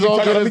 Everything's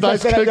all good. It's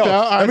nice cooked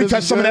out. Let me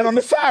touch some of that on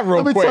the side real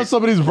Let me quick. touch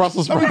some of these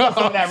Brussels sprouts.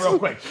 Some of that real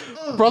quick.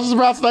 Brussels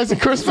sprouts nice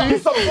and crispy.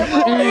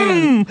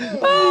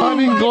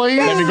 Honey glazed.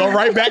 Let me go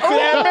right back to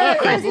that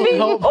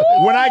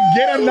man. When I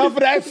get enough of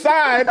that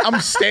side, I'm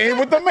staying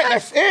with the man.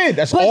 That's it.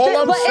 That's all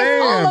I'm but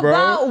saying, it's all bro.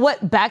 about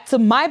what, back to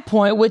my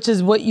point, which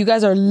is what you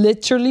guys are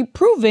literally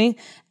proving.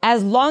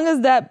 As long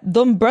as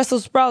them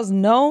Brussels sprouts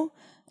know,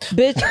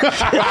 bitch.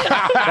 That's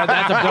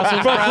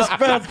a Brussels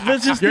sprout.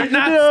 Bitches, You're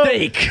not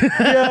steak.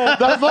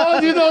 As long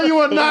as you know you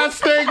are not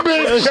steak,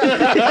 bitch.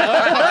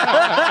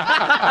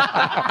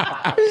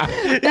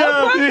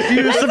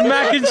 Use some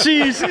mac and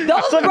cheese.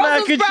 Those Some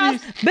Brussels mac and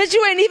sprouts, cheese. bitch,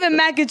 you ain't even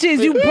mac and cheese.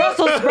 You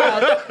Brussels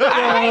sprouts. All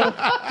right?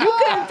 You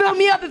couldn't fill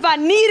me up if I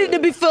needed to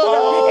be filled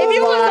up. If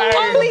you was the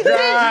only dish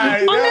on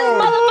this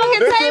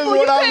motherfucking table,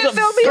 you couldn't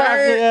fill me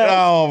up.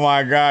 Oh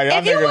my God. Y'all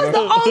If you was the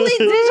only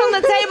dish on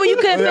the table, you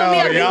couldn't fill me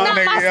up. You're y'all not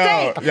my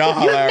niggas- steak.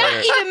 y'all You're not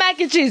hilarious. even mac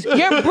and cheese.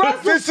 You're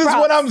Brussels This is sprouts.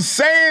 what I'm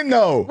saying,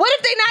 though. What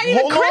if they not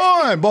even Hold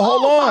crispy? on, but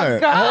hold Oh my on.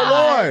 God. Hold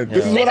on.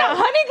 This is They what got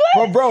honey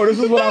glazed? Bro, this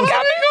is what I'm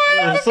Got me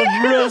going on.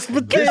 Some real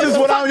spaghetti. This is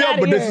what I'm, Fuck yo,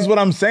 outta but this here. is what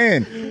I'm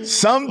saying.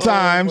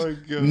 Sometimes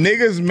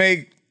niggas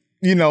make,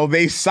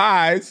 they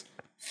sides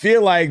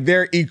feel like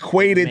they're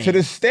equated to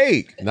the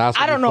steak.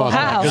 I don't know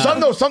how.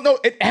 Some though,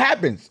 it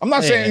happens. I'm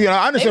not saying,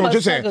 I understand They what you're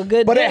must suck saying, a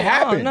good but dick. it I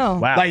don't happens. know.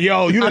 Wow. Like,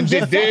 yo, you done did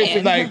just this, saying.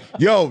 and like,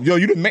 yo,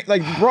 you done make,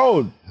 like,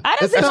 bro. I done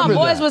It's seen my never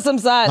boys that. with some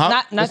sides. Huh?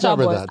 Not It's y'all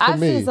never boys. that. To I've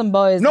me. seen some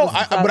boys. No, with some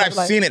sides. but I've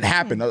Like, seen it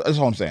happen. That's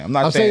what I'm saying. I'm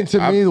not I'm saying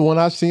to I've- me, when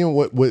I've seen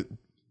what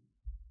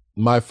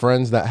my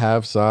friends that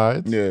have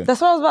sides Yeah. That's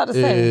what I was about to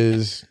say.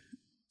 is,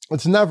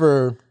 it's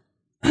never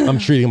I'm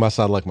treating my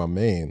side like my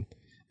main.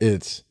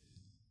 It's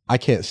I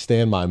can't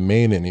stand my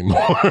main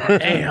anymore.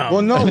 Damn.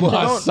 Well, no, My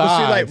but see,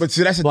 sides. that's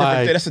a different Like,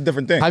 thing. That's a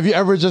different thing. Have you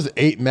ever just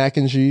ate mac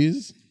and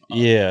cheese?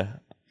 Yeah.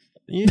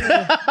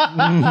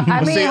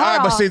 I mean, See, all right,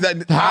 hold but on. see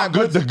that How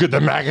good the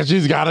mac and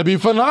cheese gotta be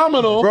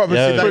phenomenal. bro. But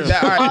Yeah, see,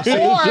 that, all right, see,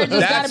 Or it just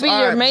that's gotta be all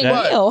your right, main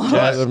but- meal.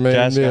 That's the main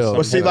Jazz got meal. some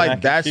But see, mac like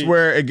and that's cheese.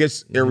 where it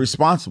gets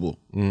irresponsible.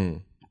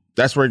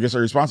 That's where it gets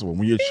irresponsible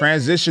when you're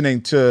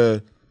transitioning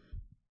to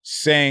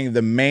saying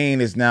the main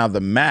is now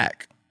the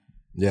Mac.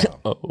 Yeah.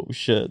 Oh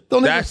shit.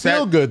 Don't even That's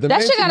feel that- good. The That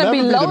main shit should gotta be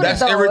never the loaded, best.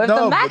 though. If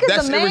the mac is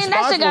the main, that shit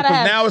irresponsible, gotta 'cause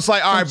have now it's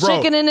like, all right, some bro.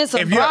 chicken in it, some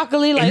if you-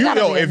 broccoli, like, if you,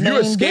 gotta be a if you're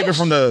main escaping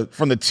dish.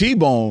 from the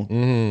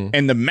T-bone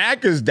and the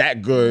mac is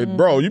that good,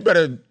 bro, you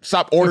better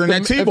stop ordering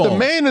that If T-bone. the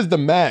main is the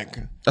Mac,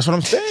 That's what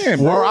I'm saying,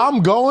 bro. where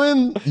I'm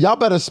going, y'all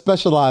better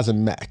specialize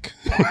in Mac.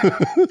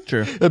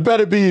 True. It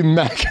better be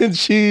mac and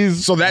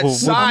cheese. So that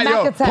side, Mac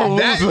yo, attack.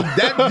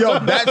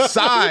 that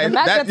side,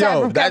 Mac that attack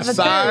yo, from that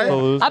side.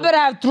 cafeteria. I better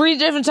have 3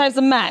 different types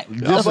of mac.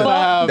 Y'all better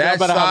have, That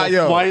y'all better have side, a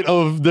yo. flight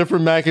of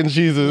different mac and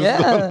cheeses.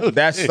 Yeah.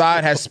 That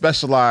side has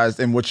specialized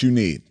in what you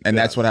need, and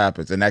that's what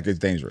happens, and that gets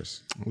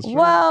dangerous.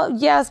 Well,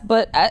 yes,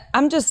 but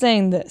I'm just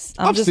saying this.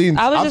 I was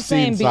just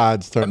saying.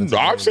 sides turn into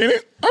I've seen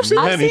it. I've seen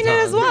I've it. seen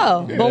it as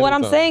well. But what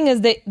I'm saying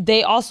is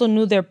they also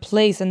knew their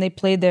place and they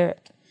played their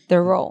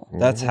role.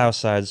 That's how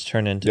sides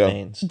turn into Yeah.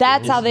 mains.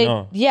 That's how they.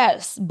 No.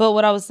 Yes, but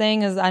what I was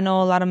saying is I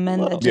know a lot of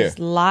men that just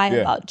lie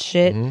about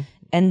shit, and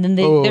then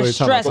they're wait, time out,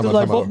 stressed time because out,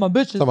 like time both out. my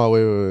bitches. Come on,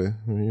 wait.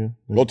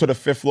 Go to the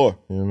 5th floor.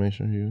 You wanna make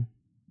sure you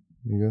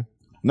good?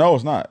 No,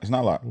 it's not. It's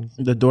not locked.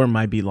 The door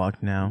might be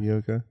locked now. You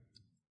okay?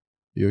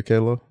 You okay,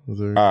 Lo? Is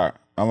there... All right,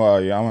 I'm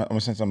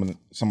gonna send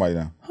somebody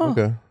down.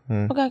 Okay. All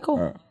right. Okay,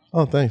 cool.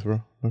 Oh, thanks,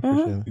 bro. I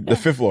appreciate it. The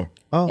 5th floor.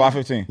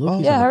 515. Look,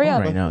 he's Yeah, on the hurry phone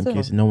up. right now in Let's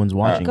case do no one's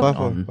watching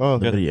Platform. on Oh,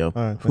 the video.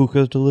 All right.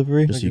 Hookah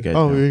delivery. Just so you guys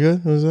Oh, know. you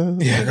good? What was that?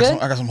 Yeah,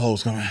 I got some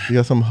hoes coming. You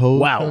got some hoes?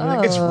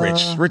 Wow. It's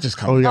Rich. Rich is Oh,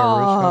 coming. you got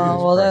Rich.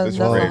 Oh, well, that's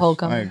a Rich. whole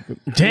coming.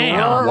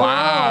 Damn.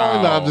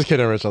 Wow. No, I'm just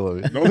kidding, Rich. I love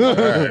you.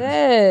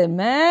 Yeah,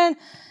 man.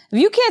 If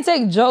you can't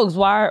take jokes,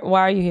 why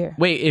are you here?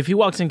 Wait, if he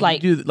walks in, can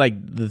Like- you do like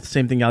the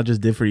same thing y'all just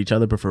did for each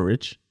other, but for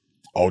Rich?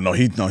 Oh no,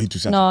 he too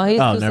sensitive. No, he's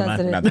Oh, too never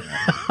mind. sensitive.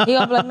 He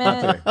gonna be like,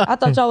 man, I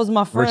thought y'all was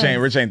my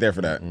friend. Rich ain't there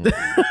for that.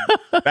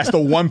 That's the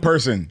one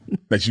person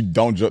that you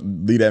don't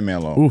leave that man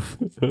alone. Oof.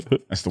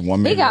 That's the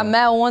one man. He got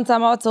mad one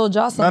time I told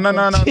y'all something.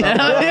 No.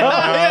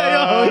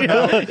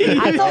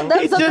 I told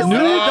them something.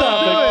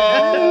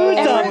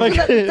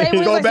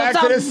 Go back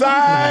to the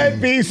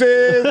side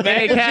pieces.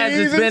 Hey, Kaz,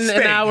 it's been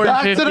an hour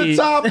Back and to the 50.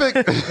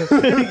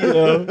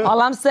 topic.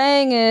 All I'm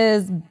saying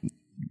is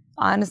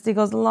honesty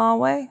goes a long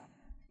way.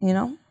 You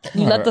know?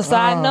 You let the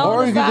side know.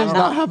 Or the you can side just know.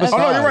 not have a That's Oh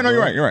no,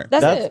 side. you're right.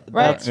 That's That's it,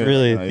 right? That's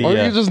really Yeah. the. Or you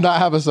can just not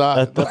have a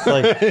side. That's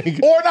like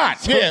Or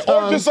not. Yeah.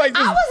 Or just like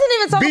I wasn't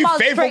even talking be about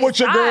faithful straight with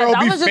your sides. girl.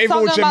 I Be was just faithful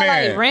talking with your about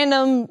man. like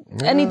random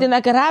anything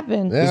that could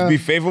happen. Just be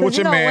faithful with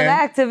You your know, when man.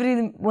 that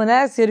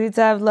activity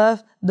tab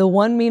left, the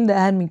one meme that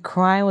had me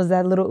crying was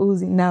that little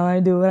Uzi. Now I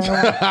do what I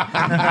want.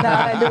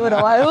 Now I do what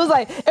I want.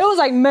 It was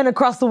like men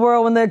across the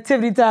world when the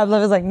activity tab left.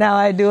 It was like, now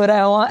I do what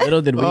I want.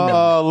 Little did we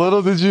know.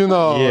 Little did you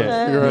know.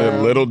 Yeah. You're right.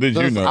 Yeah, little did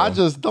you know. I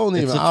just don't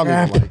even. I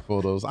don't even like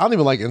photos. I don't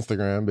even like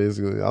Instagram.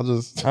 Basically, I'll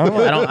just. I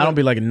don't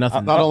be like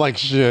nothing. I don't like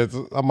shit.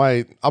 I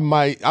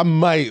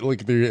might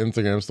look through your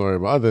Instagram story,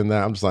 but other than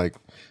that, I'm just like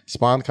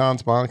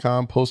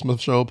SpawnCon, post my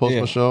show.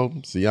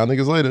 See y'all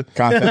niggas later.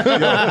 Content.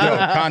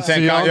 Content.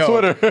 See you on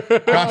Twitter.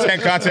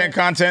 Content.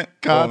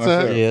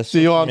 Content. Yeah,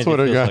 See you on social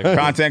Twitter, media guys. feels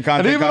like Content.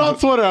 And even on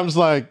Twitter, I'm just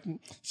like,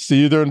 see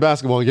you during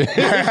basketball game.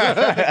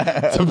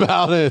 That's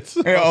about it.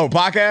 Yeah, oh,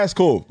 podcast?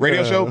 Cool.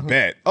 Radio show?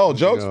 Bet. Oh,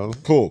 jokes? go.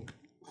 Cool.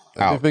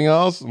 Out. Anything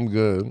else? I'm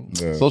good.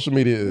 Yeah. Social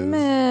media is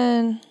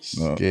Man.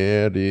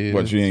 scary.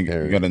 But you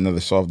got another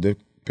soft dick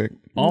pic?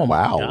 Oh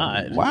my Wow.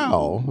 God.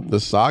 Wow. The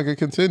saga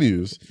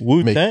continues.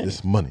 Wu-Tang. Make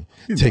this money.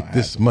 Take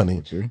this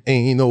money.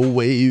 Ain't no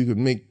way you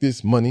can make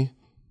this money.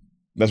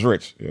 That's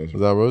Rich. Yeah, Is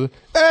that Roger?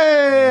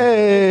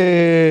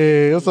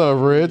 Hey, what's up,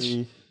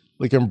 Rich?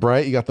 Looking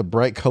bright. You got the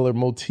bright color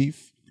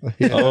motif.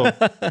 oh,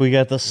 we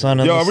got the sun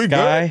in Yo, the are we good?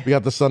 sky. We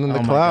got the sun in the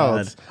Oh my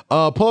clouds.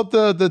 Pull up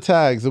the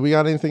tags. Do we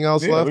got anything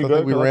else left? I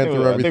think we ran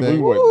through everything. I think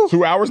we what,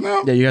 2 hours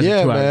now? Yeah, you guys Yeah,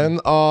 are 2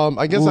 hours. man.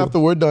 I guess after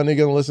we're done, you're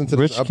gonna listen to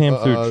Rich this came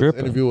through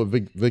tripping. interview with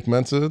Vic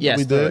Mensa that Yes,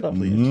 we did.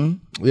 please.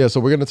 Yeah, so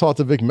we're gonna talk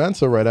to Vic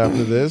Mensa right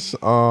after this.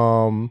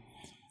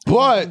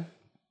 But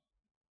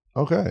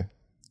okay,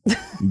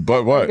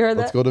 But what? You heard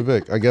let's that? go to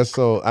Vic. I guess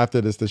so. After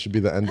this should be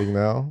the ending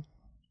now.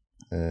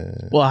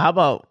 And Well, how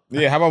about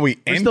Yeah, how about we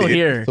we're end still it?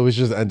 here? so we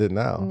should just end it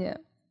now. Yeah.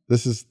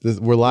 This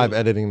we're live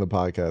editing the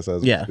podcast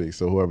as Yeah. we speak.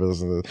 So whoever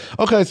listens to this.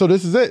 Okay, so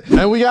this is it.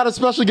 And we got a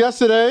special guest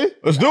today.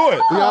 Let's do it.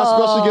 We got a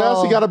special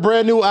guest. He got a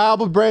brand new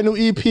album, brand new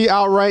EP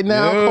out right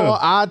now Yeah. called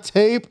I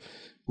Tape.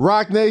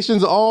 Rock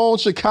Nation's own,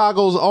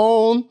 Chicago's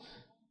own.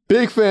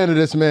 Big fan of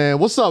this man.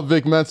 What's up,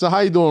 Vic Mensa?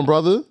 How you doing,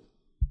 brother?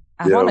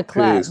 I want to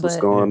clap, peace. but What's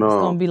going it's on?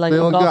 going to be like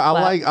Feeling a golf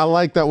good. clap. I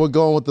like that we're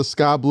going with the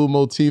sky blue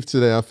motif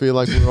today. I feel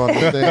like we're on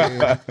the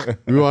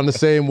same we're on the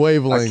same I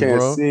wavelength, can't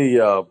bro. see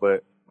y'all,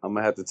 but I'm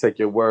gonna have to take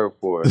your word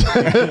for it.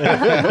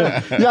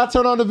 Y'all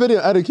turn on the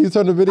video. Eddie, can you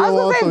turn the video I was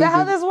on going to say, is that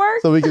how this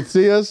works? so we can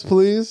see us,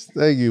 please?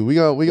 Thank you. We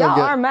Y'all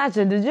gonna are get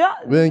matching. Did y'all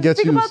we didn't get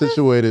think you about this?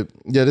 situated.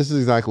 Yeah, this is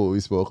exactly what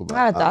we spoke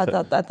about. I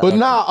thought. But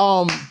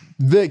now,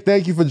 Vic,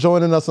 thank you for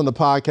joining us on the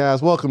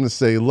podcast. Welcome to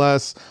Say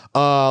Less.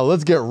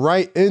 Let's get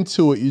right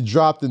into it. You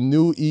dropped a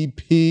new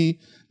EP,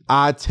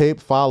 I Tape,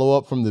 follow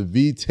up from the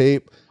V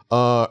Tape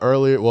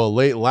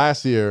late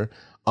last year.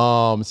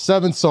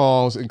 7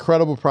 songs,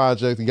 incredible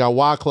project. You got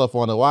Wyclef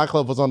on it.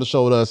 Wyclef was on the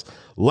show with us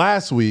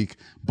last week.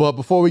 But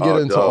before we get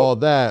into all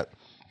that,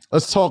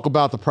 let's talk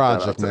about the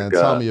project, man.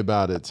 Tell me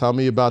about it. Tell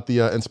me about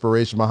the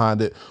inspiration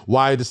behind it.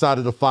 Why you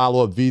decided to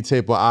follow up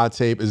V-Tape or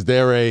I-Tape. Is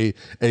there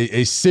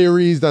a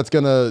series that's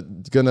gonna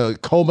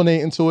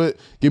culminate into it?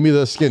 Give me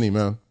the skinny,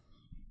 man.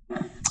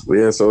 Well,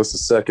 yeah, so it's the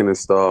second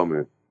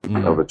installment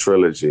of a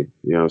trilogy.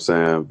 You know what I'm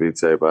saying?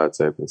 V-Tape,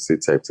 I-Tape, and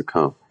C-Tape to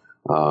come.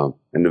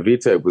 And the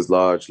V-Tape was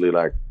largely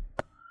like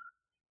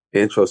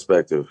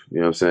introspective, you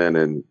know what I'm saying,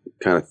 and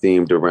kind of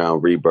themed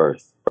around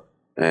rebirth.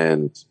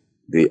 And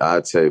the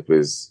I-Tape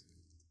is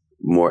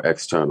more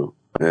external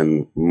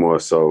and more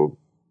so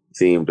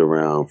themed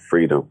around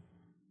freedom,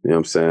 you know what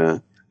I'm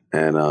saying?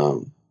 And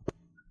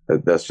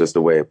that's just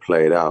the way it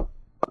played out.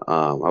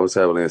 I was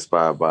heavily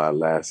inspired by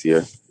last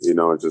year, you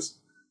know, just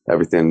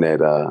everything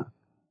that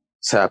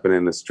is happening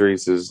in the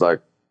streets is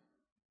like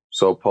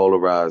so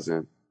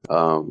polarizing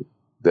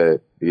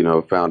that, you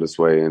know, found its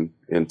way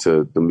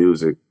into the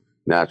music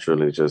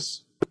naturally,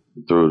 just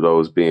through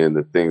those being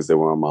the things that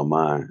were on my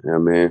mind. You know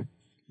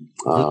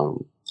what I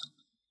mean?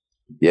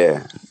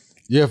 Yeah.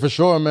 Yeah, for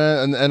sure,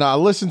 man. And I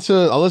listened to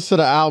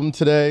the album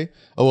today,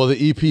 the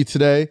EP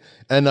today,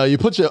 and you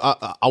put your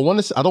I don't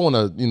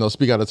want to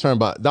speak out of turn,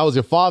 but that was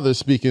your father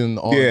speaking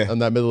on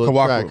that middle of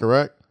the track,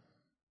 correct?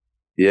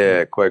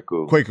 Yeah,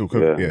 Kwaku.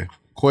 Kwaku, yeah.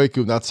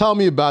 Kwaku. Now tell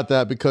me about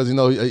that, because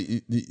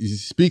he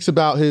speaks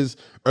about his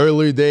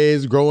early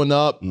days growing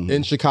up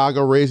in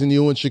Chicago, raising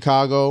you in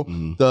Chicago,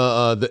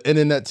 the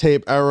internet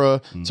tape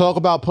era. Talk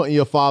about putting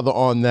your father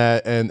on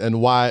that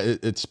and why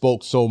it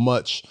spoke so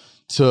much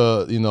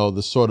to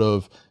the sort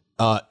of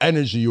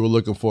energy you were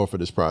looking for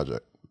this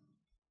project.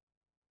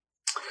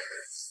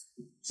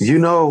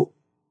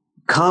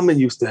 Common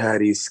used to have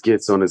these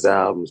skits on his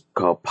albums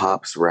called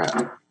Pops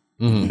Rap,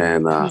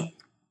 and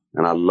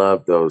I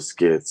love those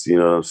skits. You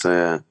know what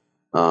I'm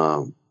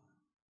saying?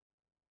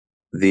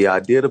 The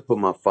idea to put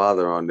my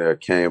father on there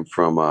came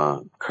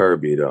from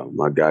Kirby, though.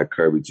 My guy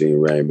Kirby Jean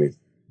Ramey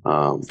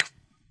of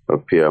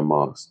Pierre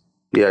Moss.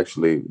 He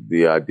actually,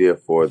 the idea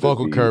for fuck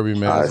with Kirby,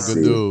 man. That's a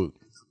good dude.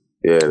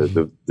 Yeah,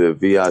 the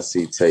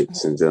VIC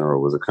tapes in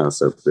general was a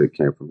concept that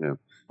came from him.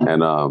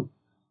 And,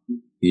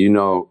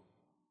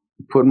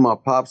 putting my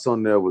pops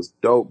on there was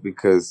dope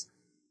because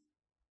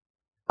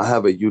I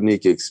have a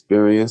unique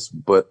experience,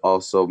 but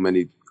also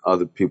many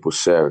other people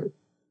share it.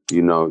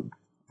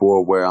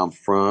 For where I'm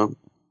from,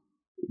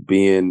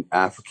 being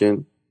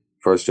African,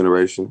 first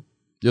generation.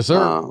 Yes,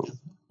 sir.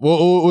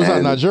 Was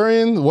that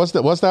Nigerian? What's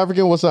the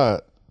African? What's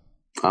that?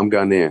 I'm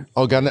Ghanaian.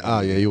 Oh, Ghanaian.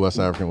 Oh, yeah, you West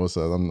African. What's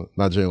up? I'm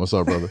Nigerian. What's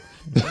up, brother?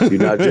 You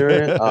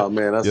Nigerian? Oh,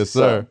 man, that's yes,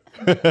 sir.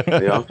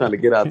 Yeah, I'm trying to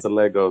get out to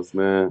Lagos,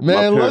 man.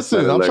 Man,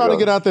 listen, I'm trying to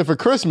get out there for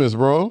Christmas,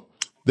 bro.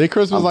 They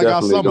Christmas like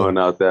our summer. I'm definitely going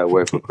out that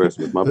way for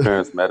Christmas. My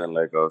parents met in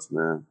Lagos,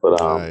 man.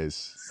 But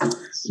nice.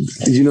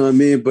 You know what I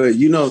mean? But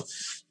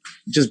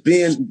just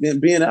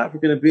being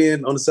African and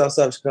being on the south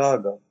side of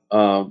Chicago,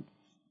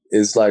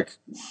 it's like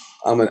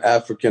I'm an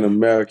African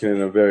American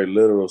in a very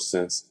literal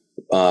sense.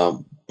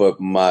 But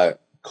my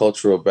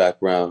cultural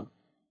background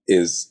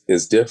is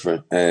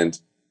different, and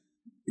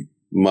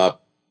my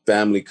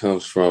family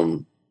comes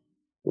from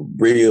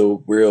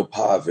real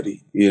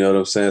poverty. You know what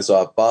I'm saying? So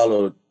I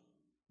followed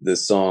the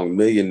song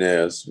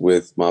Millionaires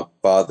with my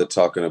father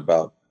talking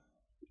about,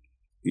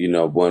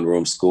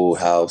 one-room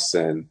schoolhouse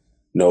and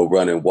no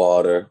running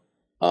water.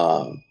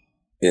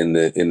 In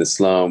the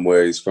slum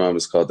where he's from,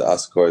 it's called the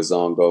Asakore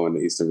Zongo in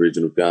the eastern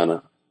region of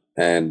Ghana,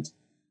 and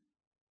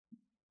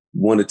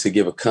wanted to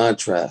give a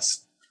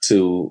contrast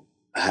to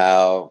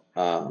how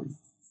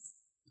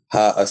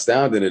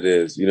astounding it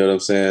is, you know what I'm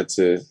saying,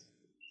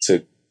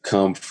 to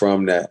come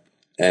from that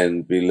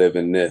and be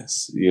living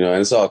this, and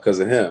it's all because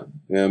of him,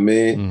 you know what I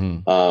mean?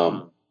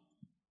 Mm-hmm.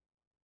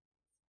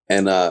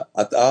 And I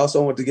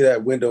also want to get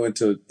that window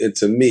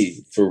into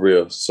me for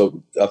real.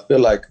 So I feel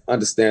like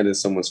understanding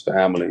someone's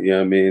family, you know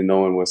what I mean,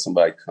 knowing where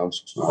somebody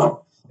comes from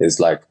is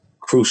like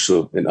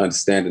crucial in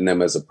understanding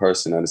them as a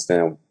person,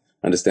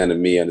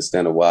 understanding me,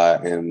 understanding why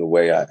I am the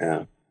way I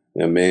am.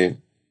 You know what I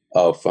mean?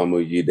 Oh,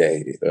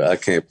 Famuyide. I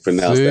can't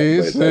pronounce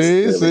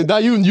that. See. Now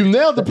you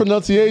nailed the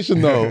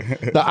pronunciation though.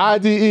 The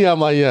IDE, I'm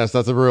like, yes,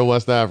 that's a real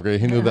West African.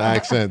 He knew the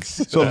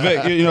accents. So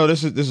Vic,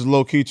 this is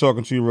low key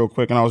talking to you real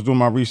quick, and I was doing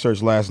my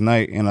research last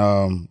night,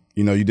 and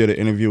you did an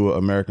interview with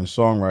American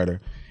Songwriter,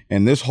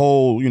 and this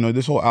whole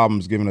album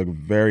is giving a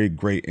very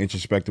great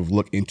introspective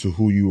look into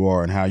who you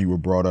are and how you were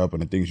brought up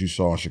and the things you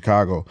saw in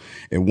Chicago.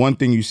 And one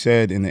thing you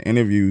said in the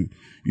interview,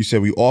 you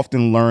said, we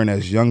often learn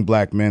as young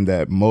black men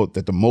that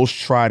the most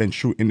tried and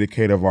true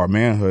indicator of our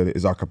manhood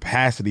is our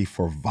capacity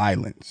for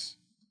violence.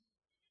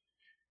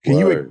 Can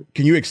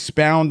you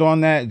expound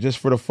on that, just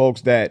for the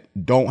folks that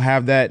don't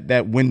have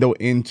that window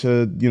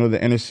into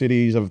the inner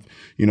cities of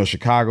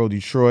Chicago,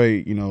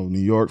 Detroit, New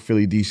York,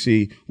 Philly,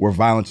 DC, where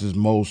violence is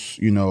most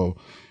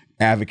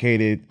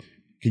advocated?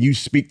 Can you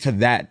speak to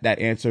that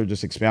answer?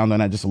 Just expound on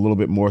that just a little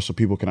bit more so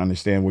people can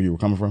understand where you were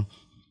coming from.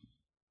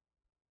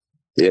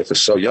 Yeah, for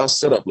sure. Y'all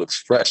setup looks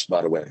fresh,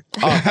 by the way.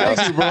 Oh,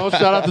 thank you, bro.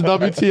 Shout out to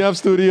WTF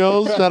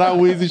Studios. Shout out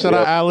Weezy. Shout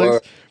out Alex.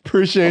 Word.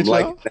 Appreciate y'all.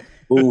 Like that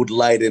mood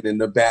lighting in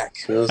the back.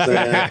 You know what I'm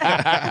saying?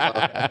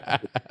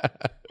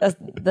 That's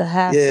the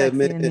half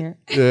sexy in here.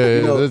 Yeah,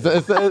 You know-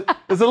 it's a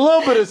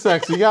little bit of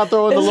sexy. You gotta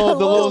throw in the It's a little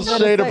little bit of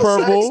shade of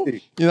purple.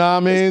 sexy. You know what I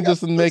mean?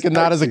 Just to make it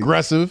not as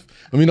aggressive.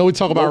 I mean, we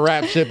talk about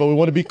rap shit, but we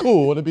want to be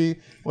cool. Want to be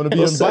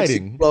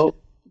inviting.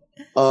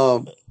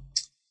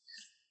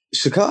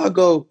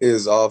 Chicago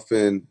is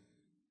often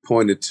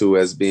pointed to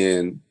as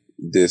being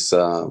this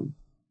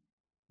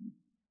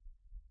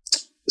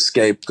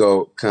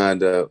scapegoat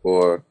kind of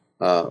or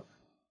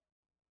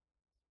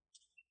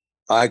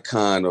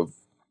icon of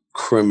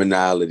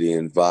criminality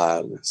and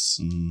violence.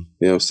 You know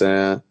what I'm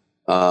saying?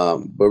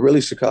 But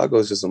really, Chicago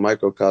is just a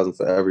microcosm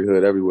for every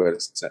hood everywhere.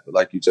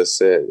 Like you just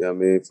said, you know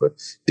what I mean? For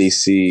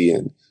DC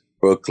and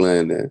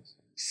Brooklyn and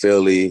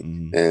Philly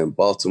and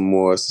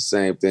Baltimore, it's the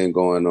same thing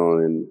going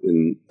on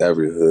in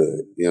every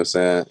hood. You know what I'm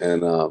saying?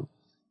 And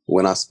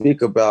when I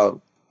speak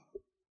about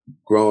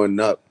growing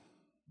up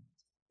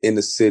in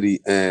the city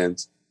and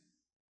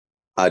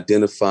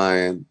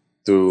identifying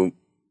through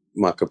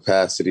my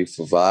capacity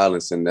for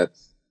violence, and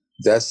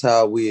that's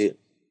how we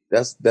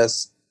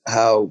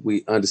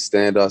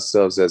understand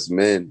ourselves as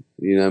men.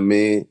 You know what I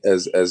mean?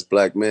 As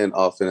Black men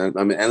often.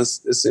 I mean, and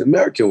it's the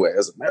American way,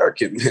 as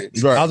American men.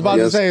 Right. I was about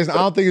to say, I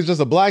don't think it's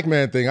just a Black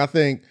man thing. I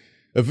think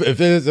if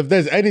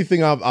there's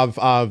anything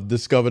I've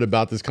discovered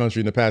about this country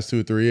in the past 2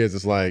 or 3 years,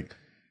 it's like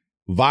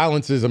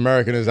violence is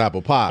American as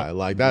apple pie.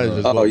 Like that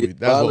is just what we do.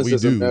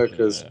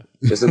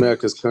 It's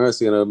America's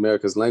currency and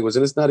America's language,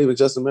 and it's not even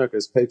just America.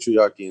 It's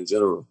patriarchy in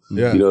general.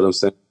 Yeah. You know what I'm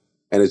saying?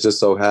 And it just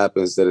so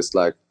happens that it's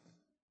like,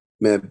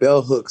 man,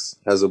 Bell Hooks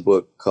has a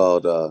book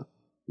called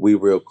We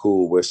Real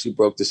Cool, where she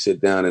broke the shit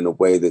down in a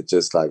way that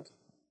just like,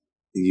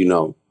 you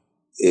know,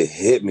 it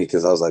hit me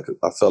because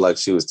I felt like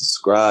she was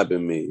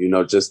describing me, you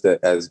know, just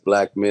that as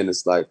Black men,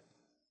 it's like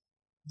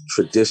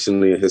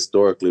traditionally and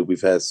historically,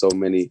 we've had so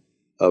many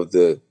of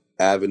the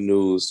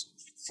avenues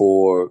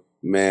for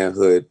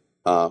manhood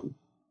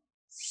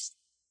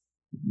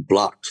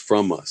blocked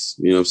from us,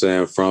 you know what I'm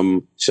saying?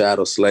 From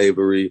chattel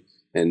slavery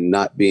and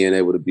not being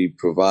able to be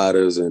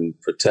providers and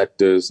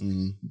protectors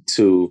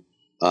to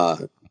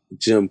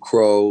Jim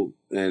Crow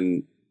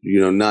and, you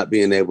know, not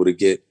being able to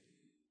get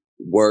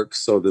work.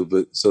 So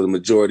the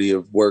majority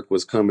of work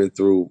was coming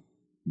through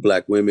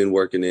Black women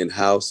working in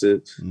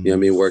houses, you know what I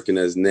mean? Working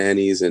as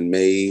nannies and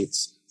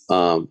maids,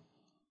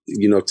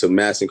 you know, to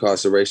mass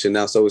incarceration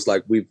now. So it's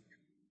like we've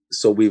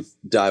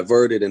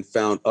diverted and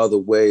found other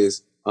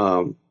ways,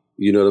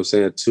 you know what I'm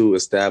saying, to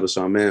establish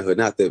our manhood.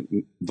 Not that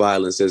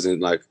violence isn't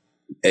like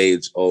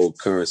age-old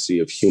currency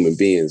of human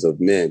beings, of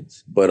men,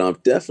 but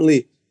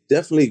definitely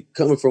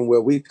coming from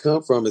where we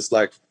come from, it's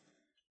like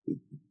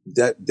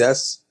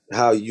that's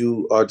how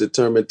you are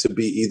determined to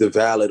be either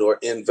valid or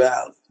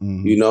invalid,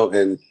 you know.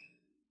 And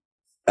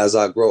as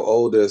I grow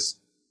older,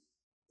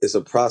 it's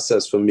a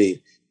process for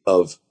me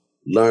of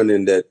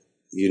learning that,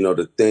 you know,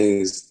 the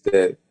things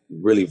that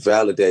really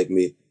validate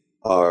me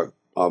are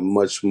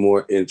much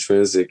more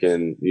intrinsic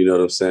and, you know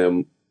what I'm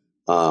saying,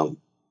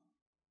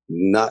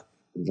 not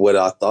what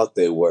I thought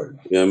they were.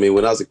 You know what I mean?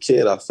 When I was a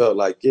kid, I felt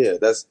like, yeah,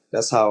 that's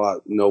how I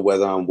know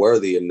whether I'm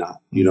worthy or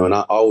not. You know, and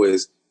I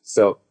always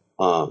felt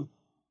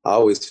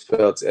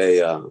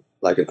a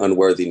like an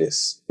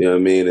unworthiness, you know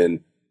what I mean? And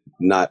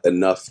not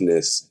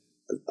enoughness.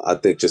 I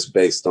think just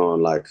based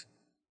on like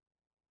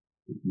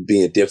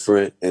being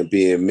different and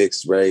being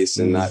mixed race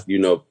and not, you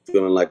know,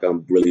 feeling like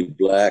I'm really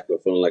Black or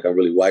feeling like I'm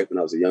really white when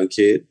I was a young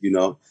kid, you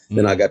know.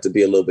 Then I got to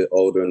be a little bit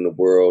older and the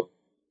world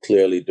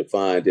clearly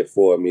defined it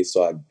for me.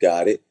 So I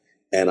got it.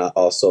 And I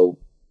also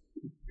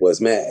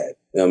was mad,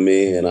 you know what I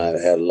mean? And I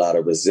had a lot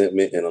of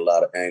resentment and a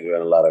lot of anger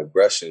and a lot of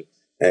aggression.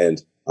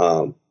 And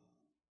I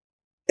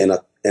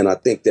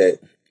think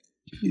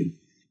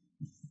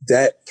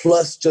that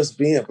plus just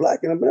being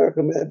Black in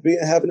America, man,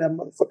 having that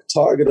motherfucking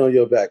target on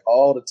your back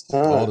all the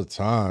time. All the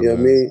time. You know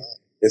what I mean?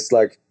 It's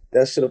like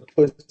that should have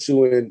put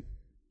you in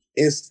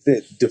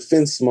instant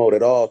defense mode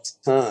at all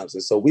times.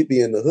 And so we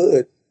be in the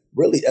hood,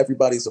 really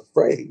everybody's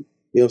afraid.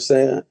 You know what I'm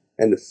saying?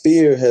 And the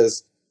fear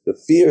has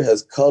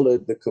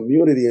colored the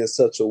community in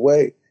such a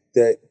way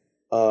that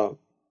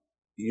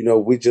you know,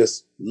 we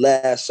just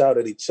lash out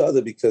at each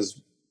other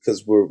because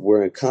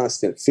we're in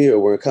constant fear,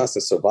 we're in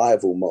constant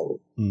survival mode.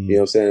 You know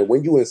what I'm saying?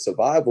 When you're in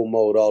survival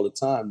mode all the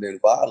time, then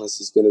violence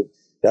is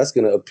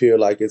gonna appear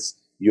like it's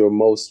your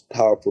most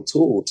powerful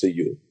tool to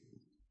you.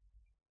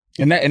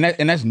 And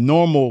that's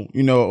normal,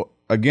 you know.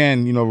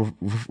 Again, you know,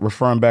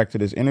 referring back to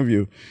this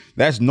interview,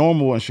 that's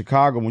normal in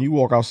Chicago. When you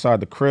walk outside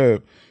the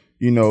crib,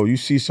 you know, you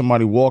see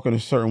somebody walking a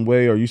certain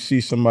way, or you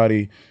see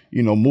somebody,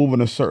 you know,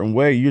 moving a certain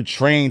way. You're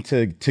trained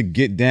to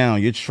get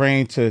down. You're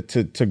trained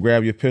to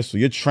grab your pistol.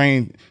 You're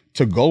trained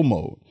to go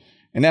mode,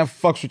 and that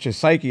fucks with your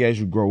psyche as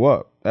you grow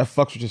up. That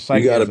fucks with your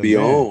psyche. You gotta be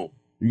on.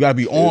 You gotta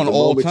be on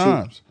all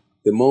times.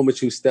 The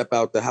moment you step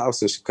out the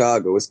house in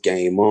Chicago, it's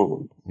game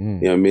on. You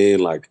know what I mean?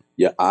 Like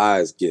your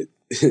eyes get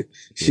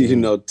you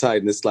know,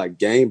 Titan, it's like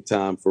game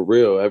time for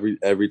real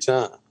every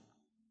time.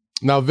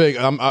 Now, Vic,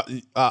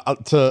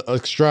 to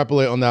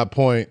extrapolate on that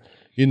point,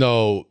 you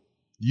know,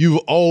 you've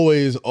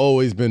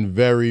always been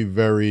very,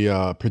 very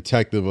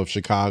protective of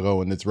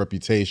Chicago and its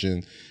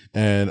reputation.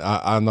 And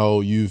I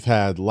know you've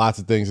had lots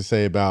of things to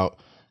say about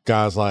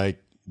guys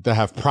like that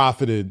have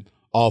profited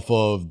off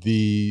of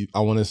the,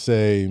 I want to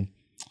say,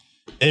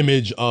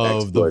 image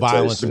of the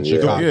violence in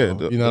Chicago.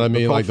 Yeah, you know what I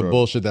mean? Like the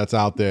bullshit that's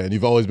out there. And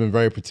you've always been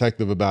very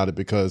protective about it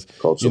because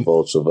culture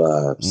vulture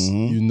vibes.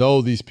 You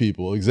know these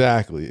people.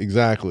 Exactly.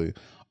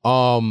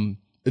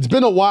 It's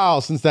been a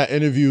while since that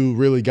interview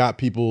really got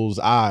people's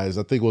eyes.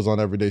 I think it was on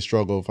Everyday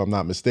Struggle, if I'm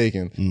not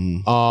mistaken.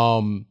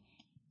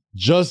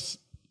 Just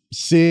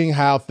seeing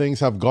how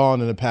things have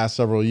gone in the past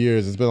several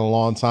years, it's been a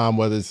long time.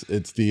 Whether it's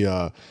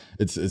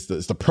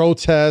the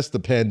protest, the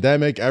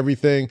pandemic,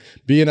 everything.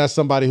 Being as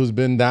somebody who's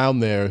been down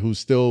there, who's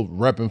still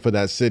repping for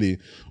that city,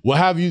 what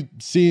have you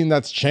seen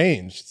that's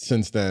changed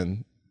since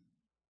then?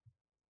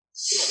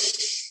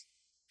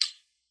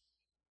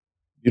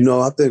 You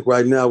know, I think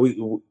right now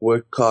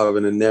we're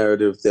carving a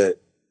narrative that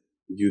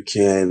you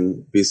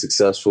can be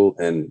successful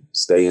and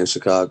stay in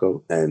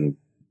Chicago and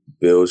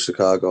build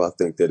Chicago. I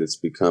think that it's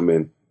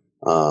becoming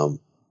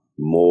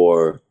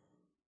more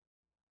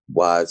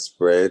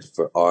widespread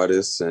for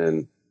artists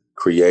and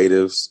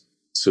creatives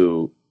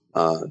to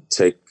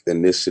take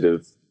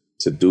initiative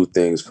to do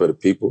things for the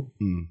people.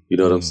 You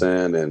know what I'm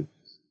saying? And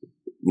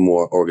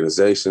more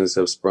organizations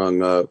have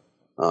sprung up.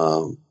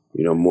 You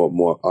know,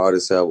 more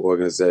artists have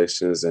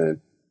organizations, and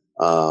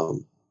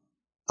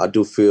I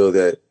do feel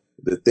that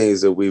the things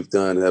that we've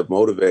done have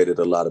motivated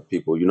a lot of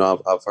people. You know,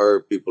 I've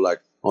heard people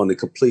like on the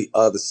complete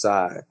other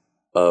side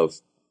of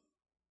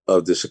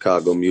the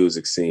Chicago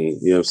music scene,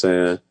 you know what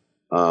I'm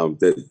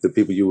saying? The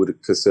people you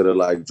would consider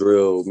like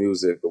drill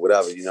music or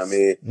whatever, you know what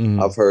I mean?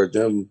 I've heard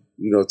them,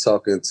 you know,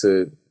 talking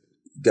to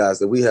guys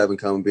that we have in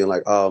common being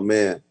like, oh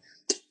man,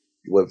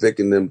 what Vic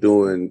and them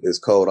doing is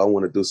cold. I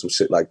want to do some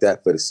shit like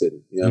that for the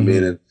city. You know what I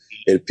mean? And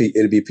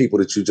it'd be people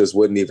that you just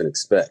wouldn't even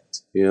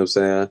expect. You know what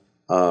I'm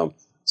saying?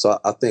 So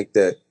I think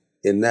that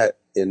in that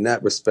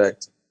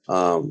respect,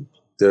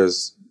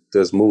 there's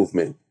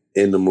movement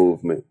in the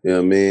movement. You know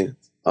what I mean?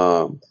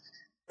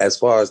 As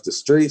far as the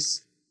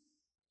streets,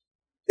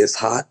 it's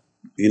hot.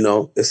 You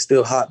know, it's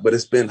still hot, but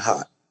it's been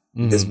hot.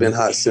 It's been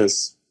hot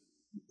since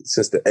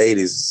the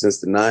 80s,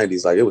 since the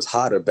 90s. Like it was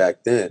hotter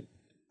back then,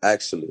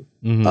 actually.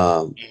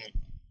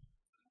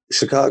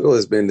 Chicago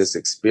has been this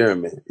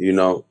experiment, you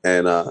know,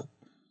 and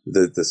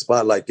the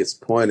spotlight gets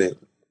pointed,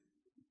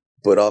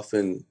 but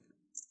often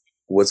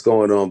what's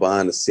going on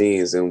behind the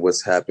scenes and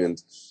what's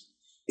happened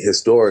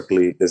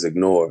historically is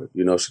ignored.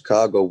 You know,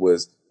 Chicago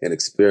was an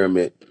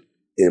experiment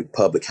in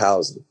public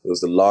housing. It was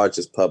the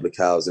largest public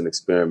housing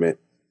experiment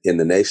in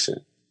the nation.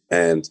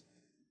 And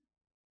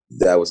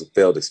that was a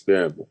failed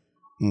experiment.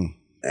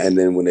 And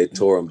then when they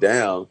tore them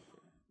down,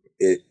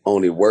 it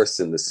only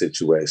worsened the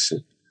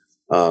situation.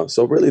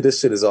 So really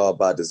this shit is all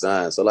by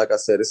design. So like I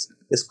said,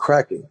 it's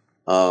cracking.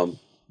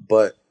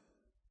 But,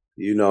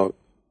 you know,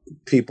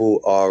 people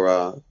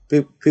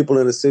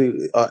in the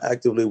city are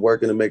actively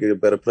working to make it a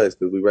better place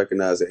because we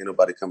recognize that ain't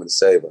nobody coming to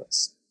save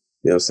us.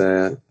 You know what I'm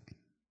saying?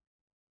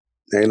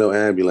 Ain't no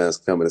ambulance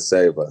coming to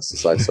save us.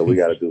 It's like, so we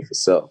got to do it for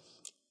self.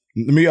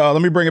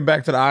 Let me bring it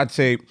back to the odd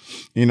tape.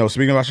 You know,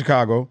 speaking about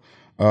Chicago,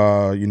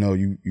 you know,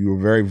 you were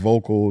very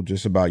vocal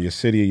just about your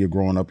city, your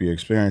growing up, your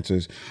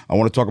experiences. I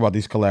want to talk about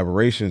these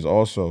collaborations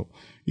also.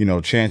 You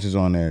know, Chance is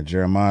on there,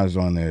 Jeremiah's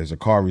on there,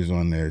 Zakari's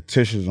on there,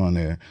 Tish is on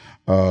there,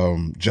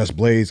 Just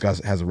Blaze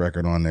has a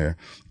record on there.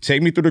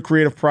 Take me through the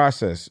creative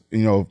process. You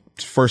know,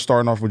 first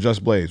starting off with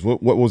Just Blaze.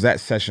 What was that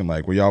session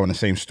like? Were y'all in the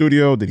same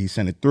studio? Did he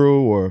send it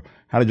through, or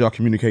how did y'all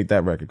communicate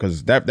that record?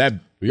 Because that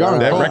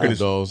record is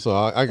though, so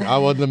I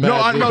wasn't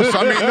imagining. No,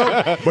 I mean,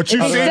 no, but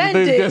you see,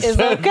 is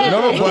okay.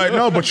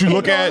 but you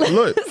look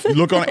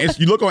on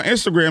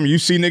Instagram, you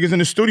see niggas in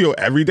the studio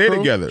every day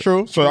together.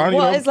 True. So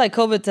it's like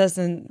COVID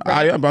testing.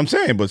 I'm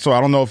saying, but so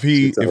I don't know if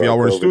y'all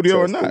were in the studio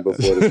or not.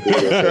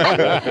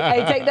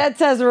 Hey, take that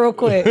test real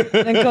quick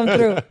and come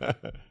through.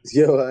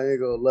 Yo, I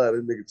ain't gonna lie,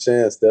 this nigga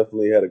Chance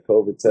definitely had a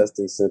COVID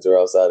testing center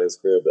outside his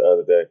crib the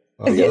other day.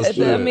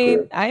 I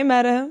mean, I ain't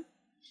mad at him.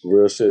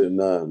 Real shit,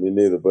 nah, me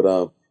neither. But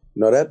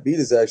no, that beat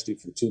is actually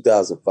from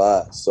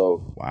 2005.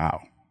 So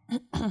wow,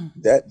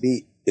 that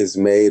beat is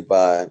made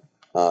by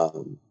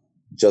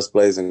Just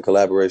Blaze in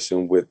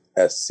collaboration with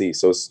SC.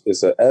 So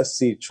it's a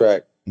SC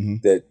track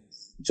that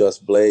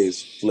Just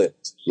Blaze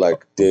flipped,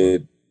 like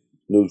did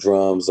new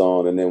drums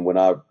on, and then when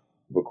I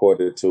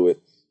recorded to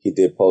it, he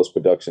did post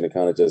production and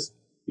kind of just,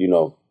 you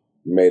know,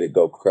 made it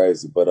go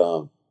crazy. But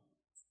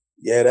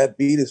yeah, that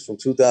beat is from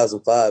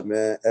 2005,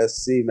 man.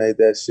 SC made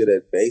that shit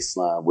at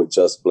Baseline with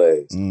Just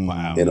Blaze.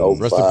 Wow. In 05.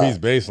 Rest in peace,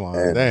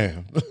 Baseline.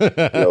 Damn.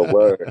 Yo,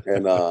 word.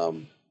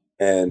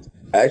 And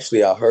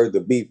actually, I heard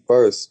the beat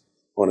first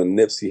on a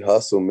Nipsey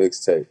Hussle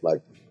mixtape,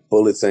 like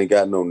Bullets Ain't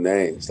Got No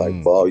Names,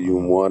 like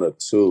Volume 1 or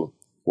 2,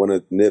 one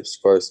of Nip's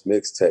first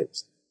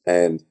mixtapes.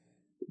 And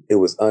it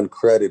was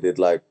uncredited,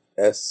 like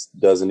S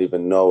doesn't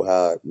even know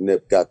how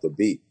Nip got the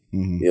beat.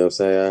 Mhm. You know what I'm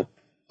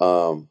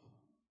saying?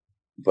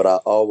 But I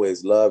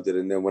always loved it.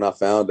 And then when I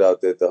found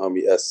out that the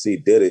homie SC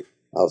did it,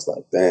 I was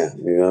like, damn,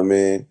 you know what I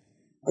mean?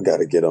 I got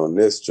to get on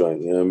this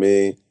joint, you know what I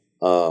mean?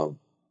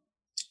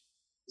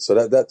 So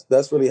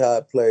that's really how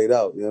it played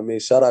out, you know what I mean?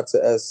 Shout out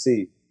to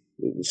SC,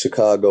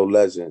 Chicago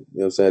legend, you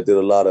know what I'm saying? Did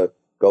a lot of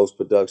Ghost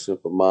production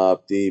for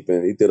Mobb Deep,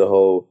 and he did a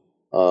whole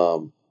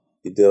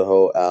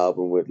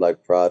album with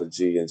like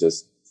Prodigy and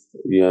just,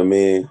 you know what I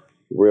mean?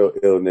 Real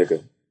ill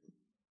nigga.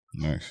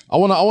 Nice. I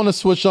want to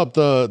switch up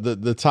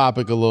the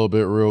topic a little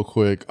bit real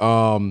quick.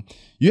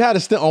 You had a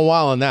stint on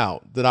Wild 'N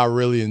Out that I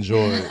really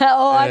enjoyed.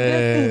 Oh, I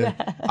did see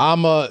that.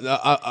 I'm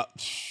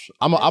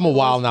a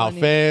Wild 'N Out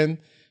fan.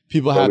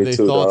 People have me their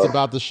too, thoughts dog.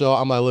 about the show.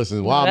 I'm like,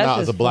 listen, Wild 'N that's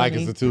Out is a just black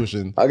funny.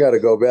 institution. I got to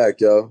go back,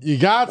 yo. You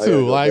got I to.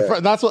 gotta go Like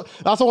back. that's what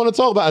I want to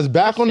talk about. It's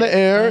back on the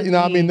air. You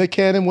know what I mean? Nick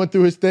Cannon went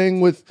through his thing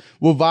with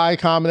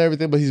Viacom and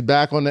everything, but he's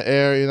back on the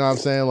air. You know what I'm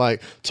saying?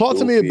 Like, talk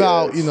to me Goofy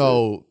about, ass you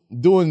know,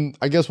 doing,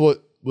 I guess,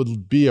 what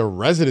would be a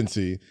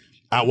residency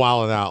at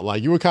Wild 'N Out.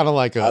 Like, you were kind of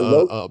like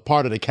a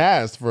part of the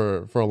cast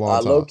for a long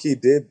I time. low key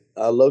did.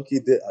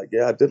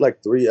 Yeah, I did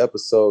like 3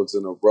 episodes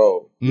in a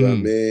row. You know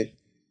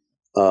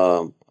what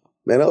I mean?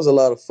 Man, that was a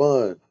lot of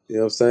fun. You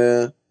know what I'm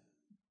saying?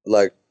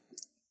 Like,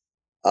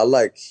 I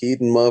like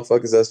heating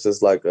motherfuckers. That's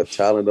just like a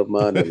talent of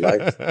mine in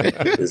life.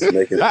 Is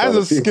making That fun is a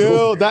of people.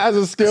 skill. That is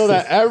a skill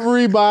that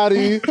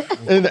everybody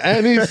in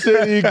any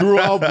city grew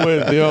up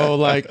with. Yo,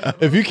 like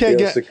if you can't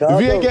Yeah, get, if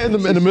you ain't get in the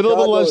middle of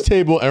the lunch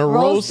table and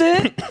roast,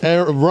 Roast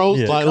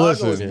it? like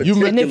listen,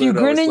 you And if you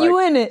grinning, you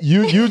in it.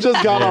 you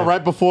just got on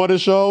right before the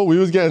show. We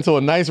was getting to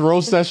a nice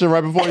roast session right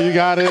before you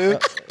got in.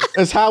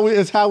 It's how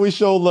we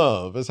show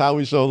love. It's how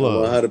we show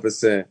love.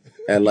 100%.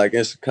 And like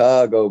in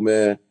Chicago,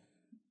 man,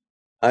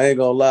 I ain't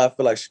gonna lie, I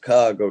feel like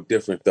Chicago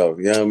different though.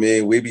 You know what I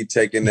mean? We be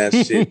taking that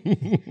shit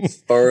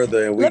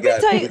further, and Let me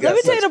tell you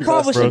the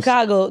problem with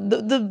Chicago.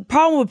 The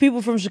problem with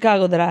people from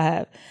Chicago that I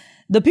have.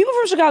 The people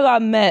from Chicago I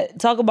met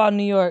talk about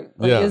New York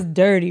like it's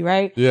dirty,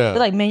 right? Yeah. They're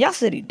like, man, y'all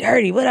city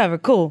dirty, whatever,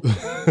 cool.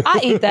 I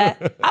eat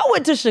that. I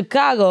went to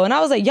Chicago and I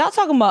was like, y'all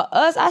talking about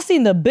us? I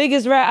seen the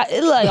biggest rat.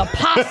 It looked like a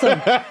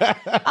possum. I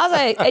was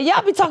like, hey,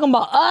 y'all be talking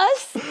about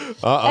us?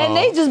 And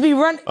they just be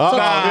running. So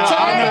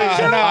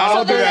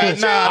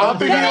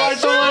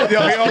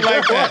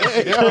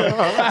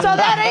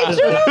that ain't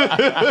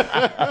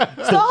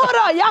true. So hold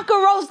on, y'all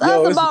can roast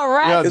us about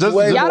rats.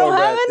 Y'all don't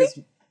have any?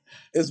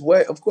 It's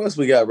way, of course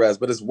we got rats,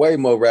 but it's way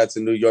more rats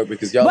in New York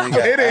because y'all ain't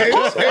got. It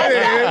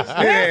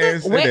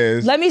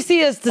is. Let me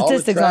see the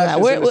statistics on that.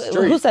 trash is in the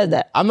street. Who said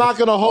that? I'm not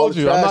gonna hold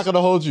you. I'm trash- not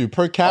gonna hold you.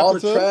 Per capita, All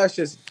the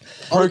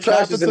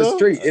trash is in the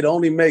street. It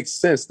only makes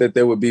sense that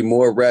there would be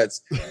more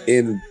rats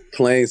in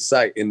plain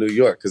sight in New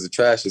York because the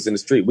trash is in the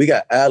street. We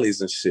got alleys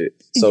and shit,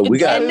 so we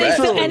got and rats.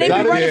 they be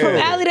running from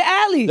alley to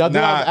alley. Y'all do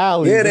have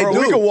alleys. Yeah, they Bro, do.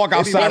 we can walk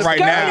outside right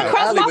now.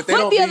 Crossed my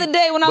foot the other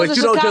day when I was in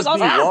Chicago. But you don't just be I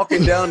was like,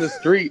 walking down the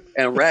street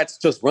and rats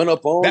just run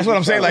up on. That's what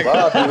I'm saying. Like, we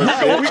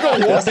we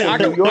can walk. I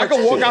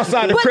can walk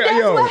outside the but crib. that's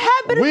Yo, what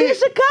happened to me in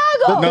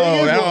Chicago.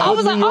 I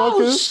was like,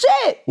 oh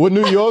shit. With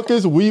New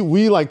Yorkers,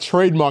 we like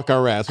trademark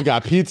our rats. We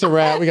got pizza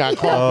rat, we got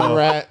coffee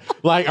rat.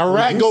 Like a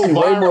rat go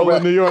viral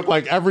in New York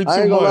like every 2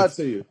 I ain't gonna lie months.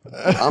 to you.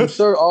 I'm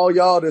sure all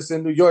y'all that's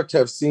in New York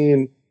have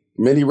seen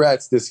many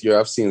rats this year.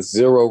 I've seen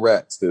 0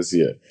 rats this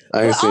year.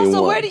 I ain't seen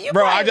Also, one. where do you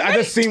bro, I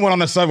just seen one on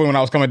the subway when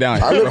I was coming down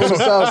here. I live on the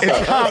south It's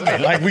side.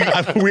 common. Like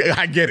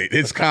I get it.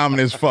 It's common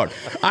as fuck.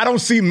 I don't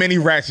see many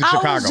rats in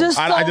Chicago. I was just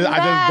so I just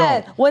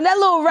mad. don't. When that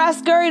little rat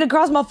scurried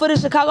across my foot in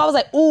Chicago, I was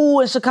like, ooh,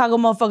 and Chicago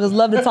motherfuckers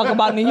love to talk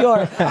about New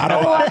York.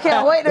 I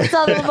can't wait to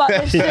tell them about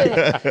this shit.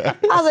 I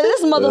was like,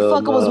 this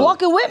motherfucker was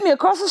walking with me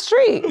across the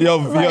street. Yo,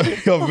 Vic.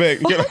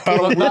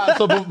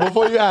 So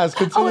before you ask,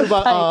 continue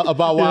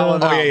about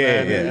Wild 'N Out,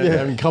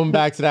 yeah. and coming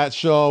back to that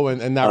show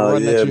and that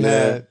run that you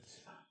had,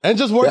 and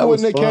just working That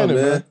with was Nick fun, Cannon,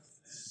 man.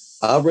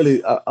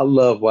 I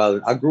love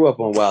Wild. I grew up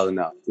on Wild 'N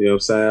Out. You know what I'm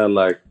saying?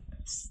 Like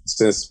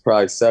since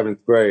probably 7th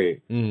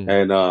grade,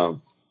 and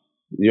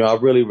you know I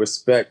really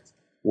respect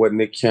what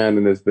Nick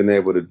Cannon has been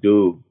able to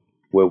do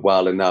with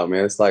Wild 'N Out,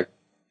 man. It's like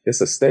it's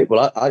a staple.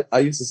 I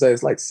used to say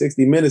it's like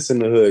 60 Minutes in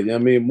the hood. You know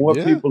what I mean? More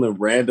people in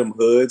random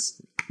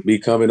hoods be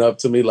coming up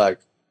to me like,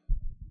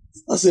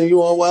 I seen you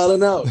on Wild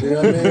 'N Out. You know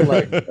what I mean?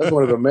 Like that's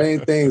one of the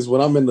main things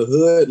when I'm in the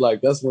hood.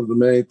 Like that's one of the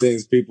main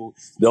things people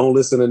don't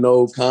listen to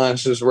no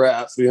conscious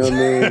raps. You know what I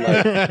mean?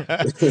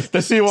 Like They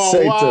see you on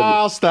Say to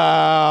Wild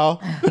Style.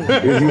 you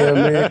know what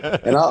I mean?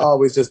 And I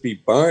always just be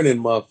burning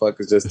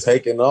motherfuckers, just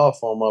taking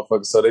off on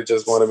motherfuckers. So they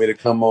just wanted me to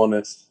come on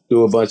and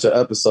do a bunch of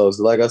episodes.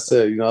 Like I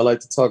said, you know, I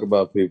like to talk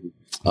about people.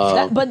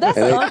 But that's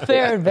an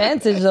unfair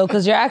advantage though,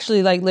 because you're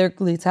actually like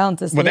lyrically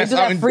talented. So But they that's do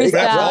that freestyle.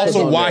 that's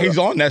also why he's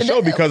on that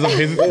show because of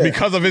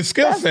his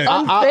skill set.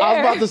 I was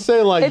about to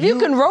say like if you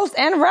can roast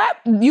and rap,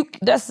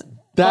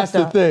 that's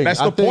the thing.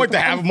 That's the point to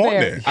have him on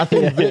there. I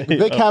think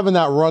Vic having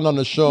that run on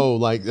the show,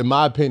 like in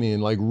my opinion,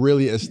 like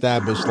really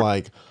established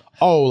like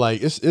oh,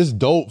 like it's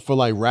dope for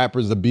like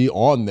rappers to be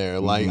on there.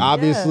 Like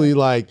obviously,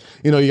 like,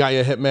 you know, you got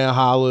your Hitman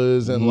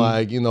Hollers and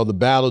like, you know, the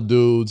battle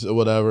dudes or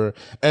whatever.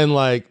 And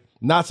like,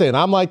 not saying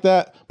I'm like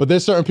that, but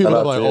there's certain people that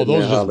are like, oh,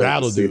 those are just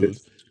battle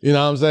dudes. You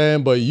know what I'm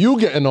saying? But you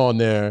getting on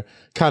there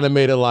kind of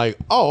made it like,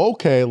 oh,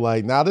 okay,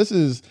 like now this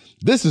is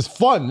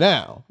fun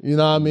now. You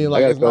know what I mean?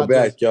 Like, I gotta go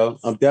back, yo.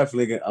 I'm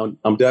definitely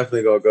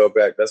gonna go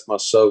back. That's my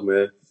show,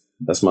 man.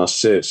 That's my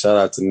shit. Shout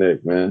out to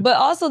Nick, man. But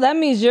also that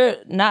means you're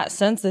not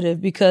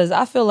sensitive because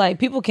I feel like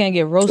people can't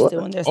get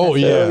roasted when they're sensitive. Oh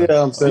yeah,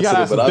 yeah, I'm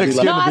sensitive, but I'll be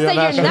like, no, I say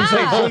you're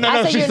not.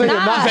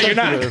 I say you're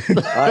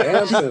not. I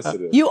am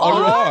sensitive. You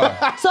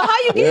are? So how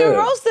you get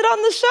roasted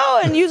on the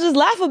show and you just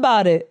laugh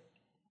about it?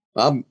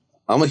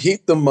 I'm gonna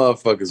heat them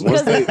motherfuckers.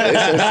 Once they say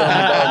something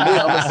about me,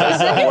 I'm gonna say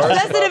something If you're worse.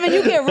 sensitive and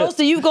you get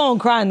roasted, you go and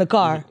cry in the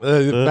car.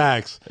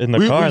 Facts. In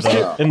the car,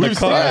 though. In the We've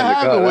seen it car.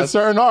 happen with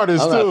certain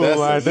artists I'm not too. that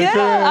Like, they Yeah,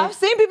 can't- I've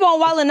seen people on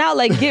Wild 'N Out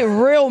like get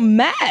real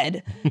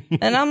mad,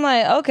 and I'm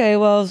like, okay,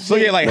 well, So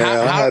yeah, like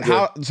Man, I had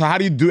how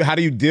do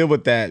you deal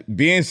with that?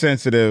 Being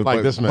sensitive, Like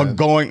but, this man. but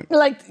going.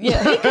 like,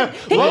 yeah, he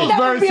could Love's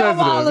never very be on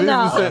Wild 'N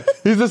sensitive. Out.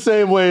 He's the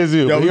same way as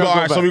you. Yo, but he gonna all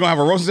go right, so back. we're gonna have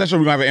a roasting session. Or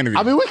we gonna have an interview.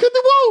 I mean, we could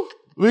do both.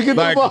 We could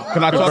like, do both.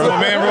 can I talk to a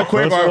man real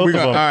quick? Or we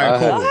gonna, all right,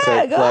 cool. I had to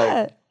take Go flight.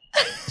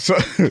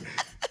 ahead.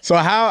 So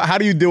how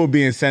do you deal with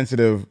being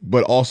sensitive,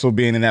 but also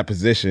being in that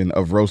position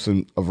of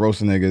roasting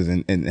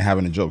niggas and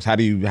having the jokes? How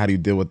do you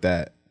deal with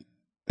that?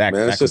 Man,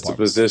 it's just a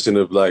position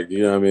of like, you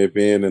know what I mean,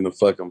 being in the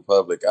fucking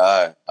public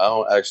eye. I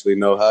don't actually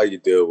know how you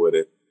deal with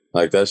it.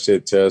 Like that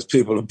shit tears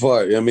people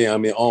apart. You know what I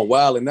mean? On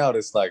Wild 'N Out,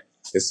 it's like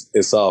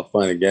it's all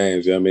fun and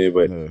games, you know what I mean?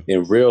 But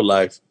in real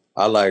life,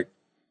 I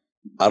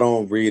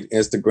don't read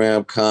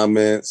Instagram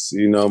comments.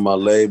 You know, my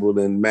label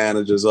and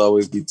managers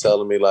always be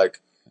telling me like,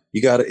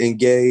 you got to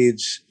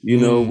engage, you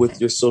know, with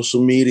your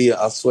social media.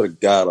 I swear to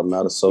God, I'm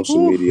not a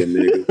social media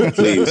nigga.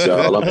 Please,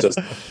 y'all.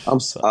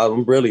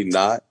 I'm really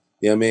not.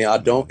 You know what I mean? I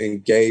don't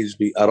engage.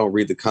 I don't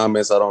read the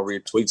comments. I don't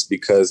read tweets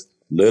because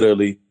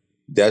literally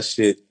that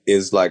shit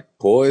is like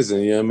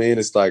poison. You know what I mean?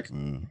 It's like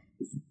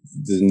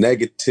the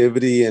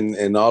negativity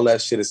and all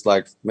that shit. It's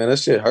like, man, that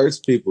shit hurts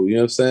people. You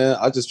know what I'm saying?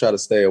 I just try to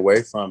stay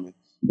away from it.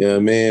 You know what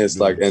I mean? It's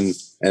like, and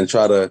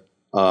try to,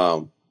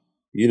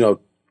 you know,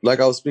 like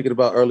I was speaking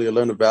about earlier,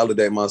 learn to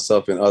validate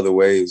myself in other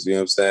ways, you know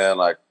what I'm saying?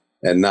 Like,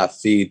 and not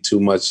feed too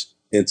much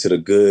into the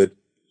good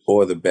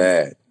or the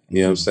bad,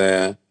 you know what I'm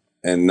saying?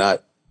 And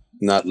not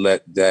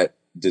let that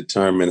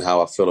determine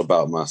how I feel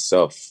about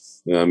myself.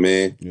 You know what I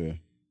mean? Yeah.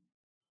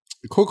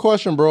 Quick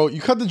question, bro.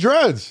 You cut the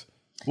dreads.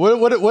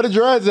 What the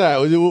dreads at?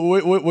 Where'd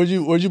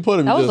you put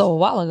them? That was a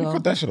while ago. You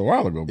cut that shit a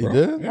while ago, bro. You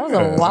did? That was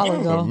a while That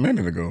was ago. a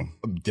minute ago.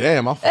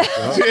 Damn, I fucked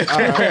up.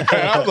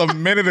 That was a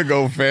minute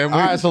ago, fam. All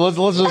right, so let's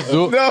just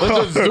zoom past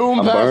burned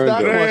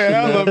that it. question. Yeah,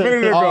 that was a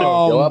minute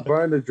ago. Yo, I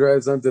burned the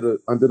dreads under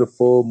the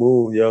full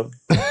moon, yo.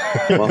 My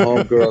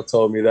homegirl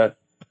told me that.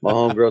 My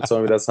homegirl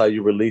told me that's how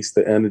you release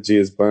the energy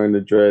is burn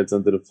the dreads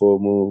under the full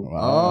moon.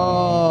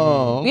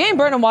 Oh, You ain't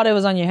burn them while they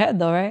was on your head,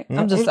 though, right?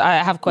 I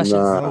have questions.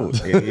 Nah.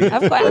 I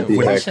have That'd be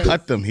When he questions.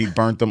 cut them, he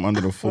burnt them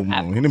under the full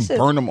moon. He didn't Shit.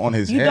 burn them on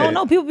his You head. don't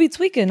know. People be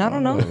tweaking. I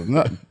don't know.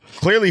 No,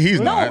 clearly he's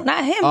No, not.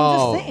 not him.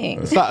 I'm just saying.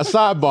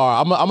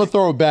 Sidebar. I'm gonna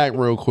throw it back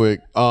real quick.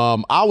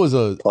 I was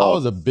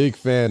a big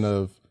fan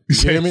of. You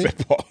hear me?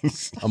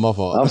 Pause. I'm my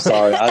fault. I'm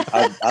sorry.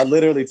 I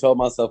literally told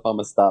myself I'm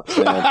gonna stop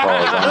saying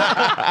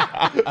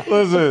pause.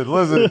 Listen.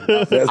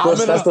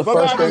 That's the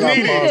first thing I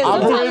paused.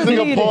 I'm Sometimes raising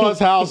a needed. pause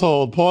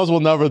household. Pause will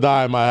never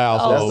die in my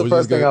household. That's the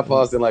first thing I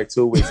paused in like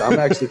 2 weeks. I'm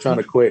actually trying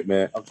to quit,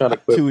 man. I'm trying to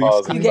quit 2 weeks.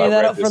 pausing. You because gave I that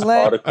read up for this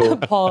Lent. article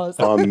Pause.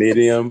 on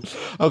Medium.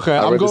 Okay,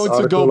 I I'm read this going to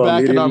article go on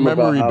back in our Medium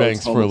about memory how banks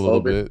it's for a little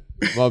homophobic.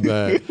 bit. My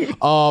bad.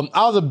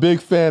 I was a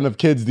big fan of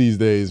Kids These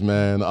Days,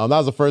 man. That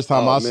was the first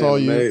time I saw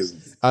you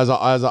amazing. as an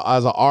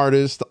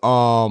artist.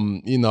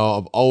 You know,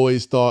 I've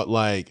always thought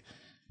like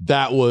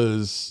that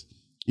was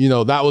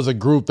a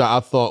group that I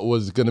thought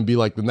was gonna be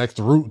like the next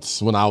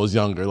Roots when I was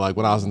younger. Like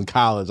when I was in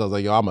college, I was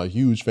like, yo, I'm a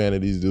huge fan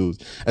of these dudes.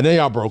 And then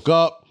y'all broke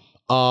up.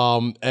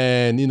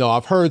 And you know,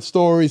 I've heard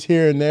stories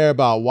here and there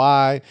about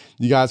why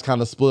you guys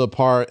kind of split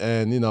apart,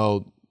 and you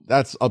know,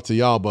 that's up to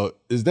y'all. But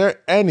is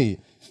there any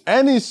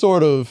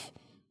sort of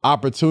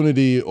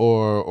opportunity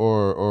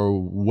or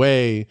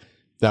way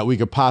that we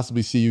could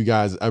possibly see you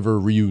guys ever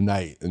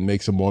reunite and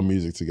make some more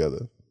music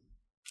together?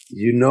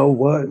 You know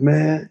what,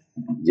 man?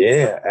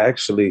 Yeah,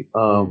 actually,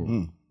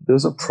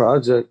 there's a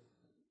project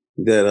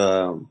that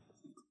I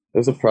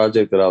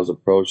was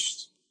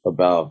approached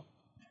about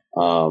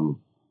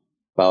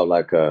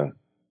like a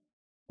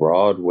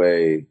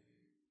Broadway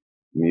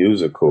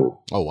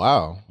musical, Oh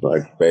wow.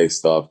 like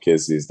based off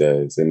Kids These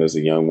Days, and there's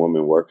a young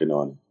woman working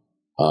on it.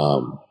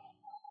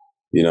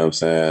 You know what I'm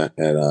saying?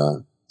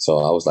 And so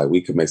I was like,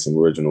 we could make some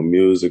original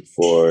music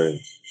for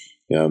it.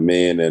 You know what I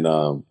mean?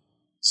 And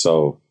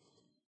so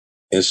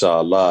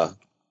inshallah,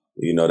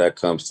 you know, that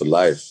comes to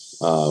life.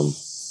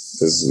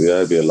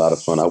 it'd be a lot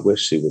of fun. I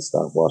wish she would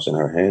stop washing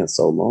her hands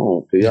so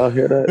long. Can y'all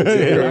hear that?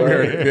 Yeah,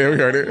 we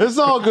heard it. It's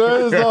all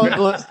good. It's all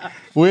good.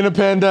 We're in a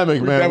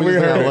pandemic, man. We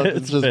heard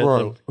It's just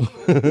roll.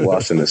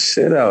 Washing the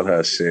shit out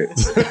her shit.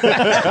 You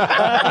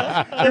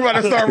about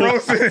to start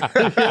roasting?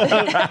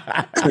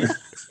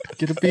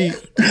 Get a beat.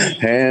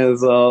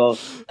 Hands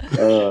off. He's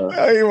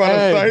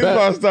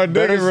about to start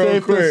digging better real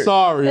safe quick. than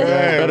sorry, man.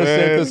 Yeah, Better man.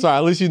 safe than sorry.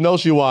 At least you know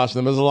she washed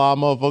them. There's a lot of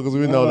motherfuckers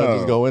we know that No.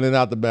 just go in and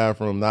out the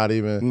bathroom, not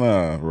even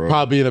Nah, bro.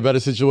 probably in a better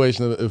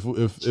situation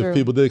if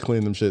people did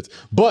clean them shits.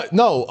 But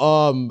no,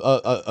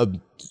 a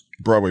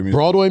Broadway music.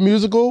 Broadway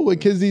musical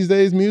with Kids These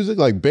Days music,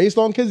 like based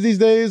on Kids These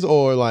Days,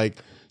 or like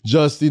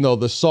just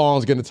the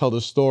song's gonna tell the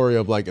story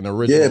of like an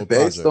original. Yeah,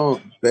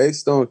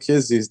 based on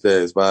Kids These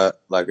Days by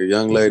like a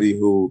young lady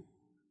who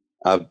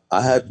I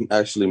hadn't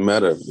actually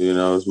met her. It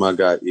was my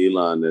guy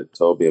Elon that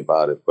told me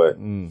about it. But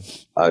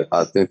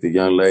I think the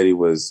young lady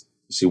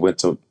she went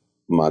to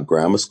my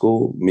grammar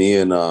school. Me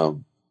and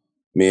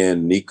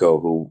Nico,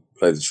 who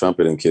played the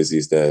trumpet in Kids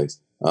These Days.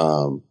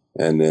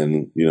 And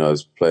then,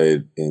 has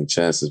played in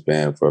Chance's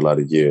band for a lot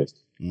of years.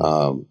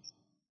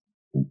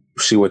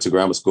 She went to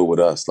grammar school with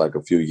us like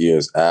a few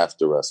years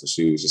after us. And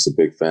she was just a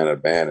big fan of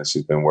the band, and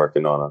she's been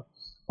working on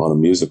a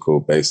musical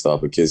based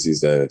off of Kids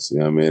These Days. You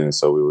know what I mean? And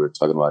so we were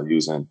talking about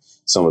using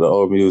some of the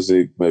old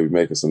music, maybe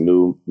making some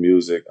new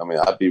music. I mean,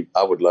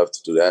 I would love to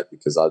do that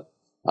because I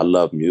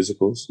love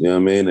musicals. You know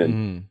what I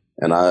mean?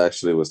 And I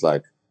actually was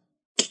like,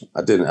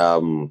 I did an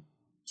album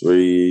 4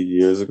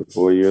 years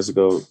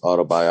ago,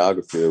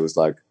 autobiography. It was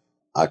like,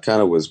 I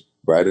kind of was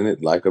writing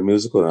it like a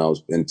musical, and I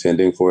was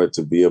intending for it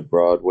to be a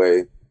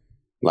Broadway,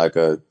 like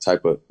a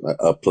type of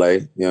a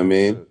play, you know what I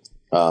mean?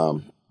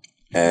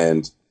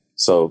 And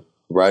so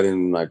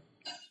writing like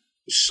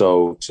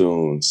show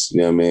tunes,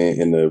 you know what I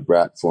mean, in the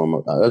rap form.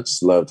 I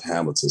just loved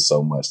Hamilton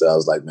so much that I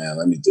was like, man,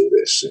 let me do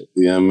this shit.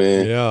 You know what I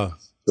mean? Yeah.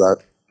 So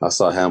I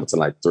saw Hamilton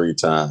like 3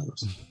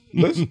 times.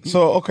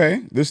 So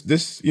okay, this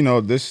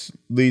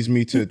leads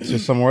me to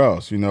somewhere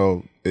else.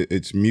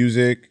 It's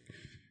music,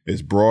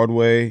 it's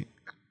Broadway,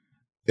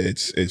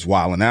 it's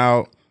Wildin'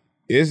 Out.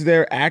 Is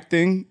there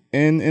acting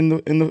in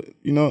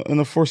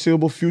the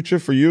foreseeable future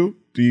for you?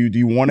 Do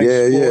you want to?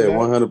 Yeah,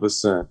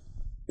 100%.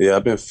 Yeah,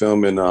 I've been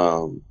filming a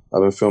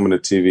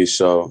TV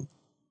show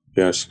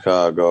here in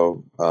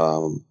Chicago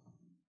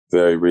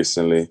very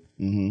recently.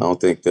 I don't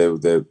think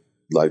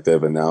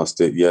they've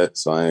announced it yet,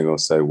 so I ain't gonna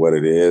say what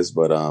it is,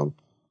 but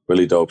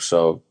really dope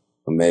show,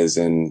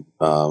 amazing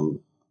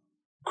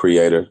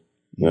creator.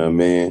 You know what I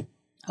mean?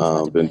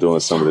 Been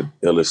doing some of the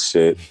illest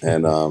shit,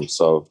 and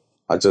so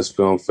I just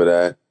filmed for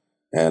that.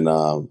 And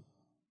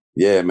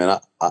yeah, man,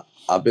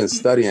 I've been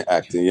studying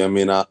acting. You know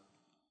what I mean?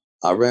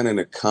 I ran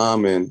into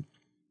Common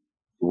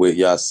with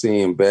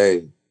Yassine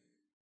Bey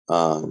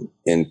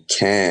in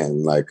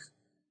Cannes, like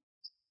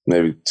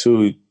maybe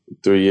 2-3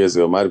 years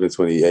ago. It might have been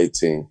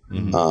 2018.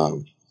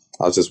 I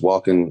was just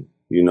walking,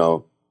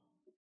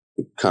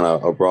 kind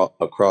of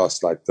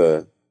across like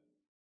the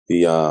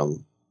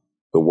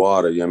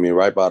water. You know what I mean?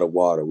 Right by the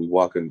water. We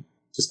walking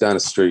just down the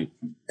street,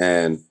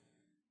 and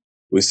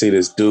we see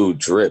this dude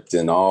dripped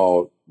in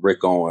all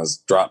Rick Owens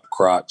drop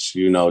crotch.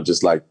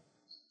 Just like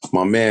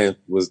my man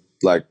was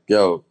like,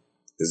 "Yo,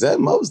 is that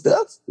Mos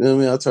Def?" You know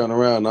what I mean? I turn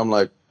around and I'm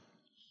like,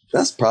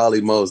 "That's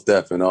probably Mos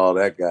Def and all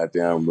that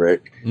goddamn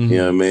Rick." You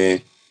know what I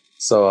mean?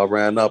 So I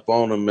ran up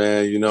on him,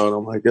 man. And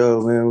I'm like,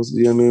 "Yo, man,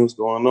 what's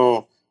going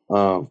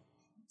on?"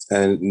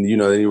 And then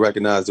he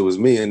recognized it was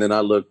me, and then I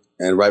looked,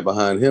 and right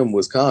behind him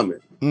was Common.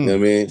 You know what I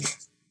mean?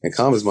 And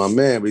Common's my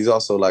man, but he's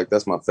also like,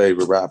 that's my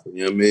favorite rapper.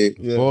 You know what I mean?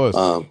 Yeah. Of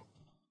course.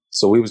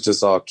 So we was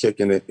just all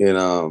kicking it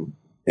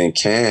in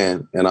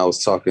Cannes, and I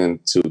was talking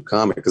to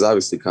Common, because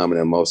obviously Common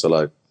and Mos are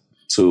like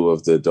 2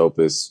 of the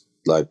dopest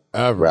like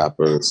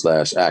rappers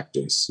 /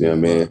 actors. You know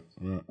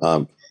what I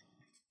mean?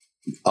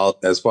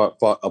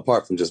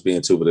 Apart from just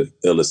being 2 of the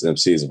illest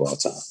MCs of all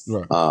time.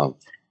 Right.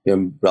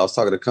 But I was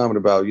talking to Common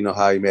about,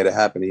 how he made it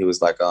happen. He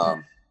was like,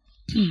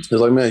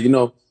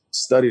 man,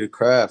 study the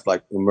craft,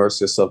 like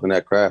immerse yourself in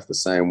that craft the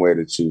same way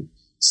that you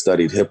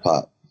studied hip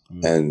hop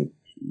and,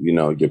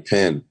 your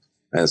pen.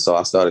 And so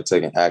I started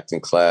taking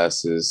acting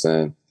classes,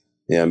 and,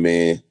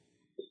 been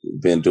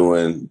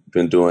doing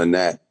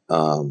that.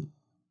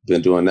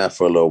 Been doing that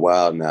for a little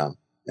while now.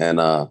 And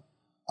I've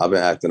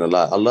been acting a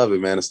lot. I love it,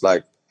 man. It's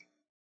like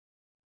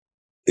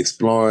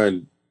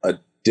exploring a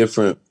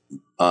different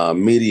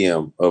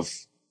medium of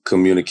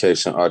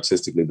communication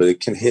artistically, but it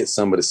can hit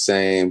some of the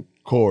same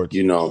chords,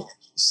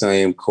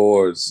 same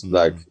chords,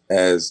 like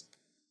as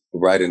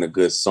writing a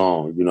good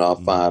song. I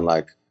find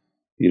like,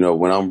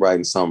 when I'm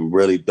writing something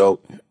really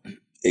dope,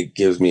 it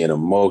gives me an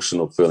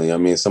emotional feeling. I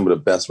mean, some of the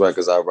best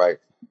records I write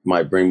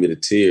might bring me to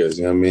tears.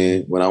 You know what I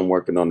mean? When I'm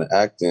working on the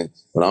acting,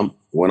 when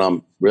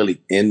I'm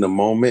really in the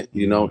moment,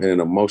 in an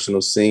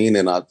emotional scene,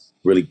 and I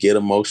really get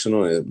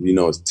emotional, and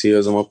it's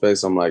tears on my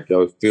face, I'm like,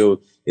 yo,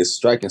 it's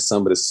striking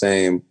some of the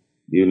same,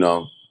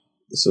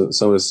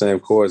 some of the same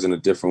chords in a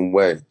different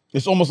way.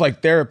 It's almost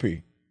like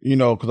therapy. You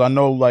know, because I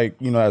know, like,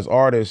 you know, as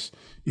artists,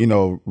 you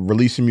know,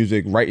 releasing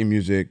music, writing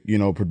music, you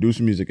know,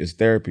 producing music is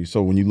therapy.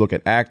 So when you look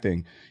at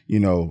acting, you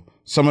know,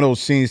 some of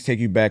those scenes take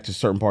you back to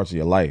certain parts of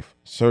your life.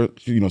 So,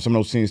 you know, some of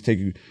those scenes take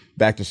you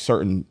back to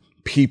certain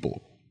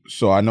people.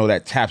 So I know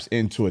that taps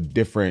into a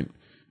different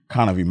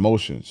kind of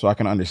emotion. So I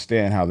can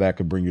understand how that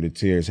could bring you to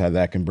tears, how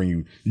that can bring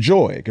you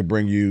joy. It could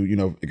bring you, you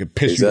know, it could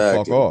piss you the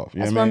fuck off. You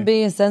That's know what I when mean?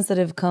 being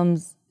sensitive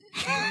comes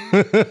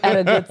at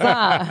a good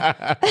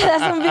time.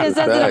 That's when being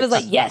sensitive is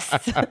like, yes.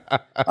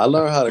 I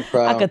learned how to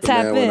cry I off could the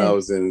tap man when in. I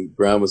was in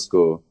grammar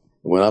school.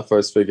 When I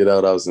first figured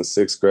out I was in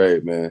 6th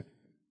grade, man,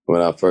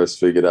 when I first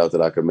figured out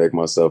that I could make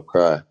myself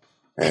cry.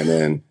 And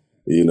then,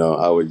 you know,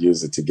 I would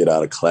use it to get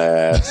out of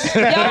class.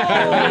 Yo, see,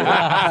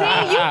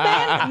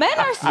 men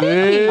are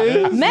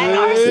sneaky. Men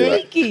are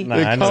sneaky. Nah,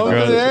 I know Comes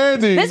girls- in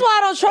handy. This is why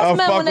I don't trust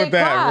men fuck when they with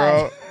that, cry.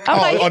 bro. I'm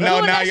like, you're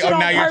doing that shit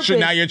on purpose.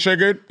 Now you're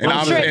triggered, and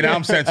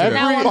I'm sensitive.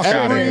 Now Fuck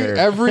outta here.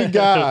 Every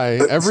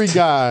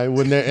guy,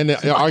 when they're in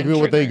an argument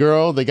with their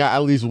girl, they got at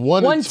least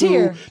one or two.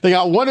 tear. They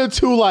got one or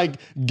two like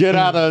get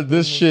out of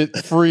this shit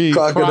free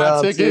cry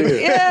Crocodile tickets.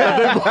 tears.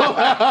 Yeah.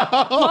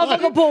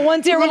 Motherfucker pull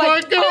one tear. We're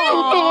like,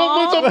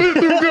 "Aw." He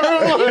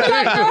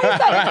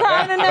started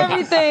crying and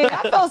everything.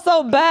 I felt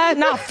so bad.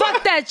 Nah,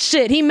 fuck that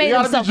shit. He made You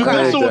gotta himself be cry.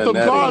 judicial with them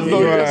That cards though.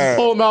 You can't just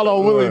pull them out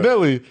on willy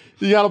nilly.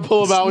 You gotta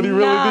pull them out when you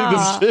really need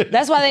this shit.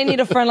 That's why they need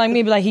a friend like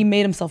me. Be like, he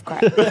made himself cry.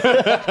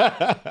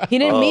 He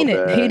didn't mean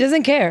it. man. He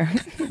doesn't care.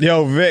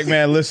 Yo, Vic,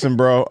 man, listen,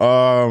 bro.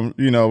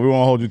 You know, we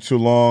won't hold you too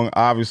long.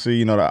 Obviously,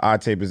 you know, the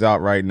iTape is out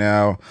right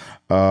now.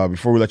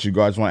 Before we let you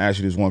go, I just want to ask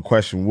you this one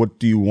question. What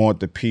do you want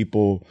the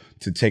people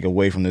to take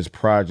away from this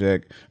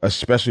project,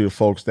 especially the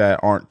folks that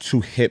aren't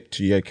too hip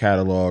to your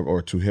catalog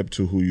or too hip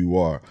to who you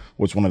are?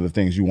 What's one of the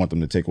things you want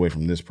them to take away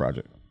from this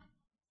project?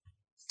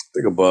 I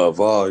think above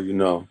all, you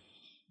know,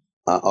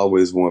 I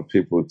always want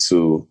people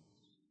to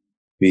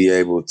be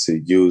able to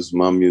use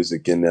my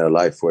music in their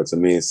life for it to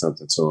mean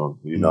something to them,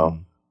 you know,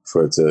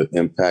 for it to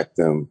impact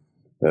them,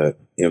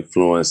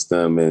 influence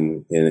them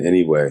in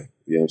any way.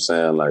 You know what I'm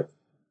saying? Like,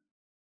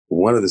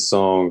 one of the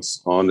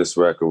songs on this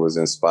record was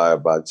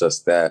inspired by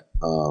just that.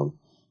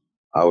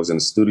 I was in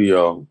the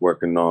studio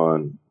working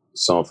on a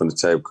song from the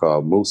tape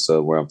called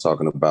Musa, where I'm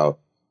talking about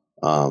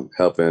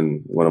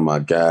helping one of my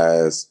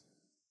guys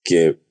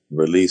get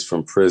released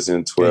from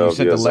prison 12 you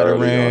sent years the letter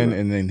early in,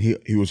 and then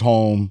he was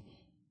home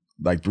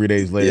like 3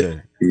 days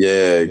later.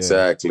 Yeah,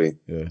 exactly.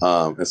 Yeah.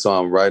 And so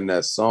I'm writing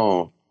that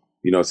song,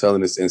 you know,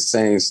 telling this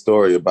insane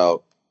story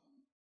about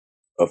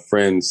a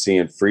friend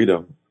seeing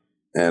freedom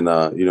and,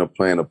 you know,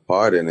 playing a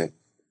part in it.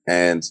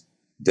 And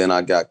then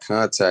I got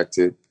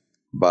contacted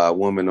by a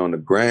woman on the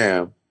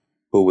gram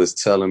who was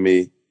telling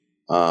me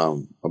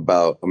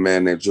about a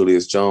man named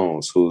Julius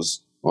Jones,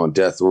 who's on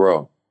death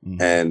row,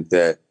 and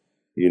that,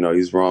 you know,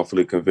 he's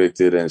wrongfully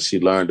convicted. And she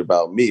learned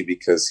about me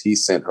because he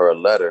sent her a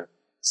letter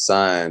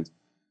signed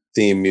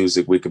theme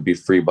music, We Could Be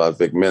Free by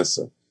Vic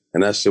Mensa.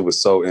 And that shit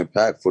was so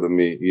impactful to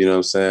me, you know what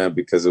I'm saying?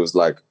 Because it was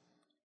like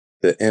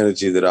the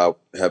energy that I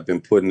have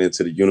been putting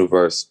into the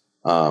universe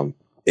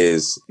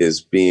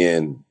is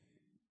being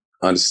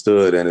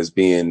understood and is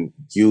being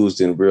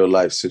used in real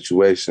life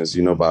situations,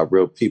 you know, by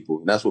real people.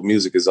 And that's what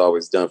music has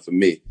always done for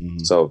me.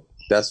 So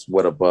that's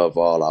what above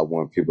all I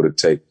want people to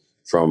take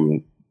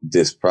from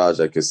this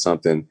project, is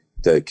something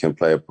that can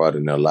play a part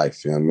in their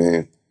life. You know what I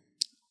mean?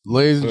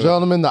 Ladies and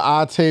gentlemen, the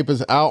iTape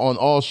is out on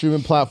all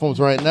streaming platforms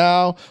right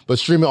now, but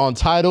stream it on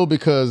Tidal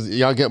because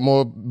y'all get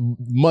more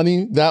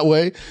money that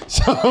way.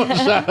 So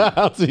shout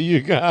out to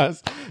you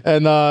guys.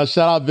 And shout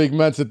out Vic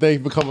Mensa. Thank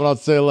you for coming on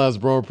Say Less,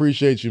 bro.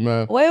 Appreciate you,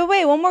 man.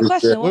 Wait. One more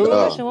question. One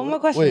more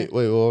question.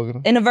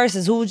 Wait. In the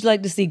verses, who would you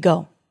like to see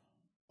go?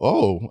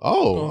 Oh,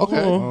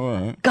 okay. All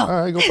right. Go.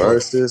 All right, go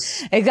first.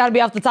 Versus, It's got to be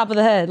off the top of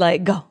the head.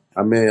 Like, go.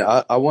 I mean,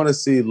 I want to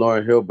see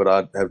Lauryn Hill, but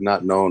I have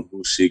not known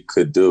who she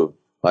could do.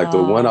 Like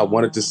the one I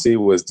wanted to see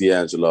was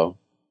D'Angelo.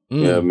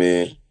 You know what I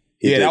mean?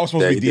 That was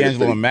supposed to be he did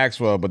D'Angelo the- and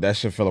Maxwell, but that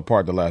shit fell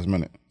apart the last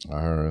minute. I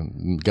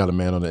heard. Got a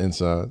man on the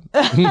inside.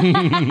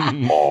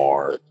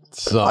 hard.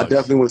 Sucks. I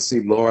definitely want to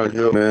see Lauryn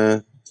Hill,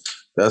 man.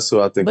 That's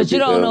who I think. But would you be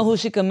don't good. know who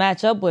she could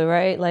match up with,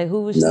 right? Like,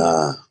 who was she?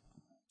 Nah,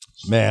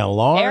 Man,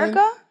 Lauren.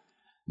 Erica?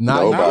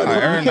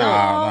 Nobody.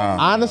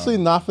 Honestly,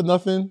 not for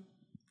nothing.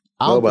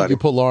 I don't think Nobody. you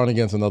put Lauren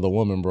against another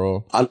woman,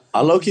 bro.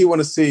 I low key want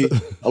to see.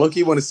 I low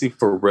key want to see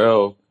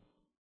Pharrell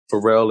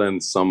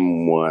and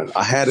someone.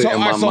 I had it in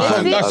my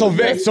mind. So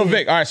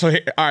Vic. All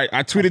right.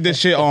 I tweeted this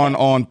shit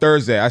on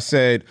Thursday. I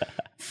said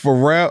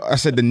Pharrell. I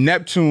said the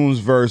Neptunes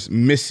versus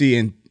Missy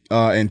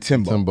and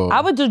Timbo.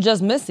 I would do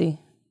just Missy.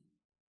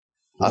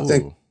 I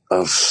think.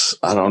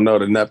 I don't know.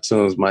 The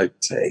Neptunes might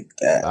take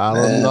that. I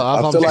don't know.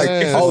 I That's feel what like.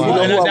 I'm saying. Oh, you know who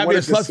I That'd be a wanted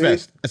to see?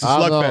 slugfest. It's a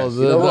I know, slugfest.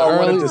 You know who I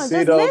wanted to Just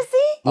see though? Missy?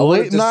 I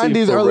wanted Late to see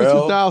 90s, early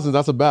Pharrell. 2000s.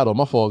 That's a battle.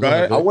 My fault. Go Go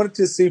ahead. ahead. I wanted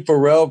to see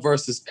Pharrell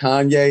versus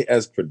Kanye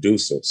as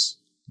producers,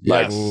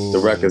 like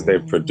the records they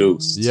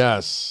produced.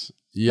 Yes.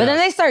 But then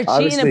they start cheating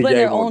Obviously, and putting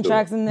Ye their won't own do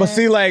tracks in there.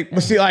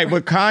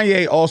 But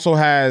Kanye also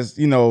has,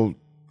 you know,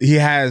 he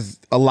has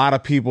a lot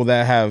of people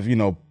that have, you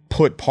know,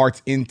 put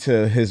parts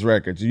into his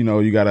records. You know,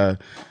 you gotta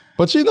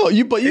But you know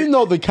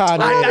the Kanye.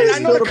 I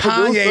know the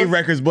Kanye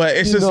records, but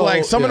it's just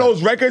like some of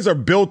those records are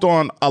built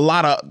on a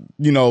lot of,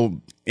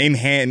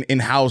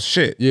 in-house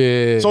shit.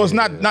 Yeah. So it's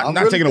not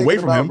really taken away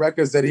from him.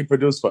 Records that he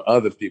produced for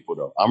other people,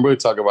 though. I'm really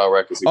talking about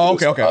records he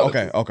produced for other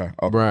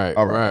people. Right.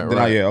 All right.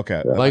 Then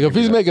okay. Like if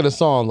he's making a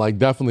song, like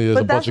definitely there's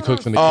a bunch of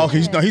cooks in the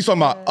kitchen. He's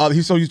talking about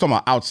he's talking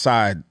about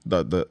outside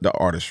the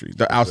artistry,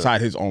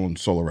 outside his own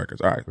solo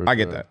records. All right, I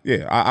get that.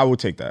 Yeah, I would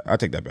take that. I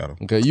take that battle.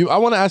 Okay, I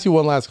want to ask you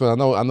one last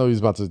question. I know he's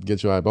about to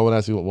get you out, but I want to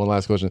ask you one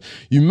last question.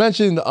 You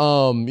mentioned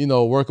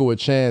working with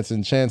Chance,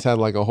 and Chance had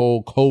like a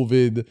whole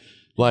COVID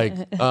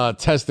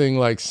testing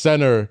like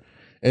center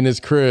in his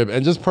crib.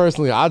 And just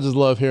personally, I just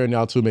love hearing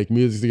y'all two make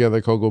music together.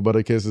 Cocoa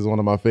Butter Kiss is one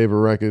of my favorite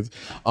records.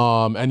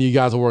 And you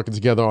guys are working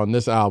together on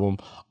this album.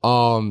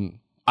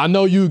 I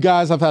know you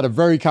guys have had a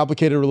very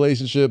complicated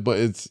relationship, but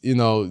it's,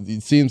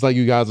 it seems like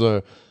you guys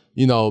are,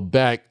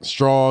 back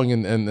strong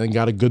and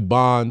got a good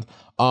bond.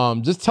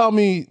 Just tell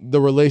me the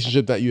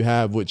relationship that you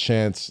have with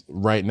Chance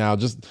right now,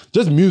 just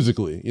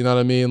musically. You know what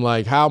I mean?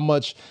 Like, how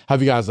much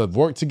have you guys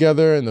worked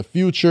together in the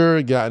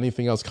future? Got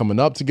anything else coming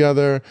up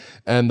together?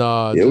 And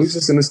we was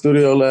just in the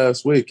studio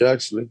last week,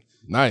 actually.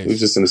 Nice. We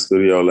was just in the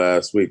studio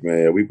last week,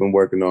 man. We've been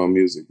working on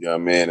music, you know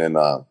what I mean? And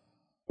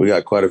we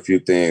got quite a few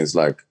things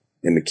like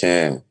in the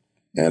can.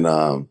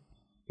 And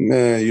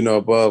man,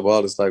 above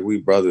all, it's like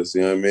we brothers,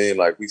 you know what I mean?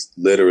 Like we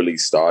literally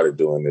started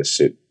doing this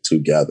shit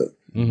together.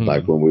 Mm-hmm.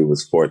 Like when we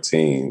was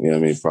 14, you know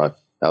what I mean?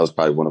 That was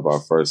probably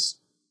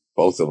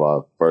both of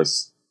our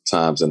first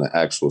times in the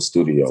actual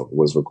studio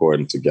was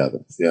recording together.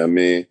 You know what I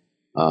mean?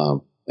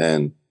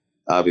 And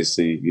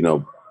obviously,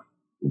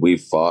 we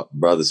fought,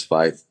 brothers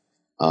fight,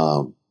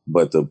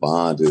 but the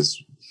bond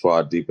is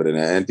far deeper than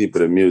that and deeper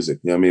than music.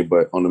 You know what I mean?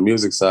 But on the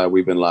music side,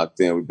 we've been locked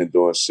in. We've been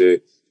doing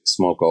shit.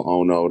 Smoko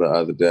Ono the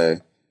other day,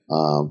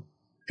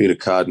 Peter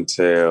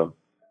Cottontail, you know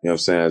what I'm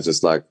saying?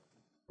 Just like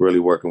really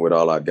working with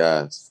all our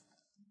guys.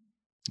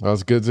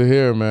 That's good to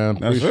hear, man.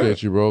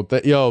 Appreciate you, bro.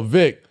 Yo,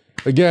 Vic,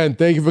 again,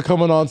 thank you for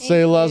coming on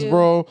Say Less,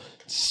 bro.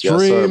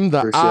 Stream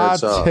the odd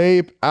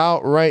tape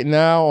out right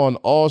now on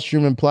all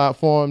streaming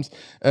platforms.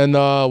 And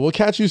we'll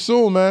catch you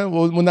soon, man.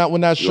 When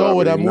that show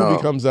or that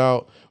movie comes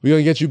out, we're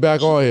going to get you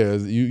back on here.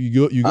 You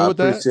good with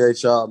that? I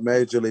appreciate y'all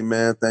majorly,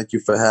 man. Thank you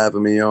for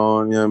having me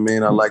on. You know what I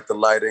mean? I like the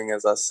lighting,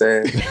 as I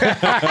said.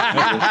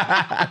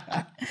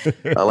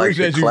 I like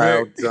the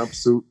cloud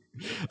jumpsuit.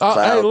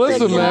 Hey,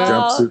 listen,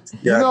 man.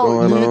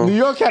 New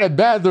York had it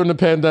bad during the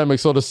pandemic,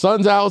 so the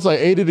sun's out. It's like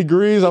 80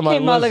 degrees. I'm like,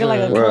 came out looking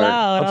like a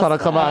cloud. I'm trying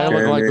to come out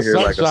here looking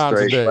like the sunshine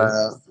today.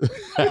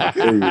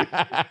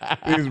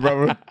 Please,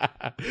 brother.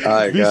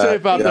 Be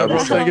safe out there, bro.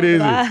 Take it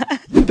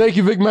easy. Thank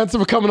you, Vic Mensa,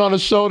 for coming on the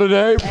show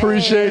today.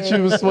 Appreciate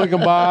you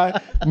swinging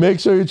by. Make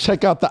sure you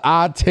check out the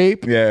Odd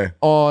Tape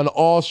on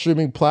all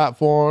streaming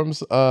platforms.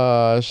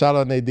 Shout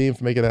out Nadine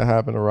for making that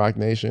happen to Rock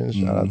Nation.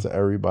 Shout out to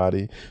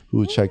everybody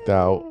who checked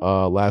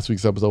out last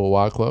week's episode with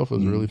Wyclef. It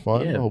was really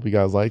fun. I hope you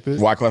guys liked it.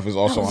 Wyclef is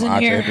also on Odd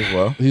Tape as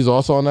well. He's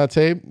also on that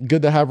tape.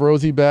 Good to have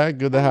Rosie back.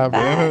 Good to have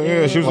her.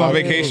 Yeah, she was on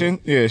vacation.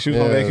 Yeah, she was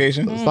on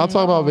vacation. Stop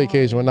talking about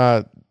vacation. We're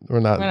not.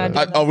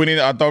 I thought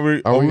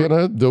we. Are we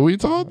gonna? Do we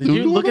talk? Did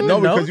you look at the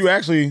notes? Because you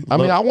actually. I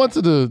mean, I went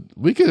to the.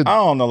 We could. I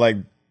don't know. Like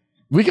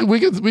we could.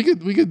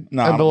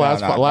 End the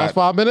last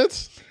 5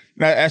 minutes.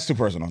 That's too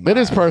personal. It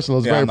is personal.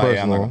 It's very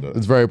personal.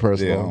 It's very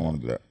personal. Yeah, I don't want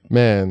to do that.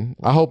 Man,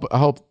 I hope.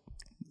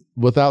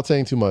 Without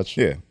saying too much.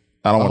 Yeah,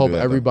 I hope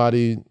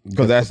everybody.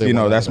 Because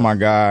that's my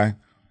guy.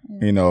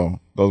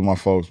 Those are my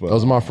folks. But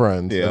those are my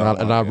friends. Yeah,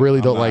 and I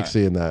really don't like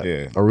seeing that.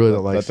 Yeah, I really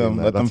don't like seeing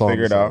that. Let them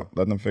figure it out.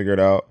 Let them figure it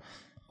out.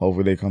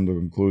 Hopefully they come to a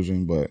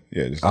conclusion. But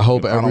I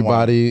hope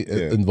everybody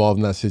involved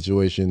in that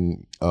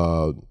situation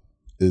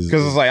is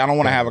because it's like I don't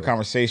want to have a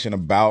conversation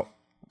about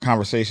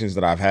conversations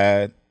that I've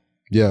had.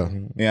 Yeah, you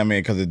know what I mean,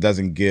 because it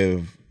doesn't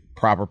give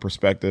proper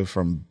perspective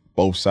from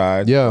both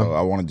sides. Yeah, so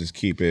I want to just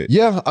keep it.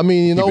 Yeah, I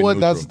mean, you know what?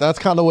 Neutral. That's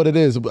kind of what it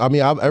is. I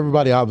mean,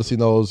 everybody obviously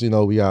knows.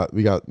 We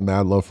got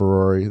Mad Love for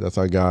Rory. That's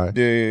our guy.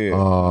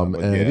 Yeah.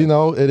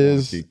 It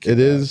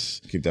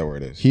is. Keep that where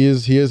it is.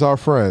 He is our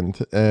friend,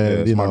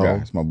 and it's my guy.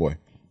 It's my boy.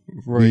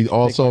 He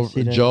also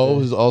Joe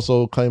has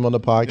also came on the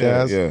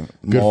podcast. Yeah.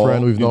 Good Maul,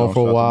 friend we've known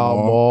for a while.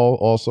 Maul,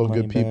 also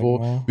good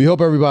people. We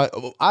hope everybody.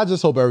 I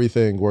just hope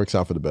everything works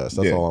out for the best.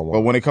 That's all I want.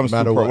 But when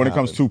it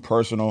comes too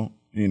personal,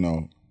 you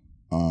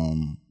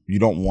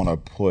don't want to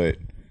put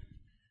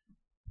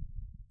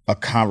a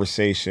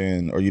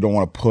conversation or you don't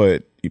want to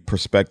put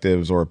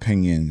perspectives or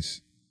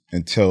opinions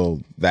until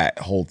that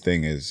whole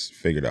thing is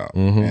figured out.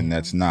 Mm-hmm. And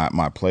that's not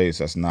my place.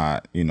 That's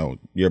not,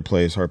 your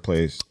place, her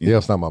place.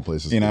 It's not my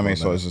place. You know what I mean?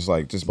 So it's just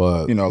like,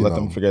 let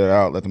them figure it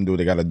out. Let them do what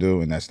they got to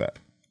do. And that's that.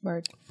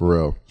 Word. For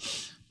real.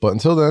 But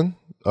until then,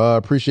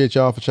 appreciate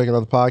y'all for checking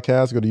out the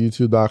podcast. Go to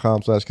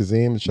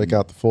youtube.com/Kazeem and check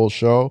out the full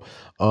show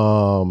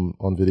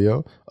on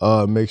video.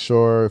 Make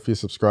sure if you're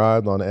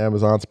subscribed on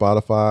Amazon,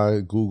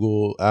 Spotify,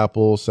 Google,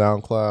 Apple,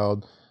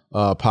 SoundCloud,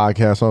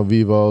 podcast on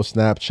Vivo,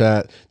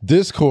 Snapchat,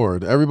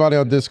 Discord. Everybody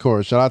on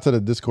Discord. Shout out to the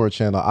Discord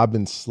channel. I've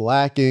been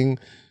slacking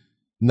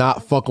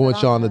not fucking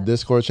with you on the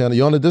Discord channel.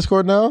 You on the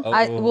Discord now?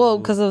 Well,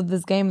 because of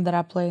this game that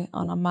I play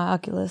on my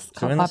Oculus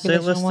called Join the Say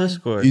Population Less 1.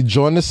 Discord. You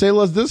join the Say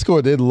Less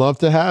Discord. They'd love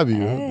to have you.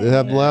 They'd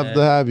have love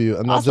to have you.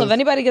 And not Also, just- if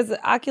anybody gets the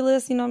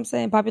Oculus, you know what I'm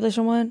saying,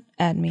 Population 1,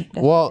 add me.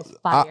 That's well,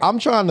 fire. I'm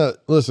trying to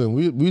listen.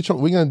 We're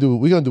gonna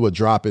do a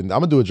drop in. I'm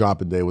gonna do a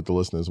drop in day with the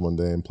listeners one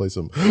day and play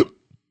some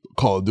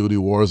Call of Duty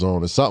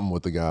Warzone or something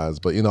with the guys.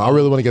 But I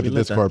really want to get the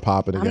Discord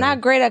popping again. I'm not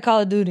great at Call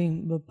of Duty,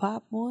 but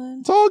Pop 1.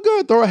 It's all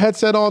good. Throw a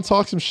headset on,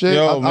 talk some shit.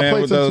 Yo, I man,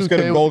 played some let's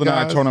get a 2K with the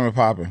GoldenEye guys. tournament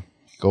popping.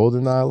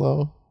 GoldenEye,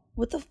 Lo.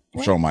 What the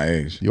I'm showing my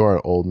age. You are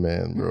an old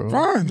man, bro.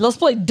 Fine. Let's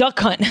play Duck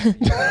Hunt.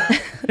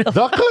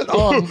 Duck Hunt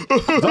on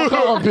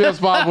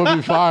PS5 would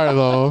be fire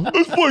though.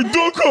 Let's play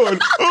Duck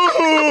Hunt.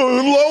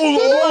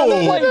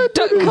 Let's play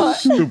Duck Hunt.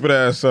 Stupid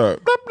ass up.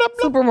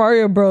 Super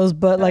Mario Bros,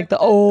 but like the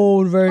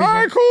old version. All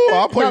right, cool.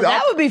 I'll play No,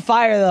 that would be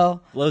fire though.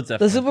 Loads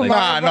The Super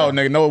Nah, Mario.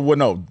 no, nigga,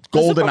 no.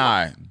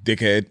 GoldenEye,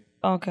 dickhead.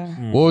 Okay.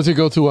 What was your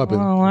go-to weapon?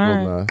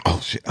 alright. GoldenEye. Oh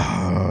shit.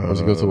 What was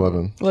your go-to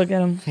weapon? Look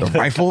at him. The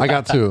rifle. I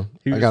got two.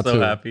 He I was got so two.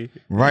 happy.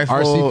 rifle.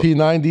 RCP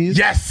 90s.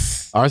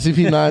 Yes.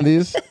 RCP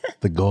 90s.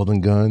 The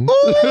Golden Gun.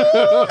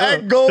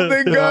 That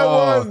golden gun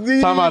was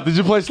the. Time out. Did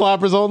you play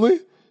Slappers Only?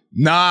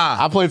 Nah.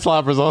 I played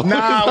Slappers Only.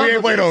 Nah, we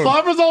ain't played those.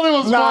 Slappers Only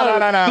was fun.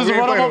 Nah, Just we ain't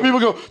run up played on people,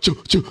 go choo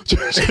choo choo.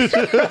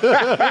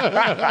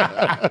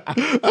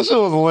 That shit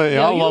was lit.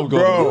 I love bro.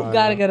 Golden You Gun.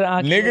 gotta get an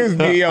Oculus.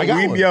 Niggas, I got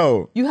we one.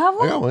 yo. You have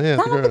one? I got one. Yeah,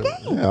 Download the girl.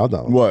 game. Yeah, I'll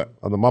download.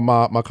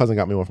 What? My cousin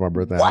got me one for my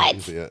birthday. I haven't What?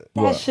 used it yet.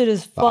 That shit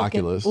is fucking.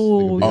 Oculus.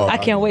 Ooh, Oh, I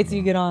can't wait till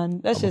you get on.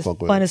 That shit's fuck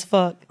with fun it. as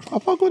fuck. I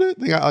fuck with it.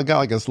 I got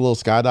like a little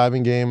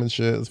skydiving game and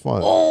shit. It's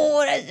fun.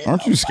 Oh, that shit.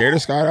 Aren't you scared of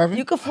skydiving?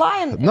 You could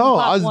fly in No,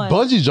 Pop I was 1.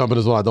 bungee jumping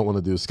is what I don't want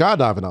to do.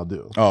 Skydiving I'll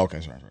do. Oh,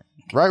 okay, sorry.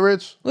 Right,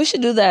 Rich? We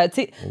should do that.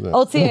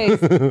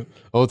 OTAs.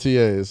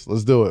 OTAs.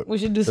 Let's do it. We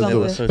should do Let's something.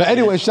 do it. But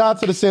anyway, shout out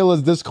to the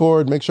Sailors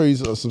Discord. Make sure you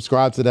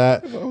subscribe to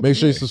that. Make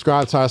sure you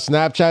subscribe to our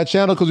Snapchat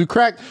channel because we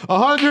cracked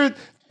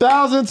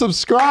 100,000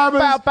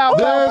 subscribers this week. Bow,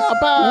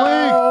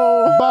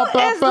 bow,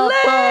 It's bow, lit.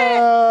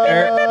 bow.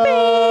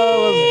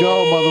 Let's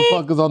go,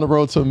 motherfuckers, on the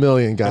road to 1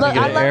 million, guys. Look,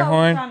 I An love air how we're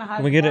horn? trying to hide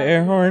Can we get an the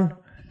air horn?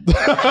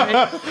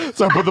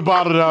 So put the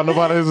bottle down.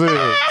 Nobody's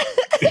here.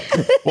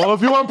 Well,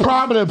 if you want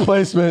prominent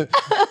placement,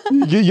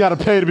 you got to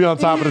pay to be on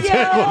top of the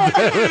table.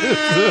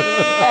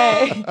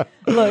 Hey,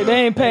 look,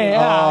 they ain't paying.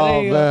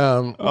 Oh,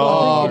 man.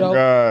 Oh,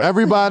 God.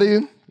 Everybody,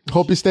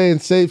 hope you're staying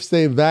safe,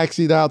 staying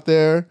vaccinated out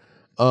there.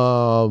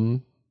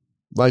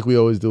 Like we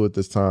always do at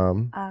this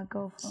time. I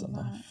go for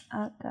mine.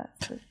 I got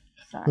to.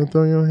 Sorry.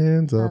 Throw your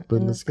hands up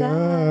in the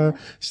sky.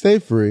 Stay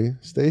free,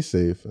 stay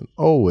safe, and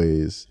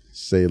always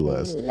say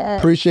less.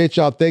 Appreciate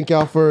y'all. Thank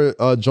y'all for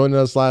joining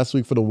us last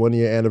week for the 1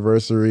 year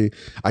anniversary.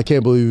 I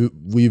can't believe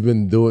we've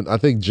been doing. I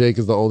think Jake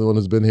is the only one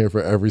who's been here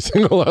for every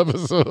single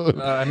episode.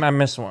 I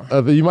missed one.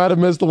 You might have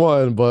missed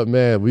one, but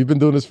man, we've been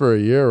doing this for a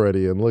year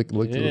already, and look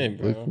bro.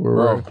 where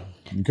we're at.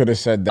 You could have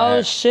said that.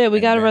 Oh shit, we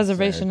got a then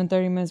reservation in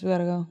 30 minutes. We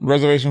gotta go.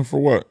 Reservation for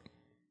what?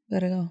 We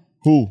gotta go.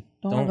 Who?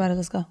 Don't worry about it.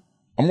 Let's go.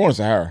 I'm going to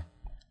Sahara.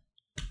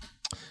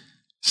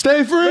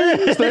 Stay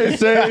free, stay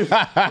safe,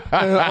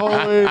 and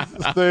always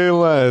stay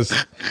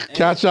less.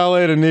 Catch y'all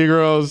later,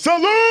 Negroes.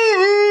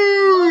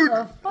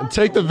 Salute! And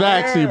take the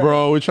vaccine,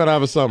 bro. We're trying to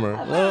have a summer.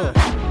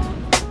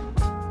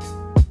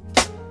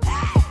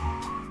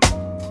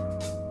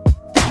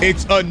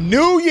 It's a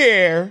new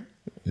year.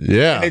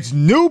 Yeah. It's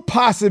new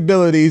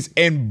possibilities,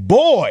 and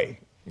boy,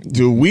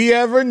 do we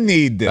ever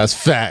need this. That's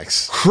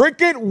facts.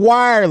 Cricket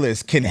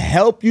Wireless can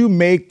help you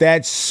make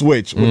that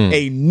switch with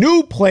a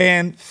new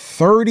plan,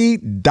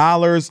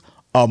 $30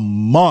 a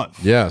month.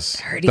 Yes.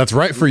 That's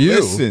right for you.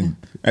 Listen,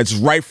 that's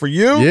right for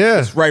you. Yeah.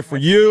 That's right for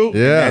you.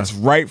 Yeah. That's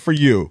right for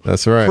you.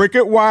 That's right.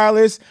 Cricket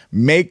Wireless,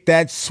 make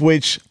that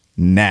switch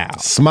now.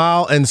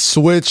 Smile and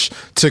switch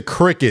to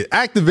Cricket.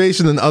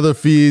 Activation and other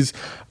fees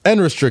and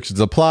restrictions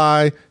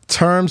apply.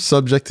 Terms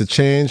subject to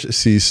change.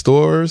 See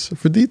stores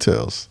for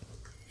details.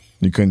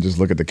 You couldn't just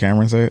look at the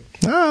camera and say it?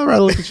 I'd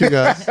rather look at you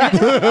guys.